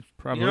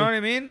 Probably. You know what I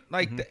mean?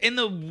 Like in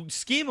the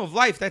scheme of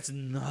life, that's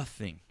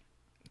nothing.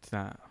 It's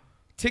not.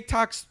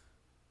 TikTok's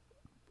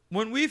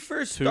when we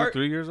first started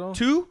 3 years old.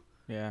 2?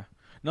 Yeah.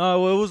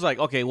 No, it was like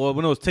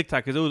when it was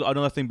TikTok, because it was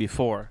another thing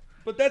before.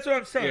 But that's what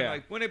I'm saying. Yeah.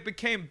 Like when it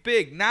became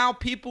big, now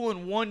people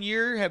in 1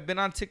 year have been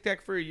on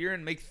TikTok for a year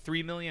and make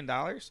 $3 million.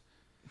 Like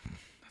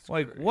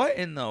crazy. What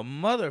in the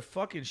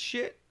motherfucking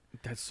shit?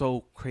 That's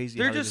so crazy.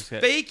 They're just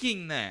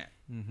faking that.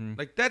 Mm-hmm.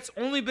 Like, that's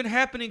only been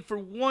happening for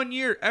 1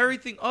 year.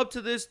 Everything up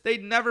to this, they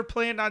never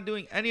planned on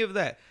doing any of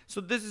that.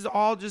 So this is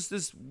all just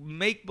this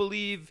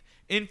make-believe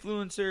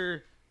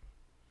influencer.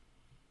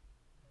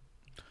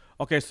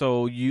 Okay,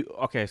 so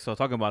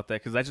talking about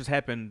that, because that just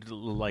happened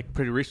like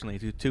pretty recently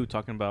too.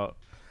 Talking about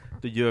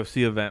the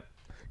UFC event,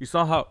 you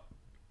saw how?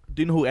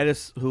 Do you know who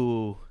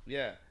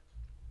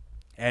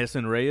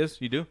Addison Rae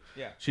is? You do?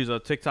 Yeah. She's a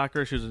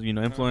TikToker. She's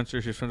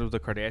influencer. She's friends with the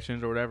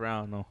Kardashians or whatever. I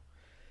don't know.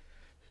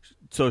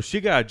 So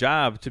she got a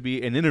job to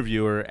be an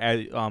interviewer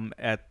at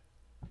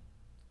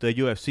the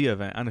UFC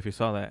event. I don't know if you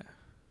saw that.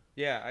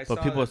 Yeah, I saw.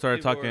 But people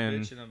started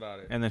talking about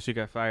it, and then she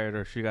got fired,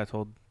 or she got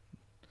told.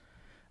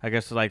 I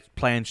guess like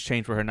plans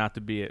changed for her not to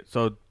be it.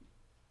 So,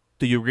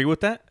 do you agree with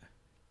that?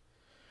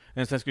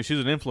 In a sense, because she's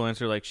an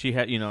influencer, like she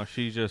had,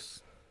 she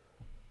just.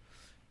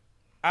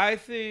 I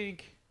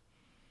think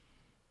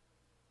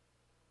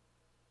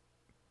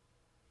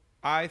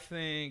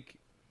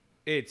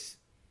it's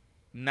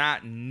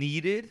not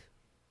needed,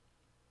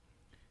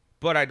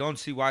 but I don't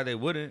see why they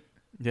wouldn't.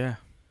 Yeah.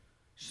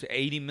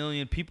 80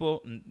 million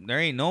people. There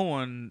ain't no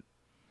one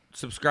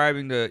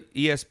subscribing to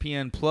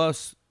ESPN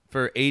Plus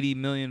for 80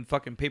 million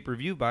fucking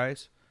pay-per-view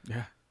buys.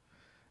 Yeah.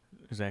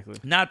 Exactly.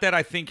 Not that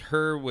I think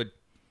her would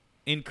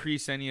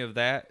increase any of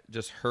that,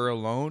 just her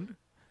alone.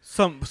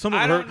 Some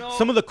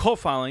of the cult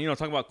following,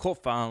 talking about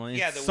cult following.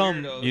 Yeah,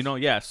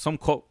 weirdos. Some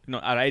cult,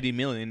 out of 80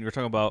 million, you're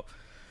talking about.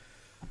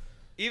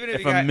 Even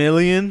if a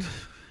million,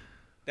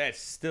 that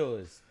still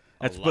is.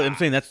 That's what I'm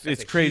saying.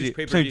 It's crazy.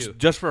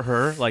 Just for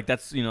her, like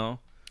that's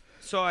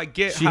So I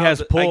get she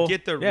has pull. I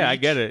get the reach. Yeah, I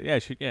get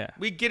it. Yeah,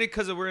 we get it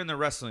because we're in the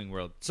wrestling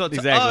world. So to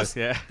exactly, us,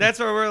 yeah. That's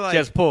where we're like. She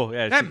has pull.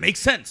 Yeah, that makes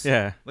sense.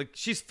 Yeah, like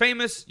she's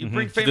famous. You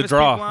bring She's famous people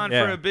on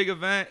for a big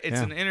event.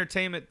 It's an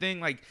entertainment thing.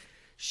 Like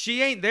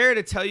she ain't there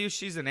to tell you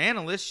she's an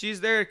analyst.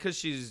 She's there because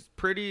she's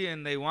pretty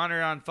and they want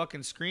her on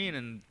fucking screen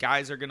and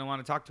guys are gonna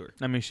want to talk to her.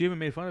 I mean, she even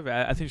made fun of it.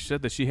 I think she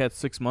said that she had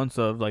 6 months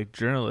of like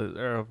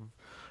journalism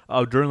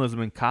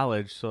in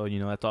college. So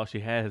that's all she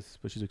has,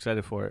 but she's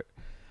excited for it.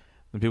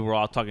 And people were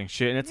all talking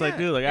shit, and it's like,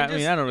 dude, like I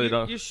don't really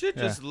know. You should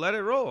just let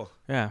it roll.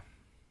 Yeah.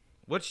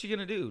 What's she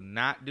gonna do?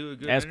 Not do a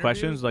good ask interview?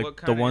 Questions like what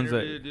kind the of ones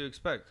that do you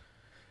expect?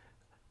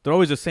 They're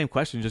always the same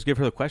questions. Just give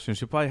her the questions.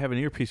 She'll probably have an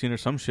earpiece in or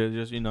some shit.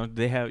 Just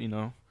they have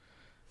and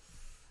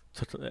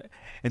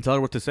tell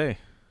her what to say.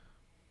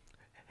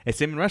 It's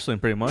same in wrestling,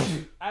 pretty much.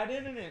 I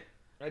didn't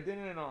Like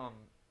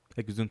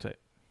Gesundheit.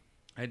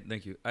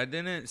 Thank you. I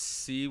didn't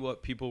see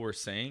what people were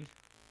saying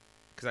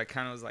because I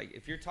kind of was like,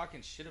 if you're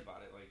talking shit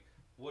about it, like,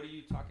 what are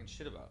you talking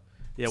shit about?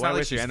 Yeah, why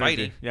waste your energy?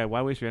 Fighting. Yeah,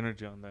 why waste your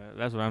energy on that?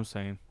 That's what I'm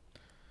saying.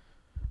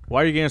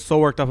 Why are you getting so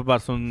worked up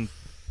about some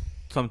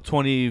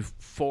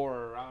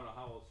 24? I don't know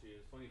how old she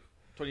is.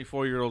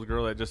 24-year-old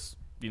girl that just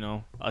a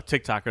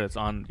TikToker that's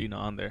on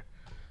on there.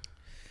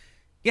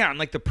 Yeah, on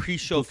like the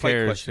pre-show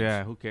fight questions.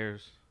 Yeah, who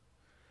cares?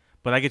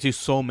 But I get you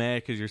so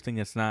mad because you're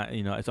thinking it's not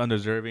it's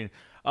undeserving.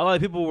 A lot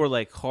of people were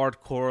like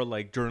hardcore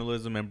like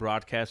journalism and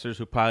broadcasters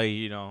who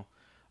probably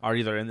are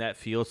either in that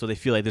field, so they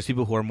feel like there's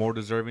people who are more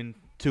deserving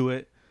to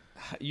it.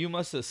 You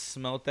must have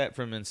smelt that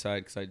from inside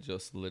because I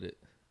just lit it.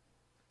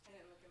 I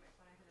didn't look at my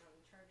phone.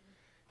 I had it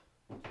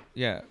on charging.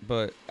 Yeah,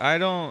 but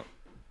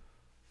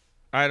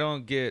I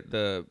don't get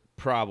the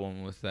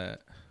problem with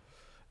that.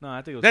 No,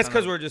 I think that's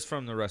because we're just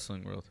from the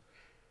wrestling world.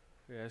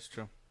 Yeah, that's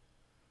true.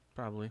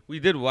 Probably. We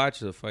did watch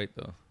the fight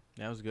though.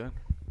 Yeah, it was good.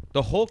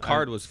 The whole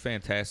card was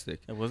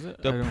fantastic. Was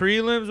it? The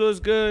prelims was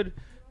good.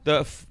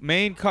 The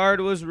main card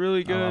was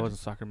really good. Oh, that was a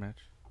soccer match.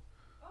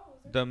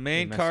 The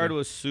main card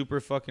was super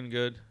fucking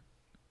good.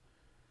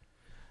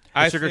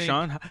 Sugar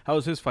Sean, how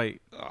was his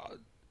fight?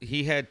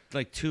 He had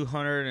like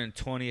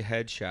 220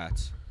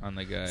 headshots on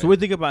the guy. So what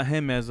do you think about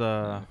him as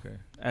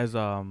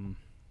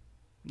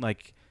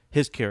like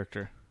his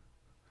character?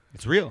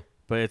 It's real,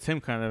 but it's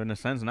him kind of in a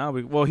sense now.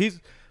 He's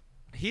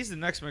the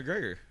next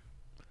McGregor.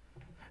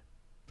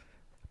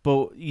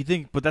 But you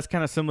think? But that's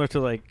kind of similar to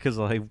like because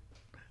like.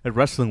 A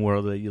wrestling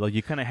world that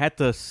you kind of had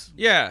to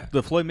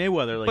the Floyd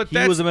Mayweather like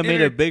he was made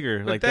it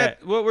bigger like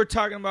that. What we're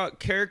talking about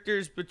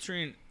characters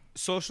between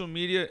social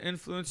media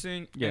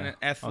influencing and an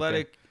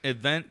athletic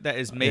event that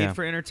is made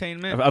for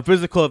entertainment, a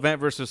physical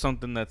event versus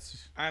something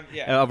that's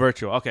a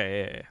virtual.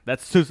 Okay, yeah.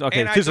 That's two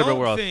separate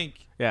worlds.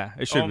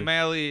 It should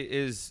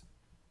O'Malley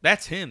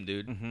that's him,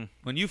 dude. Mm-hmm.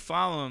 When you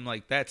follow him,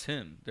 like that's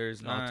him.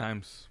 There's not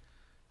times.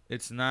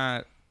 It's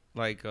not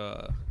like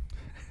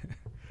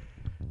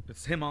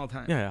it's him all the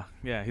time.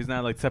 Yeah. He's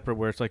not like separate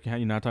where it's like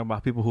talking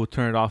about people who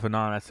turn it off and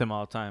on. That's him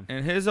all the time.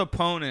 And his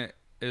opponent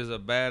is a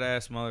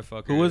badass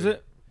motherfucker. Who was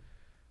it?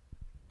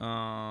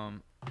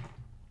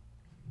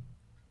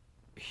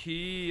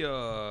 He.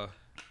 I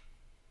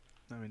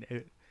mean,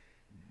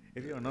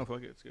 if you don't know,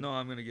 fuck it. It's good. No,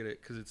 I'm gonna get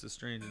it because it's a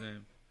strange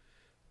name.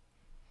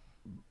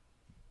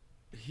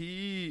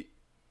 He.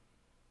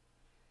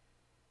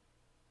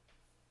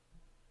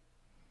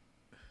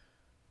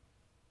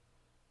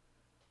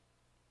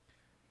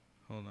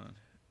 Hold on.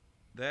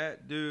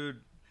 That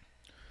dude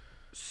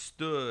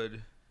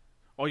stood.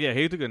 Oh, yeah.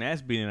 He took an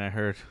ass beating, I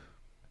heard.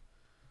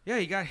 Yeah,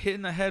 he got hit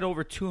in the head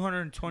over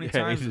 220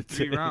 times in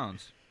 3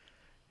 rounds.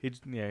 He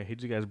just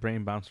got his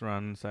brain bounced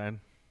around inside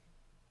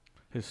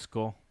his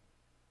skull.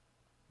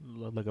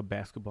 Looked like a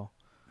basketball.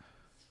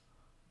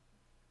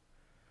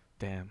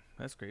 Damn,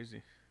 that's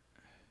crazy.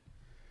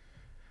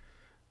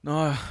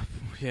 No,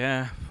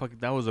 yeah, fuck,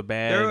 that was a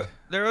bad.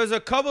 There was a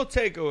couple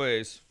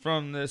takeaways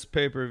from this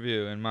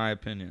pay-per-view, in my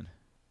opinion.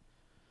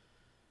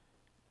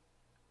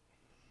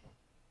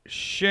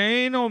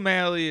 Shane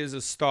O'Malley is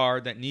a star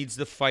that needs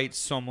to fight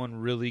someone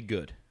really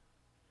good.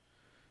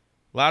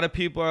 A lot of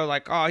people are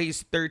like, "Oh,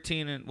 he's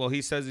 13 and well,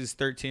 he says he's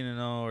 13-0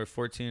 or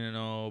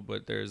 14-0,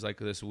 but there's like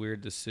this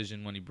weird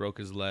decision when he broke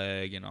his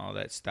leg and all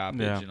that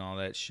stoppage and all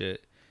that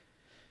shit."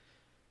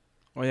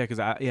 Oh yeah, because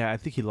I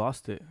think he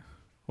lost it.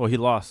 Well, he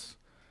lost.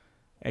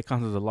 It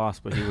counts as a loss,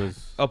 but he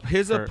was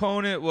his hurt.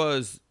 opponent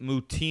was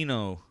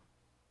Mutino.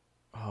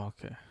 Oh,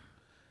 okay.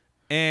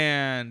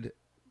 And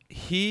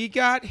he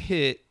got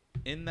hit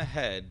in the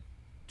head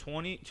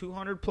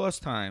 200 plus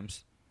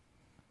times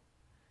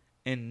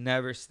and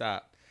never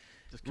stopped.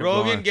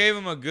 Rogan gave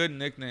him a good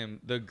nickname,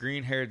 the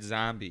green-haired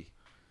zombie,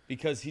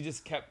 because he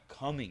just kept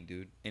coming,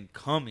 dude, and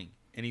coming.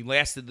 And he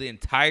lasted the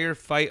entire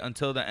fight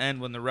until the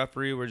end when the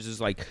referee was just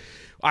like,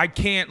 I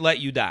can't let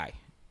you die.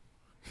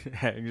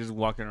 You're just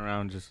walking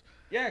around just...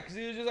 Yeah, because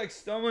he was just like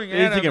stumbling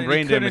at him and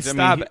brain he couldn't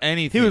stop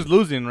anything. He was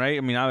losing, right?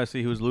 I mean,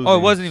 obviously he was losing. Oh,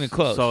 it wasn't even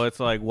close. So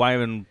it's like, why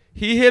even...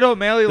 He hit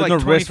O'Malley like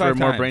 25 risk for times.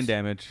 more brain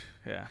damage.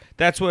 Yeah.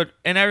 That's what...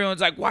 And everyone's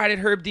like, why did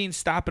Herb Dean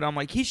stop it? I'm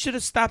like, he should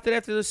have stopped it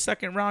after the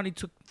second round. He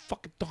took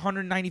fucking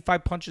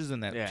 195 punches in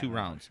that 2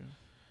 rounds.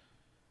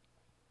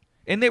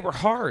 And they were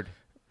hard.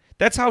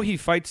 That's how he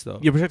fights, though.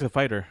 You protect the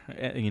fighter.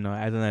 You know,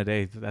 at the end of the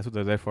day, that's what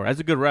they're there for. As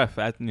a good ref,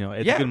 it's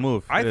a good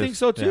move. I think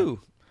so, too.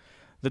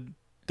 Yeah.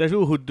 There's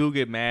people who do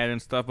get mad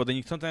and stuff, but then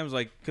you sometimes,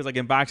 like, because, like,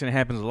 in boxing, it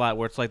happens a lot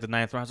where it's like the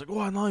 9th round. It's like,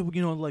 oh, no, it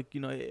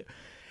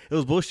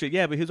was bullshit.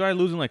 Yeah, but he's already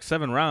losing, like,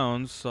 7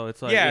 rounds, so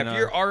it's like,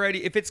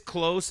 if it's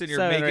close and you're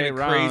making a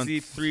crazy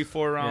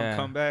 3-4 round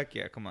comeback,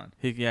 come on.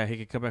 He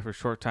could come back for a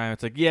short time.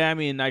 It's like, I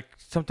mean, like,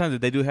 sometimes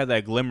they do have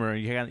that glimmer,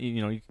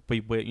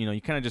 but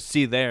you kind of just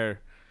see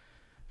there,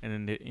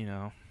 and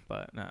then,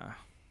 but nah.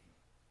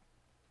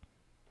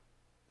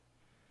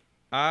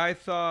 I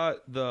thought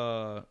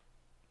the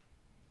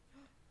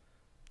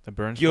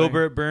Burns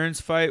Gilbert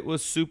Burns fight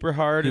was super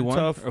hard and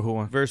tough. Or who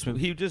won?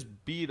 He just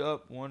beat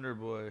up Wonder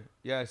Boy.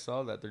 Yeah, I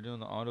saw that. They're doing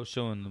the auto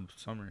show in the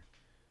summer.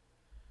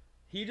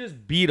 He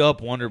just beat up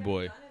Wonder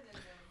Boy.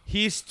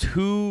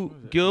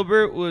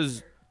 Gilbert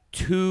was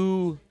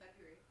too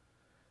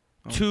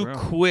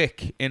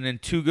quick and in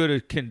too good a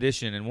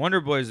condition. And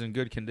Wonder Boy's in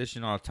good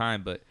condition all the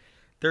time, but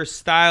their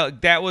style,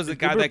 that was the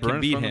guy that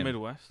can beat him. From the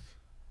Midwest?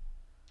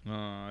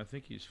 I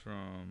think he's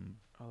from...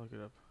 I'll look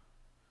it up.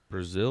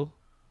 Brazil?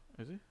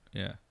 Is he?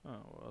 Yeah. Oh,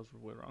 well, I was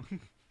way wrong.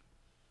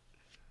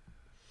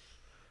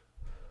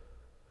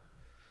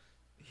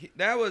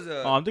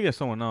 I'm thinking of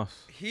someone else.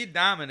 He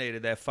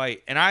dominated that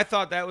fight, and I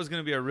thought that was going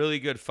to be a really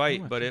good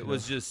fight, but it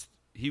was just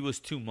he was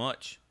too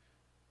much.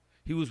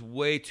 He was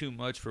way too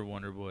much for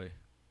Wonder Boy.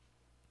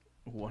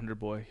 Wonder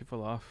Boy, he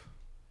fell off.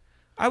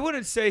 I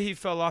wouldn't say he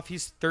fell off.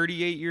 He's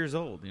 38 years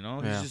old. He's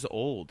just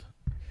old.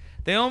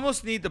 They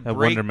almost need to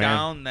break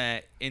down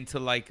that into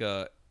like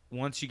a.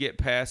 Once you get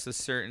past a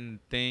certain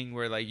thing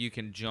where like you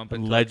can jump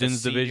into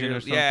Legends division or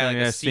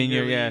something,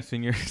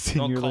 senior.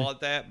 Don't call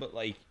it that, but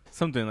like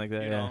something like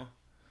that. You know?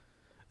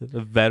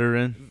 The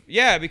veteran.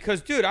 Yeah,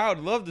 because dude, I would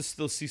love to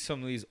still see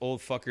some of these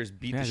old fuckers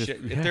beat the shit.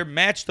 If they're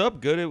matched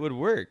up good, it would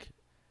work.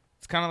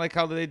 It's kind of like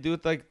how they do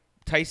with like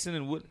Tyson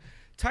and Wood.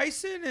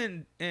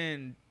 Tyson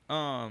and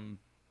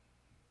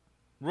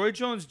Roy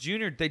Jones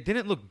Jr. They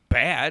didn't look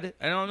bad.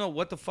 I don't know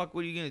what the fuck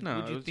what you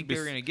think they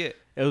were gonna get.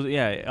 It was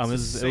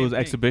it was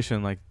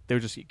exhibition. Like they were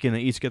just gonna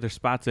each get their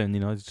spots in.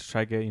 Just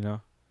try to get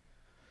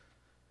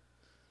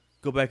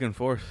go back and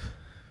forth.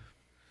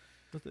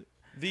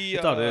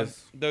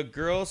 The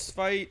girls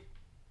fight.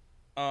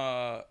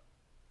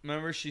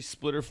 Remember she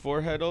split her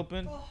forehead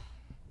open.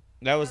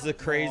 That was the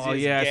craziest. Oh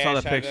yeah, I saw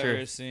the picture. I've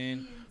ever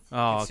seen.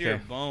 Oh, okay. See her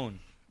bone.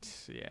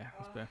 Yeah,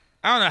 that's bad.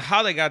 I don't know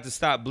how they got to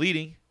stop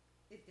bleeding.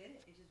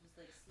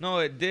 No,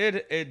 it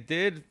did. It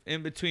did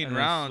in between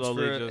rounds,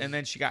 and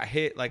then she got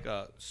hit like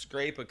a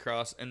scrape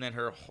across, and then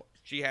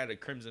she had a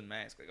crimson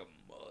mask like a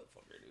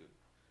motherfucker, dude.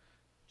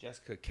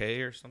 Jessica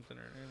K or something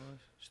her name was.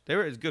 It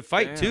was a good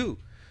fight too.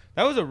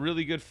 That was a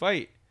really good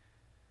fight.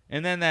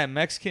 And then that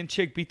Mexican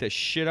chick beat the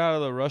shit out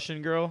of the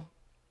Russian girl.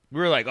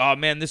 We were like, oh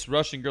man, this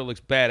Russian girl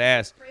looks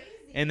badass. Crazy.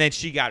 And then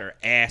she got her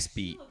ass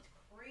beat. She looked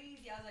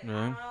crazy. I was like, I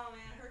don't know, man.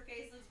 Her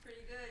face looks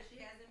pretty good.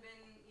 She hasn't been,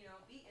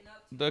 beaten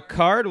up too The hard.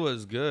 card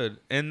was good.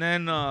 And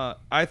then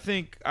I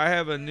think I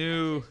have a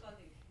new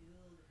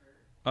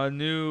shout out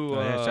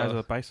to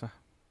the paisa.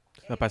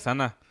 The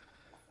paisana.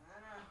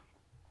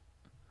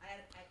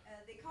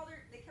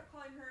 They kept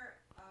calling her,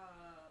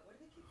 what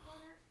did they keep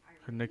calling her?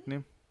 Her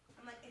nickname?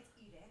 I'm like, it's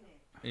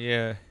Irene.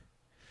 Yeah.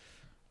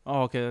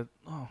 Oh, okay.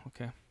 Oh,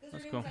 okay.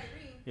 That's cool.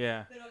 Irene,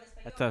 yeah.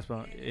 That's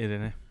about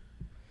Irene.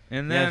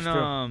 And then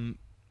but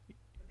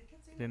they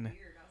kept saying it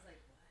weird. I was like,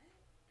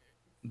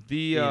 what? I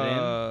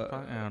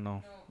don't know.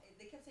 No,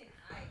 they kept saying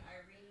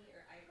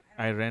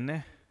Irene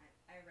or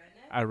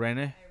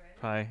Irene.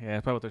 Probably. Yeah,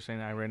 that's probably what they're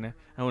saying. Irene.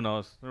 Who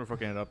knows? They're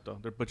fucking it up though.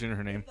 They're butchering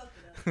her name. They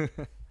fucked it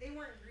up. They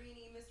weren't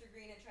Greeny, Mr.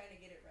 Green, and trying to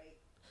get it right.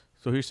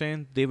 So you're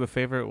saying they have a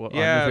favorite?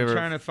 Yeah, I'm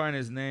trying to find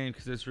his name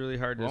because it's really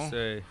hard to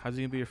say. How's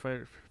he gonna be your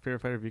favorite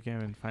fighter if you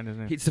can't even find his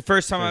name? It's the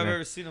first time I've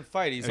ever seen him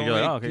fight. He's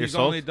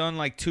only done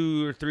like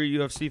 2 or 3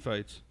 UFC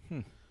fights.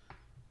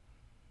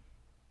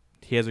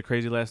 He has a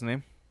crazy last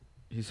name.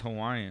 He's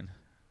Hawaiian.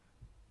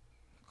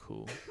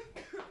 Cool.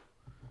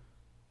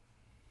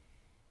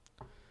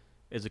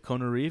 Is it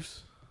Conor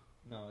Reeves?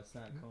 No, it's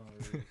not Conor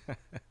Reeves.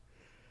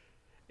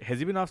 Has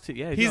he been off?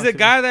 Yeah, he's the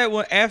guy that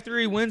after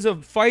he wins a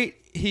fight,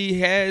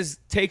 he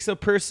takes a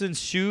person's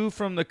shoe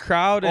from the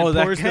crowd and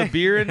pours the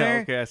beer in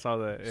there. Okay, I saw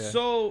that. Yeah.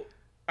 So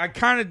I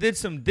kind of did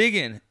some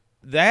digging.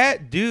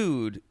 That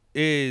dude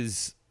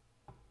is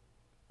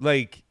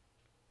like,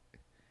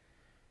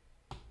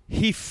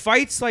 he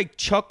fights like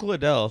Chuck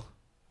Liddell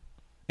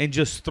and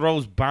just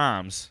throws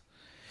bombs,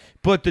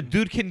 but the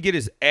dude can get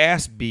his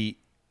ass beat.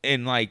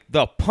 And like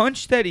the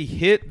punch that he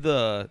hit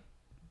his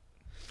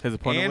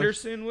opponent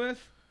Anderson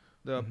with,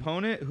 the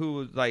opponent who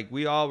was like,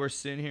 we all were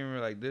sitting here and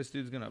we're like, this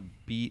dude's gonna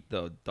beat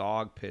the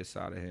dog piss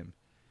out of him.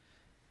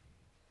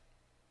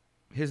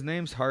 His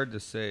name's hard to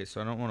say,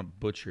 so I don't want to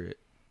butcher it.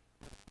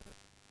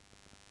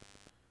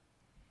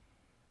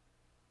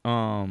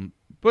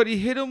 But he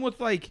hit him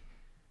with like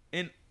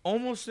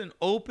almost an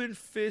open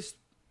fist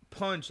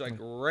punch, like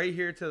right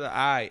here to the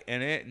eye,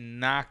 and it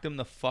knocked him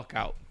the fuck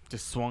out.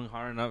 Just swung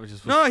hard enough.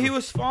 He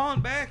was falling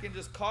back and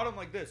just caught him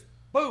like this.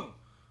 Boom!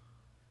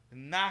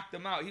 And knocked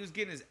him out. He was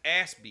getting his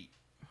ass beat.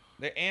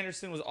 The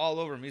Anderson was all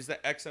over him. He's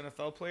the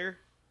ex-NFL player.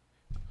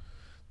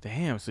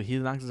 Damn, so he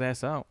knocked his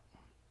ass out.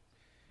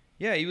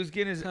 Yeah, he was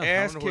getting his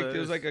ass kicked. It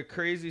was like a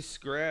crazy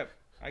scrap.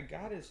 I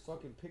got his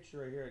fucking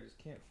picture right here. I just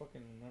can't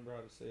fucking remember how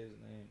to say his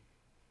name.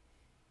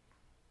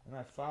 And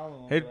I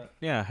follow him.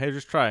 Hey,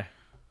 just try.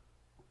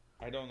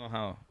 I don't know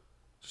how.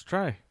 Just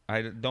try.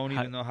 I don't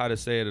even know how to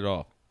say it at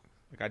all.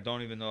 Like, I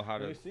don't even know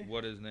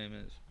what his name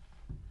is.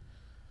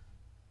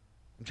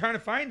 I'm trying to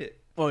find it.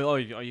 Oh,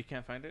 you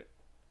can't find it?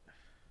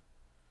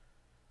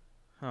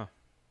 Huh.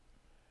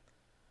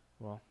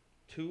 Well.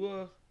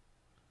 Tua.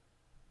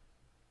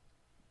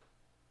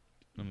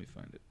 Let me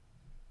find it.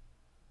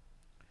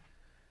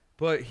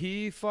 But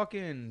he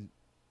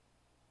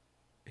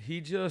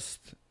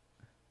just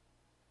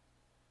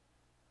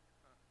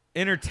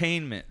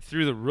entertainment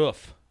through the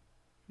roof.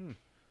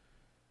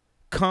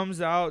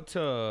 Comes out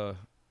to,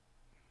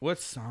 what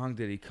song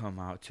did he come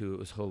out to? It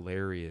was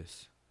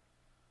hilarious.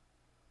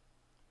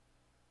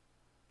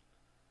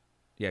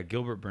 Yeah,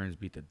 Gilbert Burns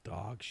beat the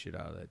dog shit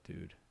out of that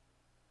dude.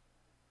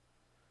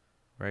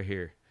 Right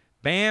here.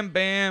 Bam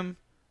Bam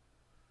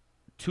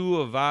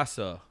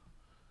Tuivasa.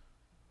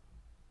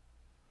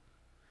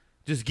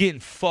 Just getting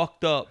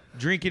fucked up.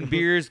 Drinking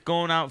beers,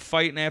 going out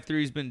fighting after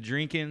he's been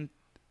drinking.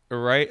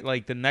 Right?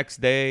 Like the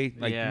next day.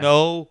 Like,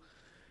 no.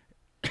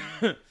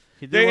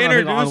 He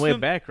did one on the way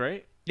back,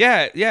 right?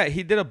 Yeah.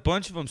 He did a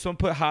bunch of them. Someone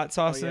put hot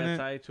sauce in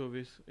it. He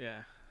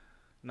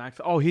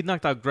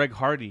knocked out Greg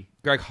Hardy.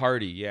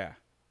 Yeah.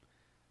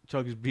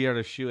 Took his beer out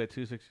of shoe at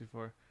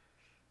 264.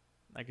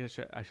 I guess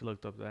I should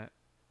look up that.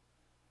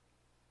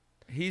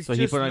 He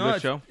put on a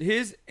good show.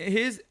 His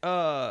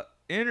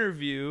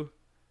interview.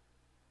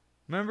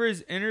 Remember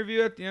his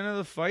interview at the end of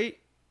the fight,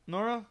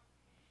 Nora?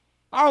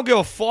 I don't give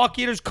a fuck.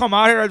 You just come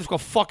out here. I just go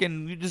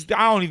fucking.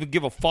 I don't even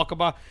give a fuck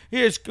about.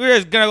 We're just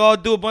gonna go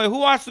do it. But who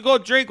wants to go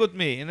drink with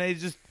me? And they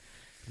just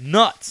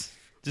nuts.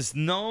 Just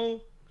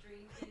no.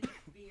 Drinking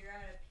beer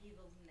out of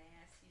people's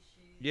nasty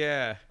shoes.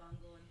 Yeah.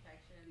 Fungal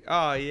infection.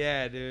 Oh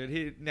yeah, dude.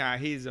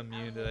 He's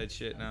immune to that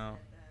shit now.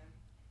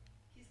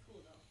 He's cool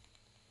though.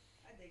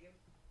 I dig him.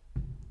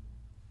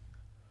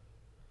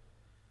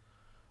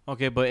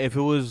 Okay, but if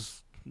it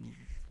was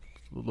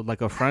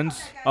like a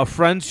friend's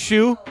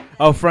shoe,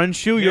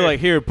 you're like,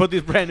 here, put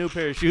this brand new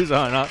pair of shoes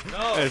on. No,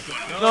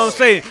 I'm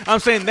saying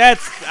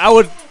I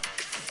would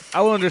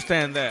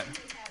understand that.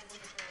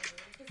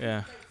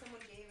 Yeah.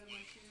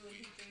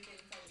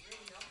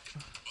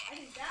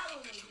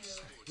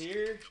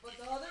 Here. But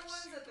the other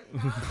ones at the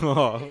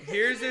crowd,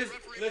 Here's his.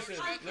 Listen.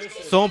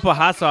 Someone put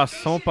hot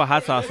sauce on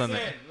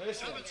it.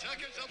 Listen.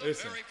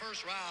 Very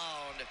first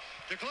round.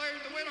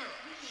 Declared the winner.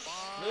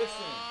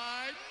 Listen.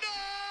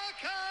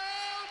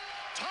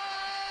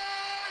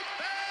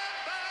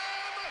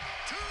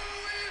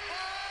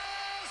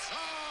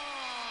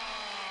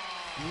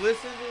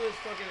 Listen to this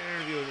fucking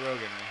interview with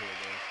Rogan right here,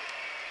 guys.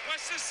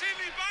 What's the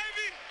city,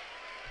 baby?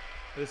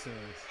 Listen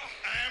to this.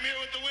 I am here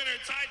with the winner,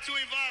 Tai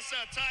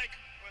Tuivasa. Tai,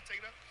 want to take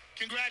it up?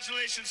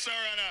 Congratulations, sir,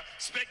 on a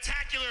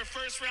spectacular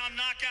first-round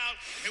knockout.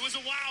 It was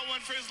a wild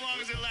one for as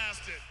long as it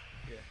lasted.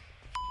 Yeah.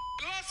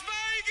 Las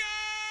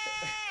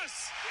Vegas!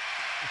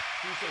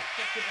 He said,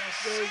 fucking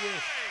Las Vegas.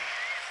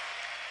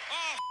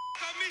 Oh,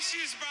 I miss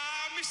you, bro.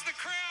 I miss the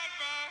crowd,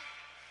 bro.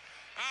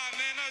 Ah,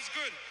 man, that was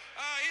good.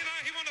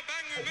 He want to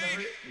bang with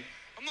me.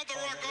 I'm not the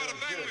right guy to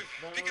bang with.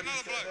 Pick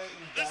another bloke.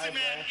 Listen,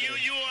 man,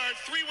 you are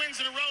 3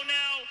 wins in a row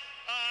now,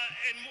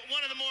 and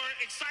one of the more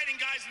exciting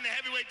guys in the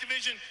heavyweight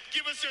division.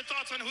 Give us your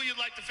thoughts on who you'd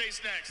like to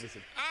face next.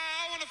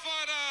 I want to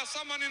fight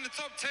someone in the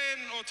top 10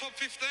 or top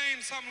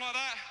 15, something like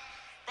that.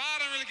 But I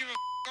don't really give a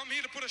I'm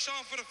here to put a show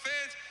on for the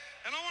fans,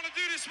 and I want to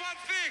do this one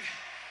thing.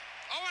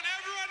 I want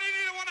everyone in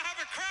here to want to have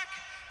a crack,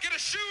 get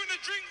a shoe and a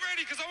drink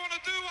ready, because I want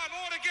to do one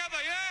all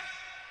together, yeah?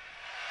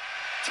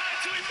 Time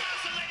to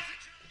Ivansa,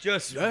 ladies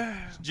and gentlemen.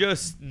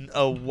 Just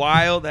a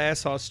wild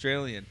ass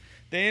Australian.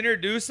 They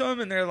introduce him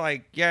and they're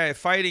like, yeah,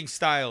 fighting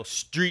style,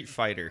 street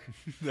fighter.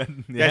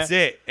 That's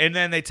it. And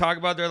then they talk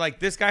about, they're like,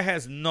 this guy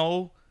has had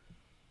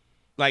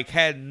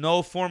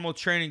no formal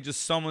training.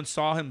 Just someone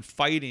saw him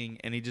fighting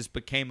and he just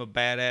became a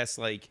badass.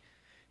 Like,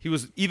 he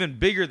was even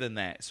bigger than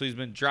that. So he's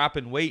been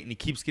dropping weight and he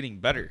keeps getting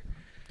better.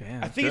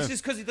 Damn, I think it's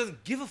just because he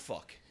doesn't give a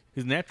fuck.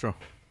 He's natural.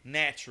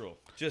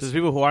 Just There's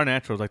people who are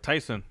naturals, like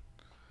Tyson.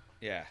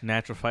 Yeah.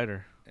 Natural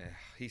fighter.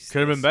 Yeah, could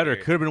have been better.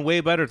 Could have been way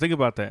better. Think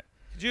about that.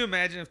 Could you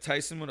imagine if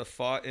Tyson would have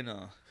fought in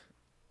a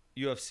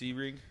UFC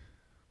ring?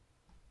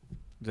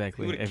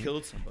 Exactly. He would have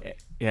killed somebody.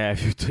 Yeah,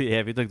 if you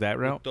took that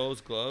route. With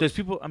those gloves. There's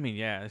people. I mean,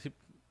 yeah,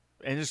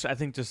 and just I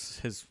think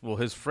just his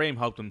frame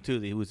helped him too.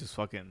 That he was just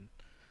fucking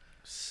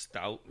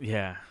stout.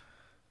 Yeah,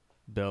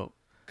 built.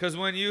 Because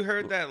when you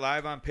heard that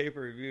live on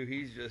pay-per-view,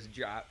 he's just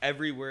dropped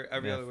every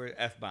other word,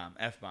 F-bomb,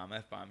 F-bomb,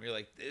 F-bomb. You're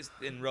like, this,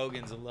 and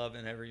Rogan's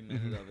loving every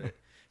minute of it.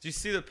 Did you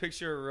see the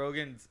picture of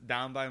Rogan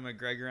down by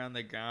McGregor on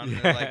the ground?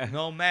 And they're like,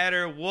 no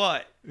matter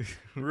what,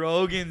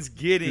 Rogan's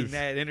getting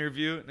that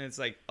interview. And it's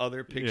like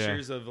other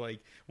pictures of like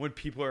when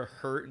people are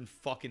hurt and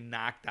fucking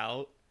knocked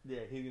out.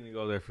 Yeah, he's going to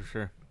go there for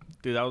sure.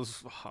 Dude, that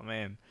was, oh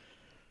man.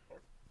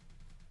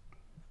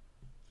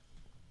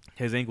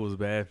 His ankle was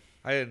bad.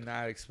 I did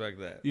not expect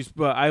that.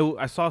 But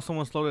I saw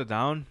someone slow it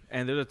down,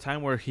 and there's a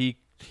time where he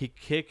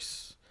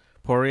kicks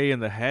Poirier in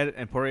the head,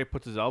 and Poirier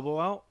puts his elbow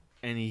out,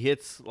 and he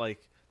hits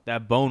like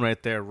that bone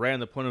right there, right on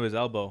the point of his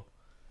elbow.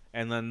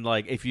 And then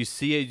like if you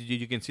see it,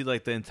 you can see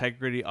like the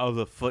integrity of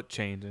the foot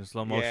change in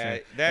slow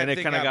motion, and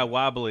it kind of got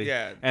wobbly.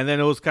 Yeah. And then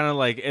it was kind of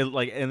like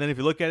and then if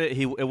you look at it,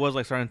 it was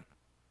like starting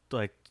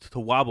like to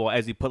wobble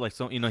as he put like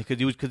some because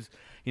he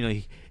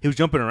was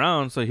jumping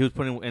around, so he was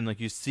putting and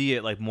like you see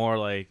it like more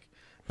like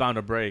bound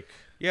to break.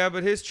 Yeah,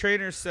 but his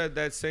trainer said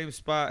that same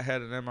spot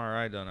had an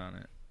MRI done on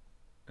it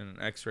and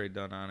an X-ray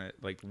done on it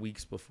like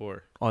weeks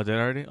before. Oh, did it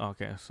already?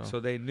 Okay, so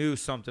they knew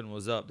something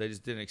was up. They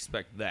just didn't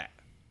expect that.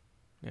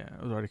 Yeah,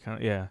 it was already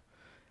it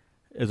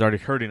was already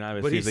hurting,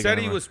 obviously. But he said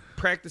he was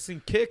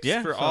practicing kicks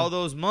for all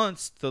those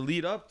months to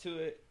lead up to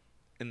it,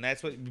 and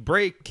that's what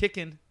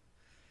kicking.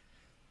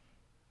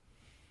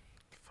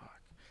 Fuck.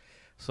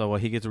 So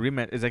he gets a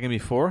rematch. Is that gonna be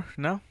 4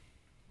 now?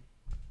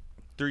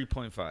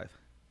 3.5.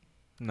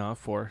 No,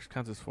 4. It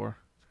counts as 4.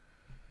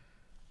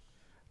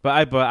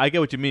 But I get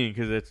what you mean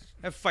because it's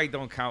that fight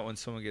don't count when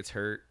someone gets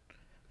hurt.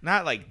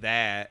 Not like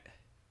that.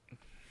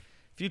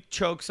 If you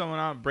choke someone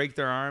out and break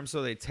their arm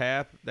so they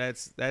tap,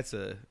 that's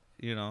a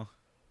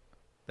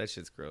that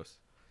shit's gross.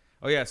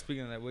 Oh yeah,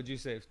 speaking of that, what'd you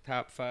say?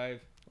 Top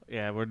 5?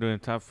 Yeah, we're doing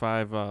top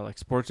 5 like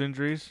sports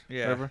injuries.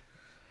 Yeah. Whatever.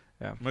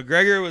 Yeah.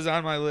 McGregor was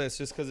on my list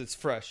just because it's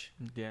fresh.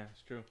 Yeah,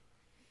 it's true.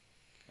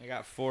 I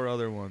got 4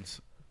 other ones.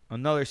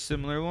 Another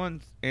similar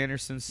one,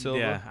 Anderson Silva.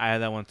 Yeah, I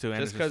had that one too.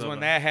 Just because when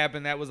that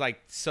happened, that was like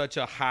such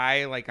a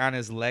high, like on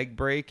his leg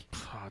break.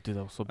 Oh, dude,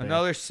 that was so bad.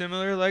 Another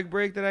similar leg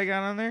break that I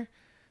got on there.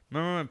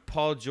 Remember when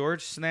Paul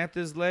George snapped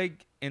his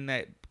leg in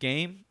that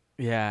game?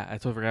 Yeah, I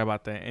totally forgot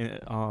about that.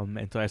 And,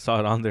 until I saw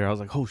it on there, I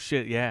was like, oh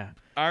shit, yeah.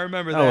 I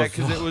remember that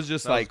because it was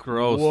just like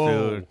gross,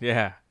 whoa. Dude.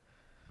 Yeah.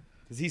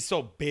 Because he's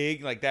so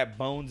big, like that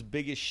bone's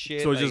big as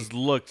shit. So it like, just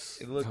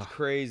looks. It looked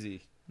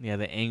crazy. Yeah,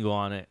 the angle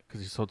on it because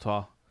he's so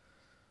tall.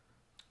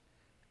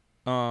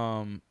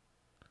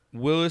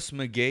 Willis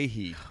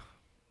McGahee.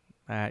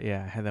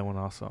 Yeah, I had that one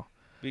also.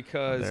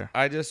 Because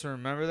I just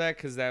remember that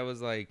because that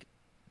was like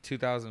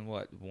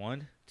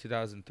 2001,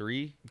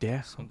 2003?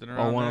 Yeah. Something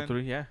around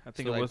 103, yeah. I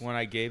think so it was. when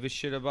I gave a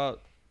shit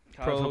about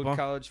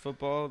college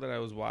football that I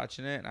was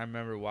watching it, and I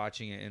remember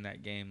watching it in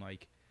that game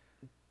like,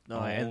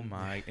 my.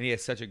 And he had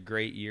such a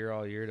great year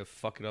all year to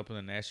fuck it up in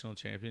the national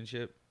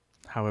championship.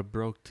 How it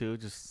broke too,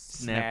 just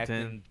snapped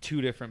in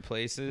 2 different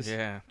places.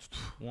 Yeah.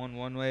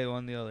 One way,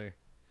 one the other.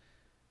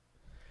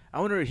 I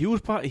wonder, he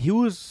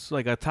was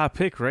like a top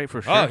pick, right,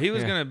 for sure. Oh, he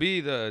was going to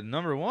be the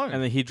number 1.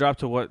 And then he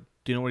dropped to what?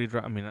 Do you know what he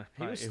dropped? I mean,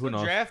 he was still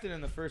drafted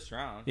in the first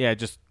round. Yeah,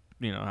 just,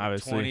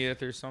 obviously.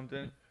 20th or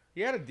something.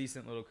 He had a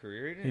decent little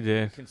career. He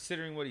did.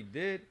 Considering what he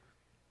did.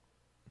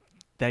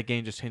 That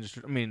game just changed.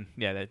 I mean,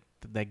 yeah,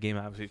 that game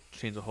obviously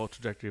changed the whole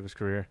trajectory of his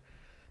career.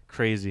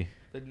 Crazy.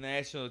 The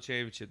national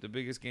championship, the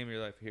biggest game of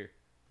your life. Here.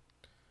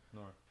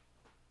 Nora.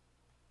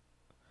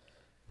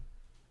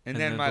 And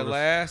then my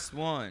last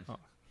one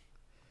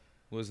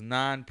was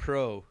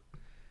non-pro.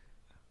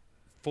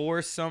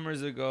 4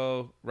 summers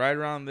ago, right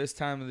around this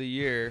time of the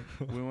year,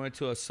 we went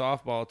to a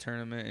softball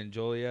tournament in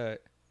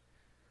Joliet.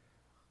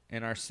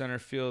 And our center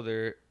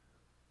fielder,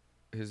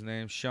 his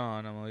name's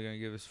Sean, I'm only going to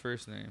give his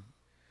first name,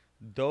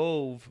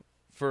 dove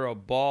for a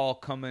ball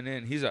coming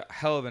in. He's a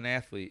hell of an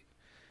athlete.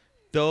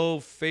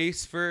 Dove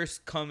face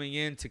first coming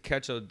in to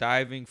catch a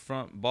diving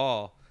front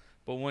ball.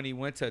 But when he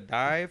went to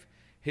dive,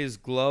 his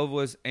glove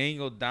was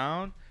angled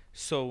down.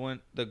 So when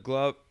the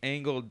glove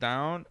angled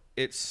down,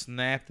 it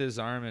snapped his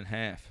arm in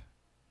half.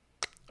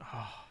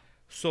 Oh.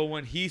 So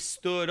when he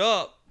stood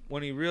up,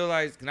 when he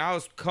realized, and I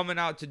was coming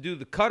out to do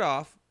the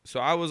cutoff, so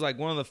I was like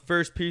one of the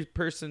first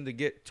person to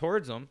get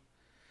towards him.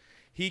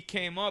 He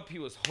came up, he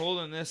was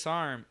holding this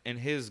arm, and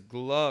his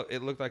glove,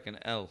 it looked like an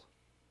L.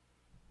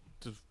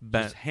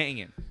 Just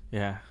hanging.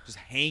 Yeah. Just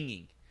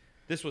hanging.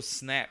 This was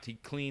snapped. He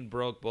clean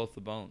broke both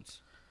the bones.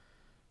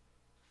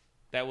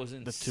 That was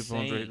insane. The two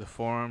bones, right, the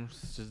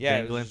forearms, just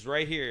dangling. It was just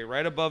right here,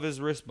 right above his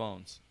wrist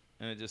bones,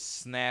 and it just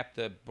snapped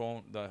the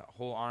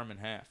whole arm in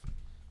half.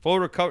 Full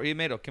recovery. He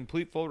made a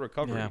complete full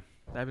recovery. Yeah,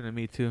 that happened to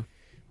me too.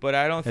 But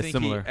I don't think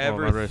similar. He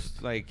ever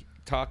like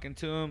talking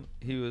to him.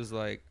 He was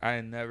like, I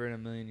never in a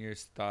million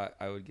years thought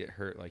I would get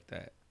hurt like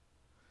that.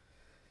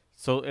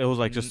 So it was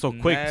like just so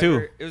quick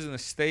too. It was in the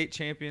state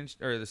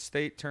championship or the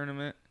state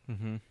tournament.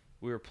 Mm-hmm.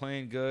 We were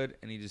playing good,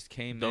 and he just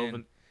came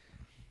in,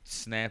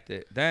 snapped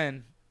it.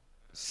 Then,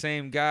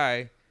 same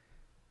guy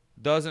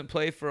doesn't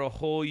play for a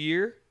whole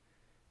year,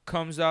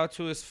 comes out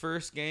to his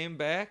first game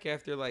back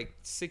after like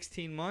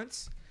 16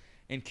 months,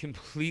 and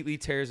completely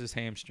tears his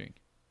hamstring,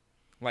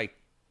 like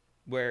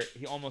where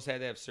he almost had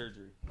to have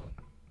surgery.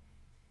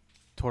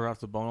 Tore off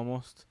the bone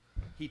almost.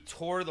 He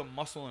tore the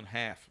muscle in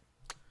half.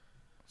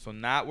 So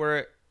not where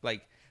it,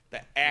 like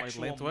the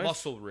actual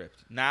muscle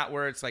ripped, not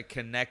where it's like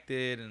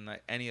connected and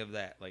like any of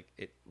that. Like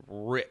it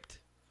ripped.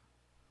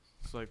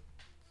 So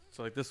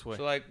like this way.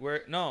 So like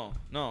where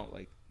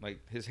like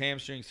his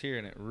hamstrings here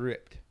and it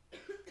ripped.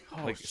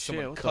 Oh like shit!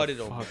 Someone cut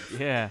it open.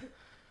 Yeah.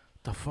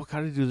 The fuck? How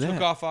did you do that?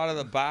 Took off out of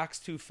the box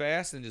too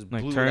fast and just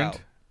like blew turned? it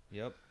out.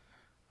 Yep.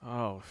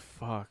 Oh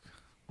fuck.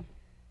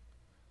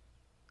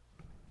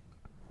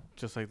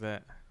 Just like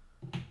that.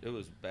 It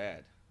was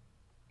bad.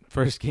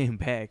 First game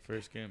back.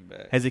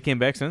 Has he came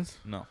back since?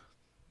 No.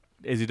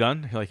 Is he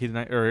done? Like he's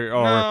not,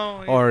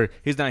 or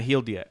he's not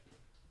healed yet.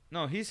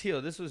 No, he's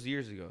healed. This was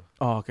years ago.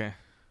 Oh, okay.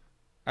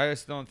 I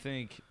just don't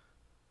think.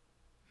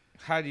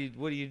 What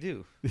do you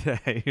do? Yeah,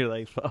 you're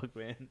like, fuck,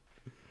 man.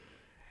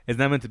 It's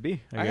not meant to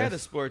be. I had a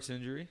sports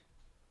injury.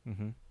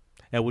 Mm-hmm.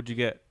 Yeah, what'd you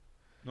get?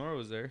 Nora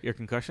was there. Your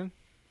concussion?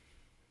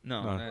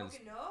 No.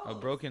 A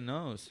broken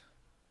nose.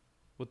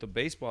 With the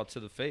baseball to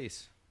the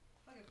face.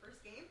 Fucking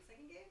first game?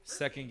 Second game?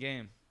 Second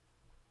game.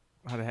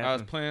 How'd it happen? I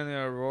was playing the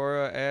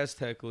Aurora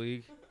Aztec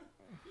League.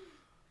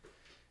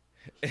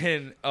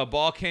 And a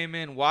ball came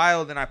in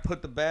wild, and I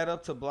put the bat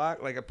up to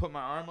block. Like, I put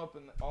my arm up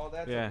and all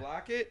that to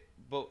block it.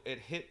 But it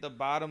hit the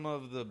bottom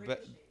of the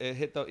it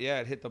hit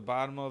the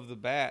bottom of the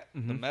bat,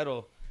 mm-hmm. the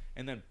metal,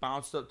 and then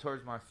bounced up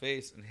towards my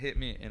face and hit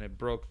me, and it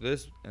broke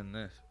this and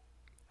this.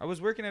 I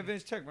was working at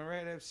Vintage Tech. Remember I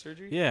had to have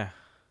surgery? Yeah.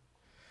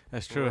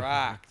 That's true.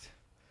 Rocked.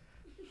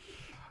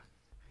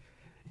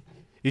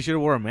 You should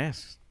have wore a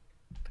mask.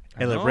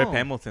 Hey, like Rip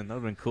Hamilton. That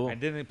would have been cool. I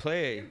didn't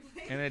play.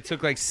 And it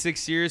took like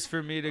 6 years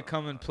for me to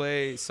come and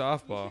play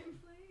softball.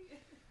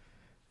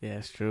 Yeah,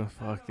 it's true.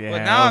 Fuck yeah.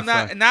 But now I'm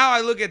not. Now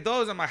I look at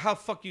those. I'm like, how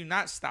fuck you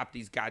not stop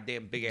these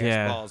goddamn big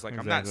ass balls? Like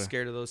exactly. I'm not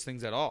scared of those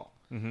things at all.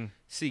 Mm-hmm.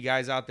 See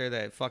guys out there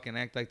that fucking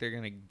act like they're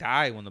gonna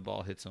die when the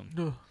ball hits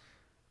them.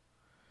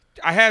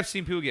 I have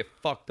seen people get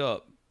fucked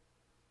up,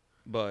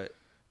 but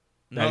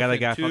that guy that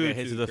got fucking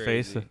hit to the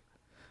face.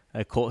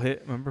 That Colt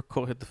hit. Remember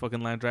Colt hit the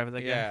fucking line drive of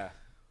that guy?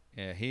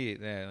 Yeah. He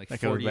like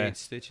 48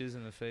 stitches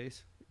in the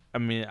face. I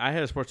mean, I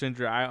had a sports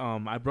injury.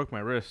 I broke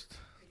my wrist.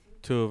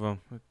 2 of them,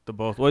 the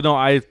both. Well, no,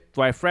 I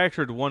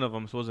fractured one of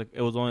them, so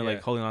it was only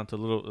like holding on to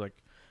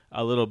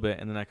a little bit,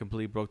 and then I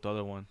completely broke the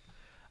other one.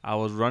 I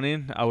was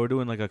running. I was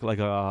doing like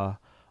a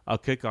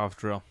kickoff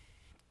drill.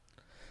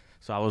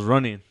 So I was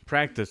running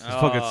practice. It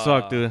fucking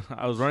sucked, dude.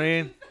 I was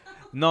running.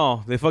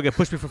 No, they fucking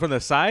pushed me from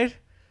the side.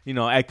 You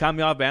know, it caught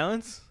me off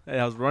balance,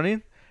 and I was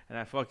running, and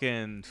I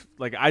fucking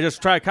I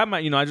just tried to cut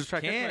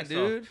myself,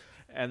 dude.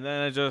 And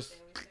then I just.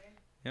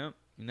 Yep.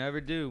 You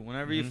never do.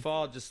 Whenever you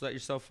fall, just let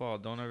yourself fall.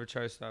 Don't ever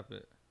try to stop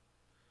it.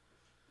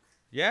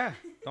 Yeah.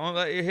 Don't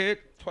let your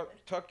hit.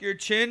 Tuck your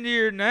chin to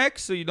your neck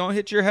so you don't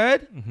hit your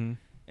head. Mm-hmm.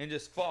 And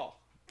just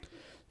fall.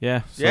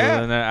 Yeah. So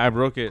then I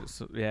broke it.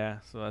 So,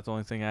 so that's the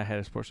only thing I had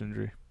a sports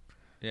injury.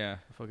 Yeah.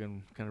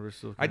 Fucking kind of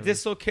wrist. I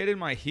dislocated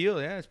my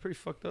heel. Yeah, it's pretty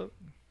fucked up.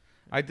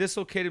 I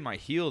dislocated my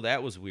heel.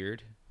 That was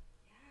weird.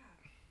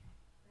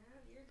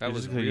 That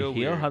was real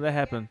weird. How'd that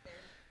happen?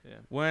 Yeah.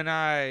 When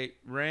I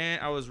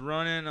was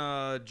running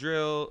a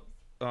drill,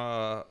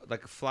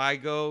 like a fly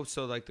go,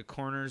 so like the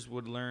corners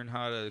would learn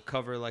how to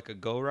cover like a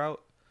go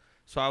route.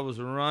 So I was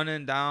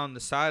running down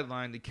the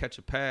sideline to catch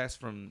a pass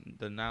from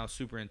the now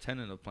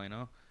superintendent of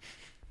Plano,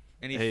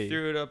 and he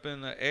threw it up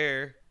in the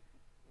air,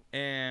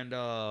 and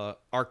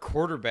our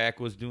quarterback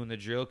was doing the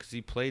drill because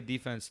he played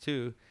defense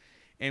too,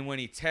 and when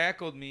he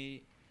tackled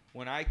me,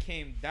 when I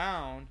came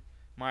down,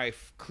 my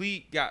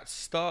cleat got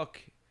stuck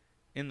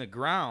in the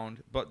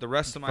ground, but the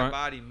rest of my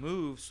body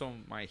moved, so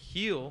my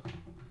heel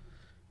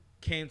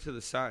came to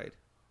the side.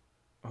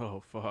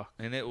 Oh fuck!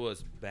 And it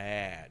was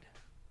bad.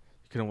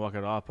 You couldn't walk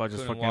it off. I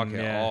just couldn't fucking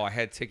walk at all. I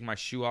had to take my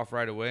shoe off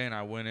right away, and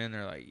I went in.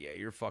 They're like, "Yeah,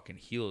 your fucking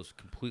heel is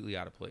completely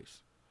out of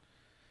place."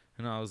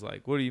 And I was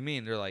like, "What do you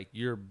mean?" They're like,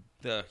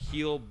 the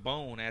heel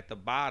bone at the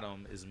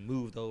bottom is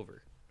moved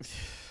over."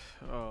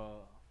 Oh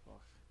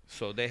fuck!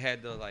 So they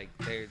had to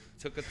they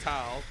took a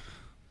towel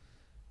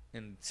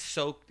and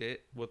soaked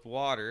it with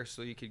water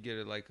so you could get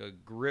a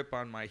grip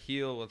on my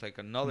heel with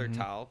another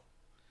towel,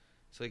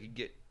 so they could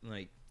get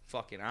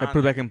fucking on. I put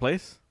it back in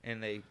place.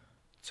 And they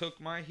took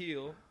my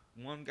heel.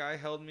 One guy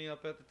held me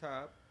up at the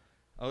top.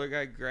 Other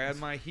guy grabbed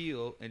my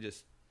heel and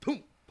just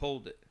boom,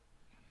 pulled it.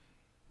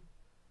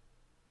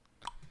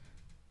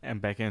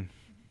 And back in.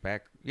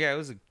 Back. Yeah, it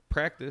was a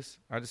practice.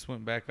 I just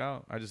went back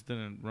out. I just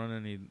didn't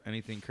run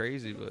anything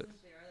crazy, but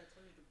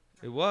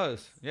it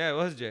was. Yeah, it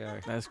was JR.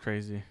 That's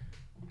crazy.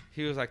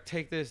 He was like,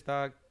 "Take this,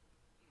 dog."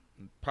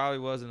 Probably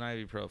was an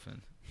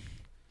ibuprofen.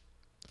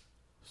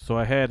 So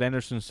I had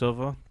Anderson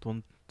Silva, the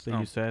one that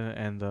you said,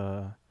 and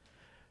the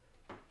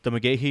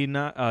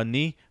McGahee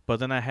knee. But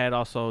then I had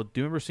also.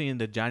 Do you remember seeing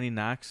the Johnny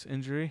Knox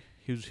injury?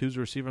 He was a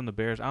receiver on the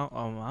Bears. I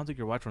don't think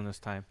you're watching this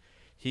time.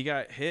 He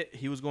got hit.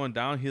 He was going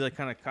down. He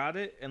kind of caught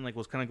it and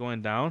was kind of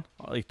going down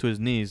to his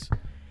knees.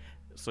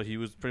 So he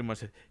was pretty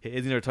much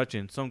his knees are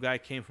touching. Some guy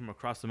came from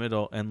across the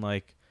middle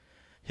and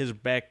his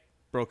back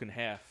broke in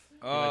half.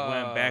 He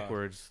went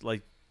backwards.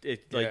 You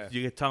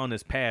could tell in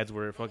his pads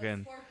where it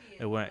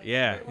went.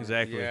 Yeah,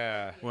 exactly.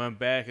 Yeah. Went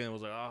back and it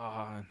was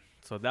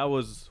So that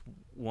was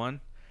one.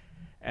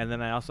 And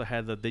then I also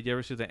had did you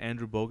ever see the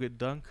Andrew Bogut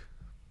dunk?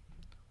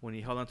 When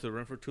he held onto the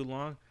rim for too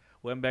long,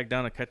 went back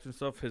down to catch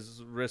himself,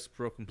 his wrist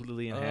broke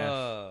completely in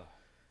half.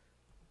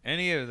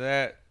 Any of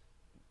that.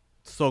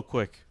 So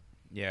quick.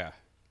 Yeah.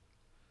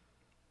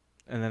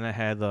 And then I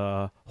had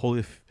the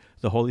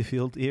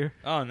Holyfield ear.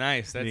 Oh,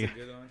 nice. That's a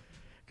good one.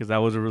 Because that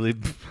was a really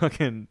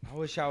fucking... I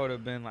wish I would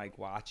have been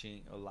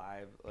watching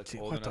alive,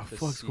 old enough to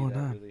see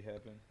that really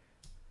happen.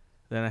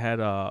 Then I had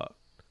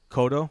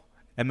Cotto,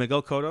 and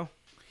Miguel Cotto.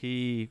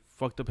 He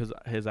fucked up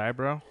his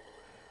eyebrow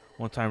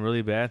one time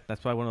really bad. That's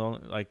probably one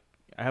of the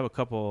I have a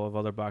couple of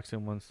other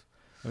boxing ones.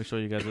 Let me show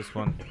you guys this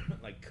one.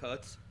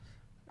 Cuts?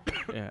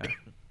 Yeah.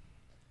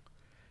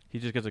 He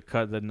just gets a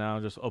cut that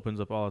now just opens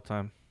up all the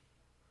time.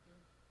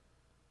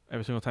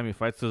 Every single time he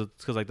fights,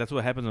 because that's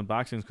what happens in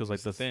boxing. Because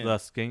the skin,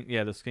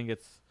 the skin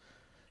gets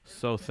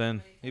so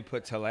thin. He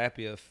put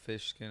tilapia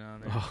fish skin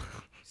on there. Oh.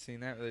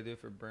 Seen that? What they do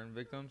for burn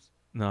victims?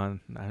 No, I've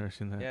never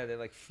seen that. Yeah,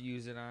 they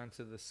fuse it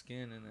onto the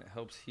skin and it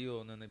helps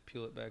heal, and then they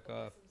peel it back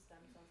off.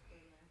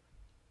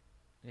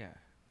 Yeah,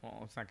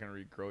 well, it's not gonna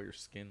regrow your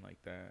skin like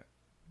that.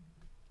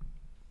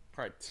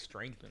 Probably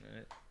strengthen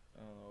it.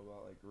 I don't know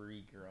about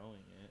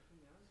regrowing it.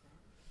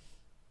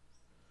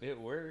 It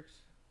works.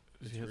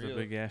 He has a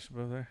big gash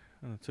above there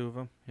on the two of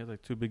them. He has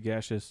 2 big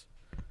gashes.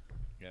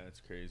 Yeah, that's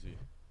crazy.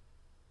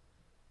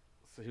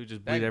 So he would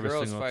just bleed every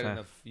single time. That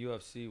girl's fight in the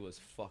UFC was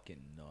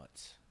fucking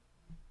nuts.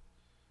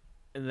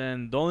 And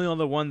then the only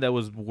other one that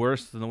was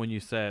worse than the one you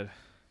said,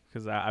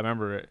 because I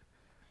remember it,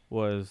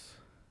 was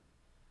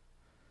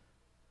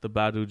the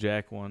Badu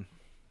Jack one,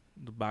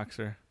 the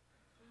boxer.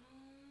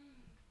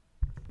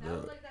 That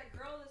was that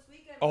girl this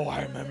weekend. Oh,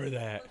 I remember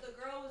that. But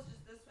the girl was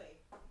just this way.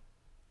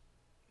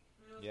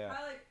 It was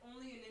probably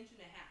only an inch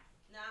and a half.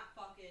 Not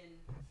fucking.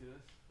 See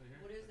this? Right here?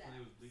 What is that? He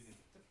was bleeding.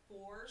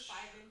 4, 5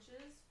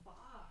 inches?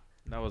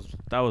 Fuck.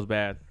 That was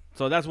bad.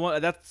 So that's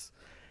one.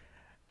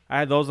 I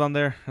had those on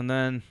there, and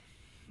then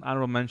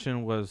honorable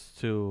mention was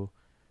to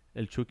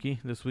El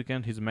Chucky this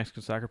weekend. He's a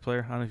Mexican soccer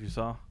player. I don't know if you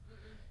saw.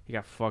 He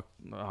got fucked.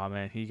 Oh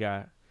man,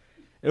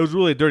 it was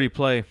really a dirty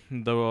play.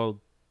 The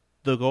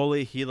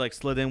goalie, he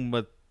slid in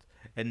with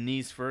a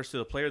knees first to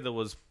the player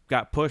that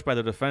got pushed by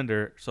the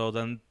defender. So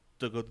then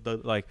the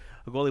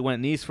goalie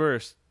went knees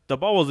first. The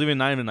ball was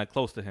not even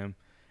close to him,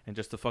 and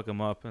just to fuck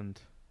him up and.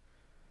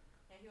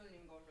 Yeah, he wasn't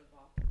even going for the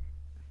ball.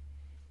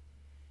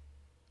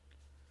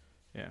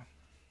 Yeah.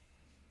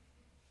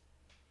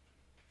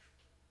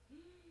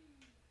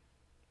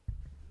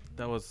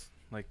 That was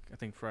I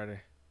think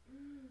Friday.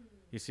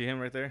 You see him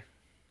right there?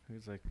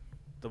 He's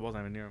the ball's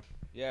not even near him.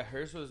 Yeah,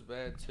 hers was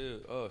bad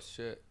too. Oh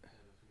shit.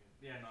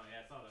 Yeah, no,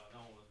 I saw that. No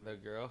one was. The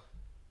girl.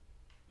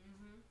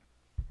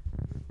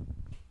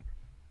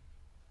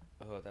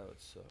 Oh, that would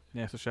suck.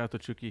 Yeah, so shout out to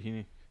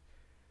Chucky.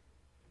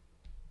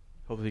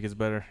 Hopefully he gets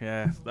better.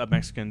 Yeah, that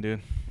Mexican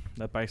dude,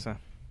 that Paisa.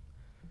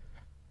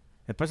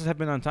 And Paisas have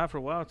been on top for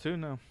a while too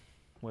now,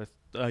 with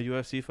a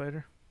UFC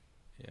fighter.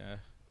 Yeah.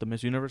 The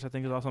Miss Universe, I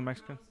think, is also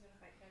Mexican.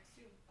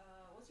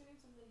 What's her name?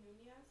 Something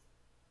Nunez?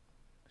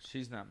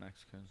 She's not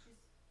Mexican.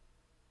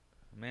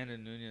 Amanda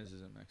Nunez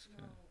isn't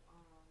Mexican.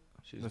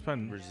 She's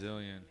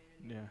Brazilian.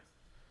 Yeah.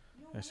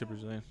 Yeah, she's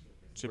Brazilian.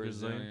 She's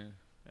Brazilian.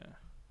 Yeah.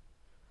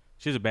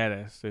 She's a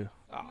badass too.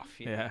 Oh,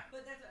 yeah.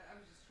 But that's what I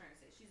was just trying to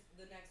say. She's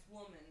the next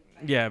woman.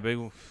 Yeah, big.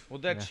 Well,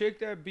 that chick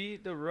that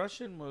beat the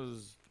Russian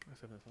was I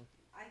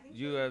think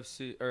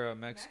UFC or a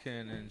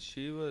Mexican, and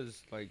she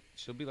was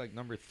she'll be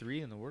number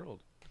 3 in the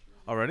world.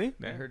 Already?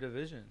 In her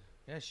division.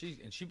 Yeah,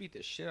 she beat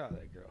the shit out of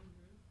that girl.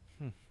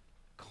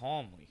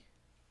 Calmly.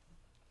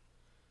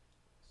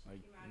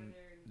 Like,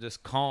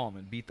 just calm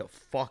and beat the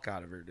fuck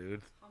out of her,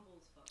 dude.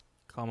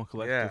 Calm and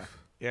collective.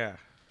 Yeah.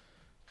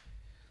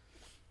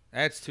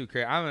 That's too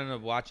crazy. I'm gonna end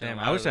up watching. Damn,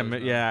 I wish I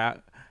met. Yeah.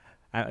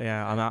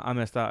 I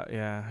messed up.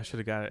 Yeah, I should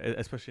have got it,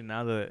 especially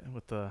now that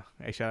with the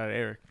shout out to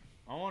Eric.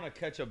 I want to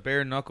catch a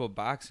bare knuckle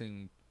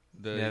boxing.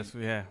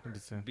 BKFC.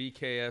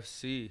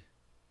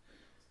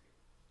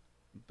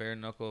 Bare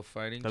knuckle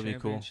fighting That'd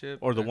championship. Be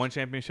cool. Or the one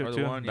championship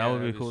too. That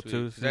would be cool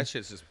too. That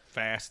shit's just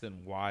fast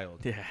and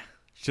wild. Yeah,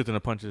 shit in the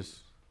punches.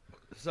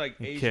 It's like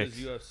Asia's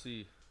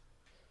UFC.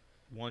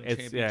 One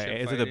championship. Yeah,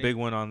 it's like a big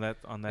one on that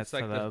it's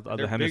side like of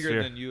the hemisphere.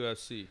 Bigger than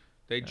UFC.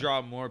 They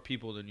draw more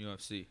people than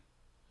UFC.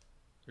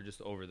 They're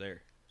just over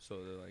there,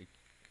 so they're like,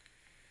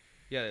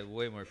 they have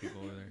way more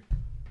people over there.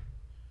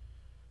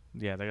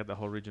 Yeah, they got the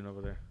whole region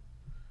over there.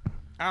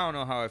 I don't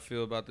know how I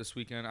feel about this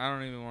weekend. I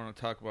don't even want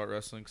to talk about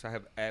wrestling because I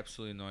have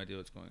absolutely no idea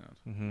what's going on.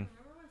 Mm-hmm. Remember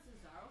when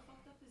Cesaro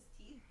fucked up his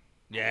teeth?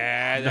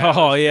 Yeah.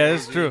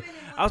 That's true.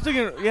 I was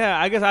thinking,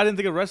 I guess I didn't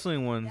think of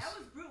wrestling ones. That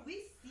was brutal.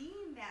 We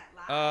seen that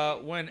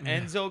live. When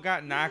Enzo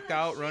got knocked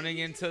out running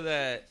into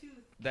that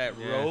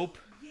rope,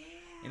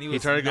 and he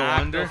tried to go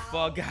under. The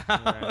fuck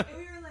out. And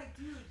we were like,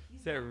 dude,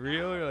 is that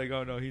real? You're like,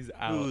 oh no, he's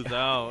out. Who's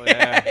out?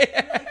 Yeah. We're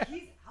like,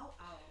 he's out.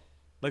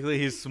 Luckily,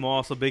 he's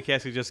small, so Big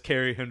Cass could just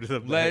carry him to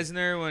the back.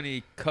 Lesnar, when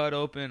he cut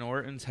open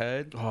Orton's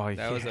head,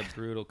 that was a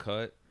brutal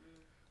cut.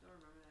 Don't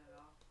remember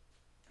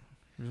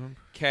that at all.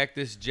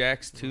 Cactus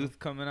Jack's tooth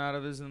coming out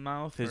of his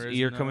mouth. His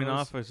ear coming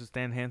off versus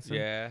Stan Hansen.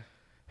 Yeah.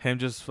 Him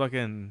just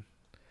fucking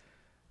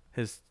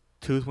his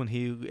tooth when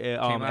he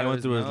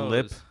went through his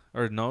lip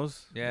or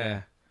nose.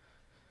 Yeah.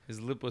 His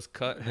lip was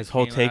cut. His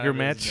whole Taker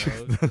match.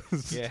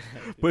 Yeah.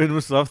 Putting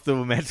himself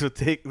through a match with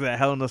the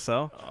Hell in a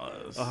Cell. Yeah,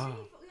 what was wrong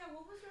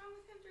with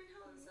him during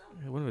Hell in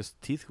a Cell? One of his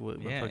teeth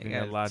fucking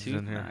got got lodged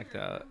in here. knocked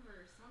out.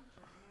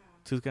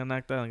 Tooth got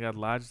knocked out and got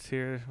lodged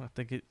here. I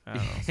don't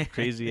know. Some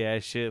crazy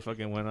ass shit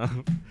fucking went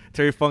on.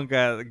 Terry Funk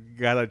got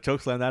a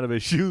choke slam out of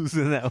his shoes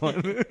in that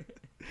one.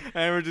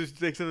 I remember just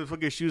some of the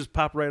fucking shoes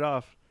pop right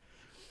off.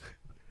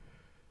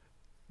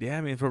 Yeah,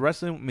 I mean for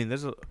wrestling,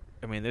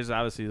 there's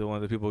obviously the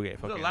one that people get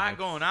fucking. There's a lot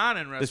going on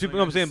in wrestling. There's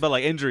people I'm saying, but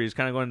like injuries,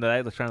 kind of going to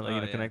that, like trying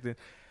to connect it.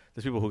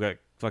 There's people who got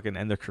fucking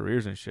end their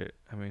careers and shit.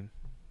 I mean,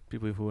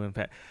 people who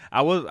impact.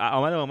 I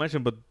might have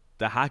mentioned, but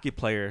the hockey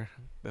player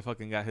that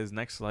fucking got his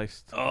neck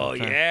sliced. Oh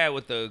yeah,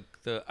 with the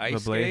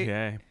ice blade. skate.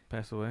 Yeah, he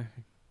passed away.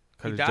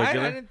 He died?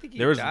 I didn't think he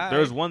died. There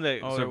was one that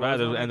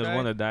survived, and there's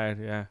one that died.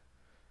 Yeah.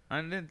 I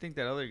didn't think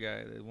that other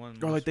guy, the one.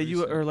 Or like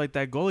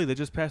that goalie that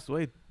just passed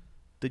away.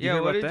 Did you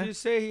hear about that? What did you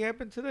say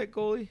happened to that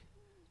goalie?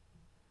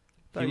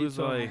 He was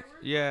like,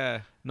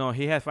 no,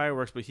 he had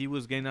fireworks, but he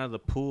was getting out of the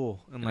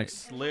pool and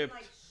slipped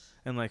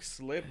and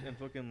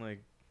fucking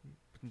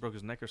broke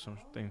his neck or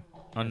something.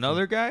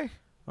 Another guy?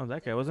 Oh,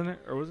 that guy wasn't it?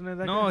 Or wasn't it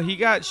that guy? No, he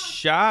got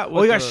shot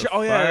with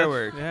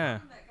firework. Yeah.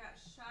 That got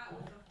shot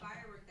with a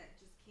firework that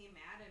just came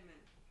at him and.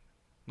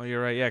 No,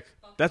 you're right. Yeah,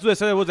 that's what I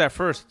said. It was at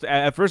first.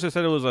 At first, I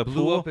said it was a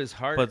blew pool, up his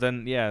heart. But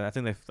then, I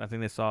think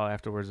they saw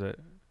afterwards that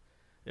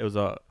it was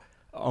a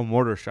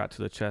mortar shot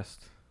to the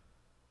chest.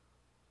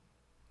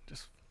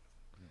 Just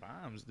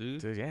bombs,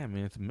 dude. Yeah, I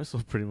mean it's a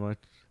missile pretty much.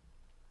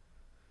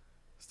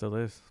 Still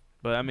is,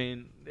 but I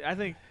mean I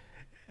think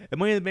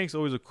Money in the Bank's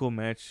always a cool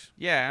match.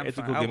 Yeah, it's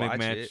a cool gimmick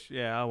match.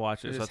 Yeah, I'll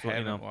watch it. So that's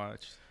what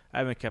watched. I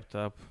haven't kept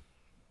up.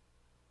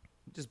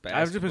 Just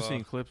basketball. I've just been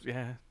seeing clips.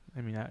 Yeah,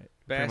 I mean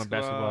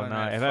basketball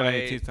now. If I have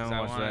any time,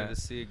 I wanted to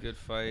see a good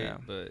fight,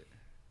 but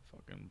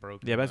fucking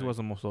broke. Yeah, basketball's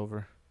almost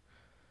over.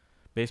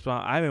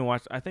 Baseball, I haven't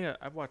watched. I think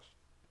I've watched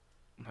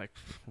like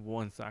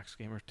one Sox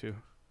game or two.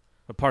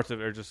 But parts of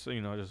it are just,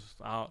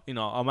 I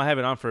might have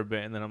it on for a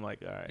bit, and then I'm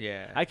like, all right.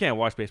 Yeah. I can't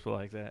watch baseball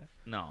like that.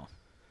 No.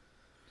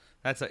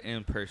 That's an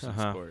in-person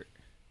sport.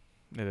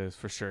 It is,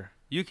 for sure.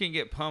 You can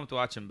get pumped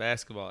watching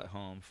basketball at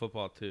home,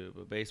 football too,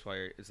 but baseball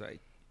is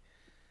like...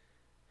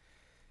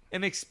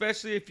 And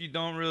especially if you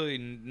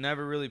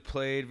never really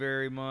played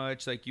very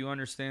much, like, you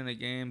understand the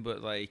game,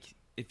 but, like,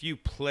 if you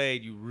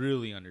played, you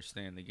really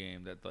understand the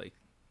game. That, like,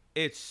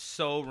 it's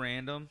so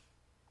random.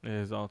 It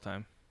is all the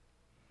time.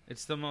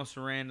 It's the most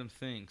random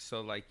thing.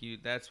 So, like,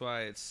 that's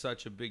why it's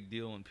such a big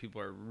deal when people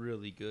are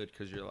really good,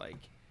 because you're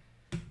like,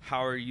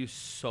 how are you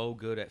so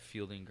good at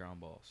fielding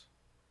ground balls?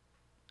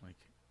 Like,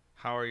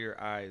 how are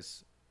your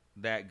eyes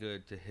that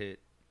good to hit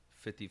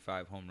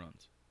 55 home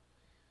runs?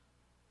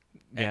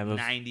 Yeah, at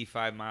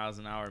 95 miles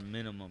an hour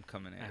minimum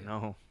coming at you. I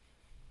know.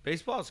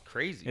 Baseball is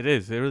crazy. It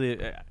is. It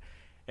really.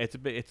 It's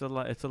a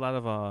lot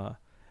of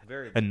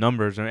and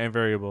numbers and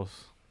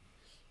variables.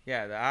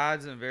 Yeah, the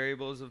odds and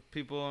variables of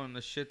people and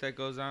the shit that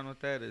goes on with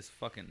that is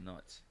fucking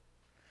nuts.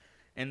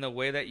 And the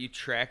way that you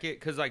track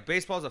it, because like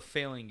baseball's a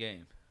failing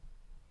game.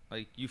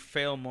 Like you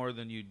fail more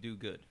than you do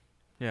good.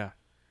 Yeah.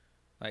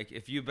 Like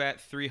if you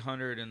bat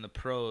 300 in the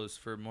pros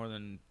for more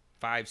than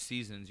 5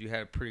 seasons, you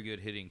had a pretty good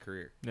hitting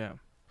career. Yeah.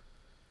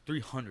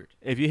 300.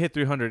 If you hit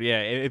 300,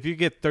 yeah. If you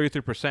get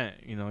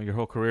 33%, your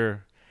whole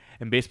career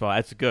in baseball,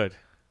 that's good.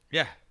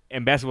 Yeah.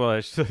 In basketball,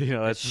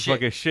 that's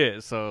fucking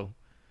shit. So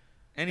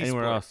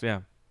anywhere else,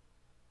 yeah.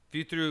 If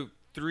you threw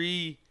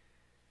 3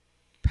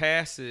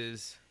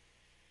 passes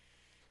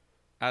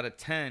out of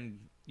 10,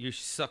 you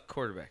suck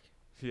quarterback.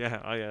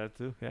 Yeah. Oh, yeah, that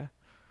too. Yeah.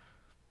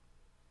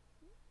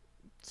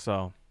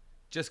 So.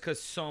 Just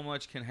because so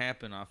much can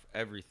happen off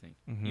everything.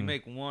 Mm-hmm. You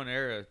make one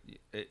error,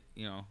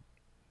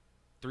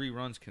 3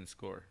 runs can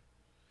score.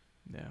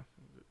 Yeah.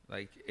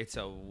 Like, it's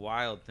a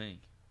wild thing.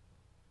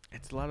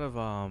 It's a lot of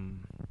I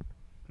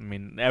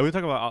mean, we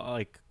talk about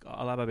like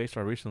a lot about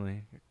baseball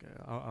recently.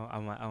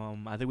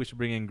 I think we should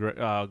bring in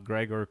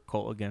Greg or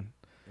Colt again.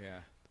 Yeah.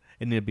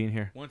 It need being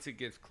here Once it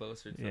gets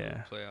closer to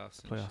the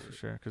playoffs. For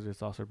sure, because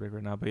it's also big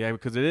right now. But yeah,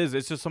 because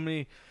it's just so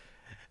many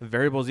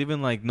variables.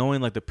 Even like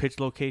knowing like the pitch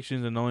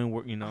locations and knowing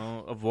where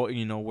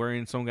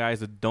wherein some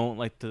guys that don't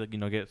like to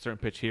get a certain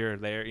pitch here or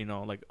there,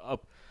 like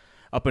up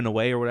and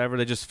away or whatever.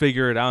 They just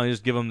figure it out and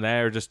just give them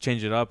there, or just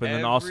change it up, and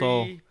then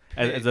also.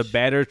 As a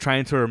batter,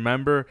 trying to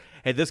remember,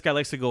 hey, this guy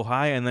likes to go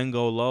high and then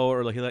go low,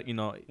 or like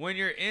When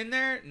you're in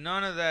there,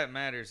 none of that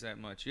matters that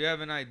much. You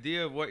have an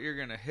idea of what you're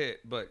gonna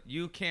hit, but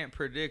you can't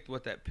predict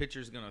what that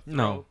pitcher's gonna throw.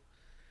 No.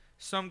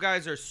 Some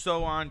guys are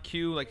so on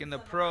cue, like in the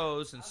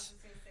pros,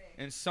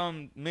 and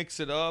some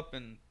mix it up,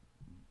 and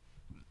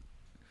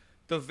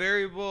the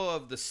variable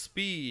of the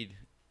speed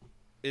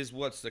is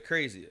what's the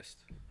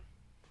craziest.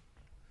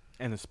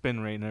 And the spin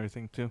rate and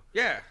everything too.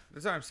 Yeah,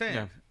 that's what I'm saying.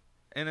 Yeah.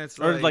 And it's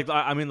when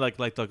I mean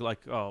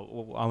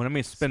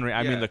spin rate,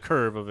 I mean the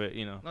curve of it,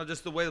 No,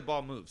 just the way the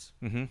ball moves.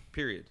 Mm-hmm.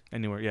 Period.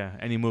 Anywhere, yeah,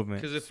 any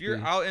movement. Because if you're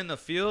out in the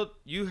field,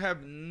 you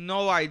have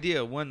no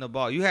idea when the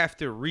ball. You have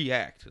to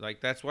react. Like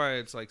that's why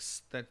it's like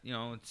that.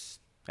 It's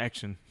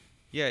action.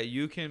 Yeah,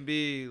 you can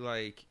be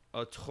like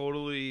a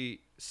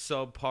totally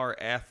subpar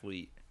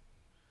athlete,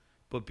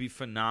 but be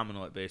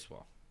phenomenal at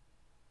baseball.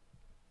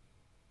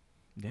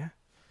 Yeah.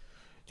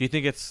 Do you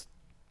think it's?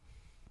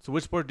 So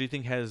which sport do you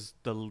think has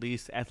the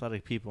least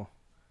athletic people?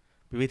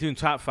 Between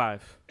top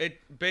 5.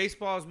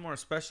 Baseball is more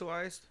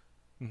specialized.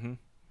 Mm-hmm.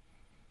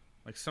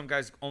 Like some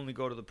guys only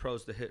go to the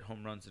pros to hit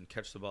home runs and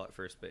catch the ball at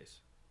first base.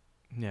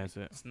 Yeah, that's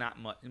it. It's not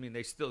much. I mean,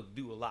 they still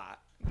do a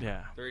lot.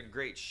 Yeah. They're in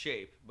great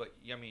shape, but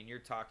I mean, you're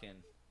talking.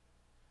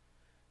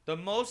 The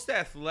most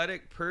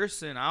athletic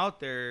person out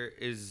there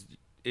is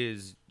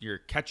your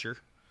catcher.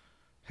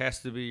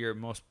 Has to be your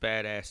most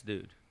badass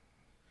dude.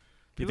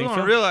 People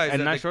don't realize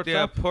and that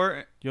the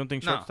important. You don't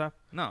think shortstop?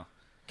 No.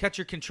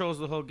 Catcher controls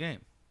the whole game.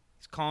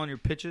 He's calling your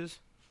pitches.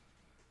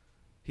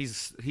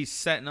 He's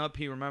setting up.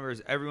 He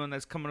remembers everyone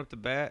that's coming up to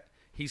bat.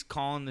 He's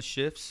calling the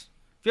shifts.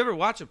 If you ever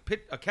watch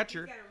a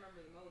catcher,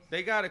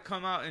 they got to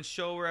come out and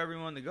show where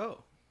everyone to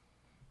go.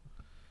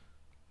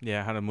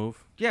 Yeah, how to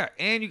move. Yeah,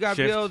 and you got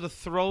to be able to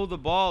throw the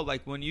ball.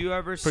 Like when you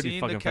ever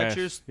seen the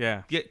catchers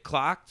get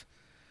clocked,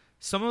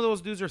 some of those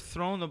dudes are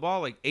throwing the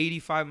ball like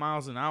 85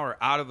 miles an hour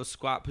out of a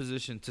squat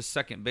position to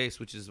second base,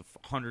 which is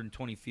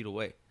 120 feet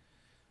away.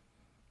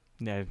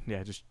 Yeah,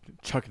 just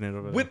chucking it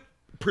over with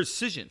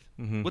precision,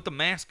 with the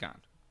mask on.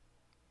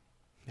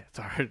 Yeah, it's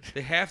hard.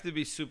 They have to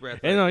be super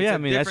athletic. I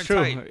mean that's true.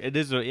 Type. It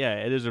is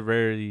a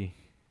very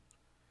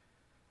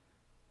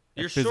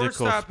your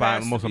shortstop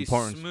has to be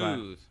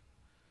smooth. Spot.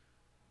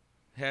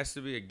 Has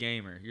to be a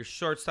gamer. Your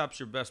shortstop's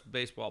your best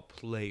baseball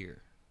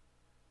player.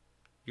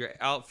 Your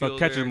outfielder. But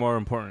catcher's more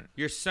important.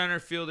 Your center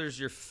fielder's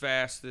your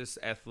fastest,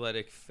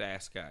 athletic,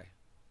 fast guy.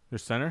 Your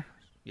center?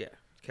 Yeah,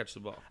 catch the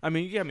ball. I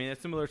mean,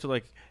 it's similar to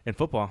like in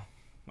football.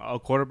 A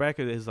quarterback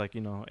is like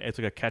it's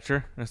like a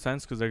catcher in a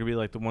sense because they're gonna be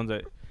like the ones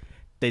that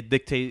they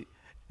dictate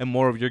and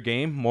more of your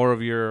game, more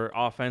of your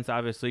offense,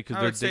 obviously. Cause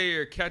I would say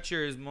your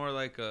catcher is more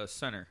like a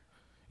center.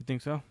 You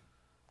think so?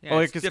 Yeah,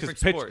 it's different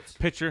sports.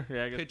 Pitcher,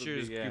 yeah, I guess pitcher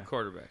is your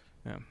quarterback.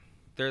 Yeah,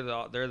 they're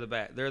the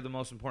bat. They're the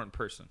most important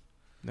person.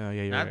 No,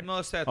 yeah, you're not right.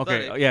 most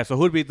athletic. Okay, yeah. So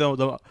who'd be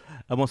the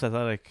most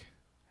athletic?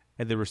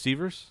 And the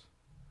receivers?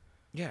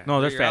 Yeah.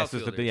 No, they're fast. So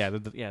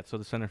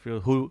the center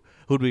field.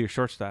 Who'd be your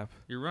shortstop?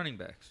 Your running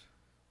backs.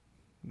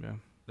 Yeah.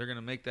 They're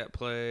gonna make that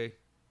play.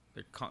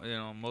 They're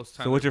most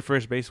times. So what's your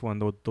first base one?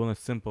 The one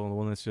that's simple. The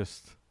one that's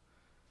just.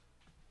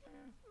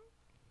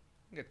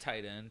 Like a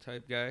tight end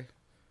type guy.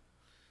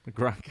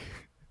 Gronk.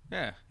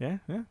 Yeah. Yeah.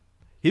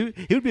 He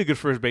would be a good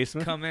first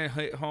baseman. Come in,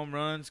 hit home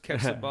runs,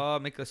 catch the ball,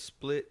 make a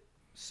split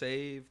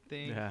save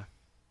thing. Yeah.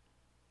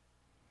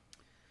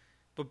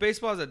 But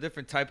baseball is a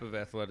different type of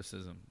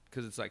athleticism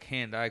because it's like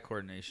hand-eye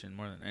coordination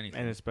more than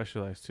anything. And it's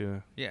specialized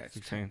too. Yeah,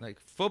 it's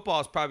like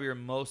football is probably your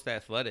most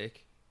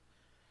athletic.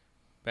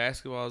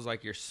 Basketball is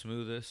like your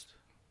smoothest.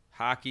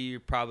 Hockey, you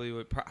probably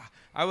would.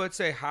 I would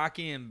say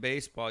hockey and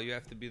baseball, you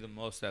have to be the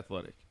most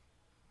athletic.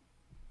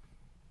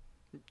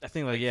 I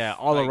think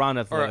all around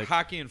athletic. Or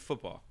hockey and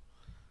football.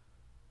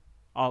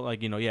 All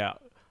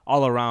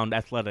all around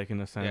athletic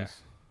in a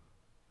sense.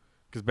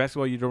 Because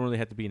basketball, you don't really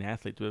have to be an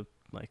athlete to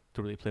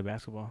really play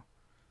basketball.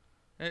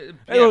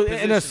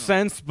 In a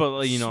sense,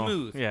 but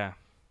smooth. Yeah.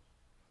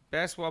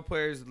 Basketball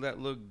players that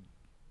look.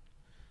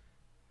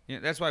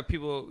 That's why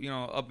people,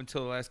 up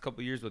until the last couple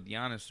of years with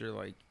Giannis, they're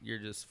like, you're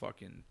just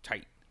fucking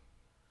tight.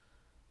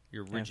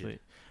 You're rigid.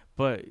 Athlete.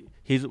 But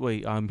he's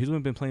only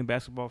been playing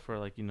basketball for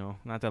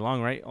not that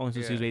long, right? Only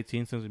since he was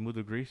 18, since he moved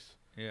to Greece.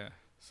 Yeah.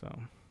 So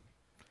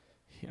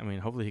I mean,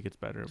 hopefully he gets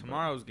better.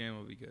 Tomorrow's game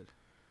will be good.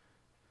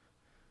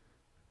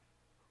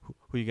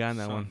 Who you got in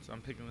that Suns. one?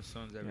 I'm picking the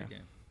Suns every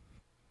game.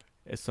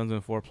 It's Suns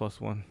in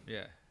 4+1.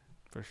 Yeah.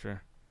 For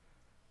sure.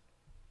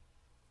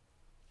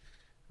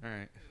 All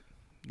right.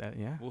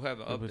 We'll have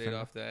an update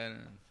off that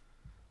and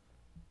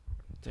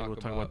we'll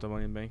talk about the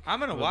Money in the Bank. I'm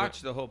gonna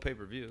watch the whole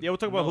pay-per-view. Yeah, we'll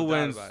talk about who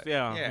wins.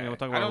 Yeah, we'll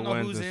talk about I don't know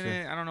who who's in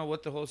it. I don't know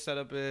what the whole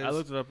setup is. I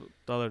looked it up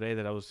the other day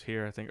that I was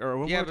here, I think. Or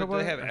but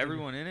they have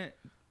everyone in it?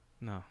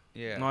 No.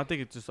 Yeah. No, I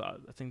think it's just I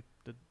think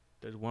that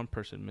there's one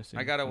person missing.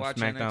 I gotta watch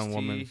SmackDown NXT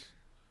Women's.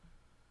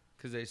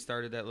 Because they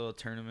started that little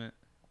tournament.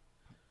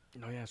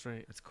 Oh yeah, that's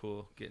right. It's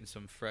cool getting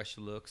some fresh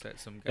looks at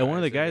some guys. And one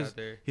of the guys,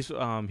 he's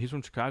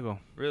from Chicago.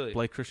 Really?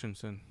 Blake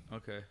Christensen.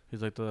 Okay.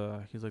 He's the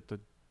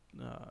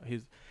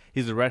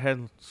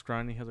redhead,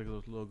 scrawny. He has like a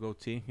little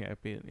goatee. Yeah,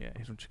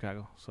 he's from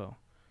Chicago. So,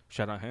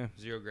 shout out him.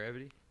 Zero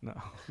Gravity. No.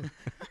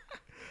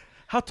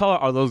 How tall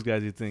are those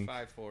guys? You think?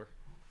 5'4".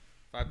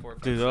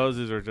 5'4". Dude, those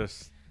are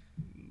just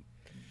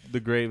the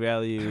great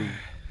value.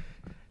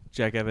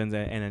 Jack Evans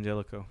and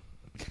Angelico.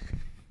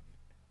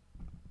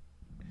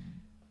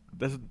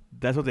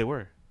 That's what they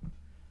were.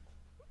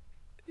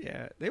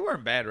 Yeah, they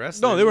weren't bad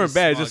wrestlers. No, they weren't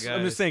bad.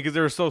 I'm just saying because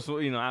they were so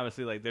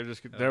obviously like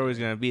they're always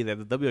gonna be there.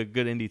 They'll be a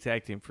good indie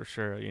tag team for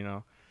sure.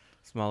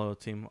 Small little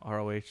team.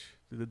 ROH.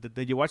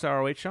 Did you watch the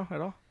ROH show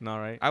at all? No,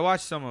 right? I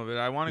watched some of it.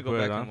 I want to go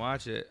back and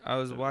watch it. I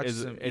was watching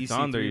some it's EC3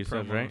 on there, you promos.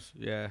 said, right?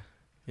 Yeah.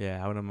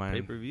 Yeah, I wouldn't mind.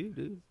 Pay-per-view,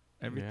 dude.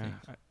 Everything.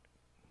 Yeah,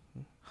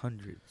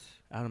 Hundreds.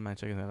 I wouldn't mind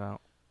checking that out.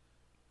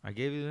 I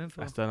gave you the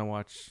info. I still don't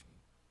watch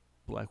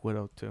Black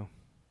Widow too.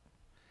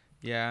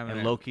 Yeah,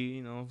 and Loki,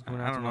 I don't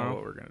know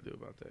what we're gonna do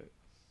about that.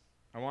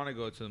 I want to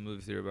go to the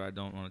movie theater, but I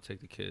don't want to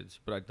take the kids.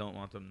 But I don't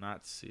want them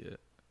not to see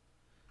it,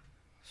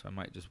 so I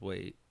might just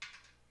wait.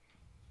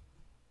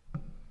 I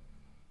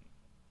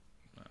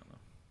don't know.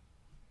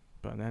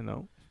 But on that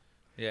note,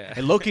 yeah.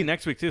 And Loki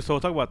next week too. So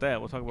we'll talk about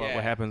that. We'll talk about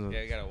what happens. Yeah,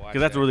 I gotta watch.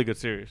 Because that's a really good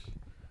series.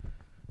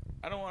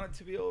 I don't want it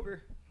to be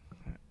over.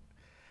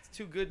 It's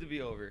too good to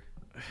be over.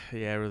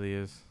 Yeah, it really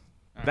is.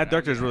 That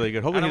director is really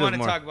good. Hopefully I don't want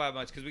to talk about it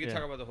much because we can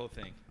talk about the whole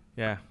thing.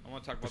 Yeah. I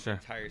want to talk about the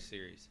entire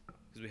series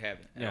because we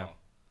haven't at all.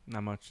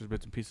 Not much, just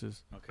bits and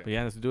pieces. Okay. But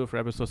yeah, that's to do it for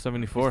episode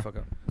 74.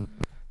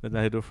 That's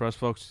to do it for us,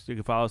 folks. You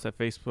can follow us at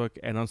Facebook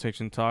at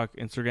Unsanctioned Talk,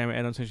 Instagram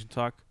at Unsanctioned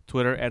Talk,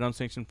 Twitter at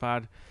Unsanctioned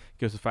Pod.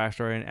 Give us a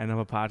 5-star and end of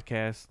a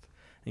podcast,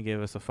 and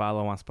give us a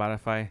follow on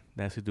Spotify.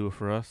 That's to do it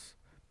for us.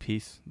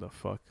 Peace the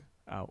fuck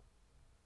out.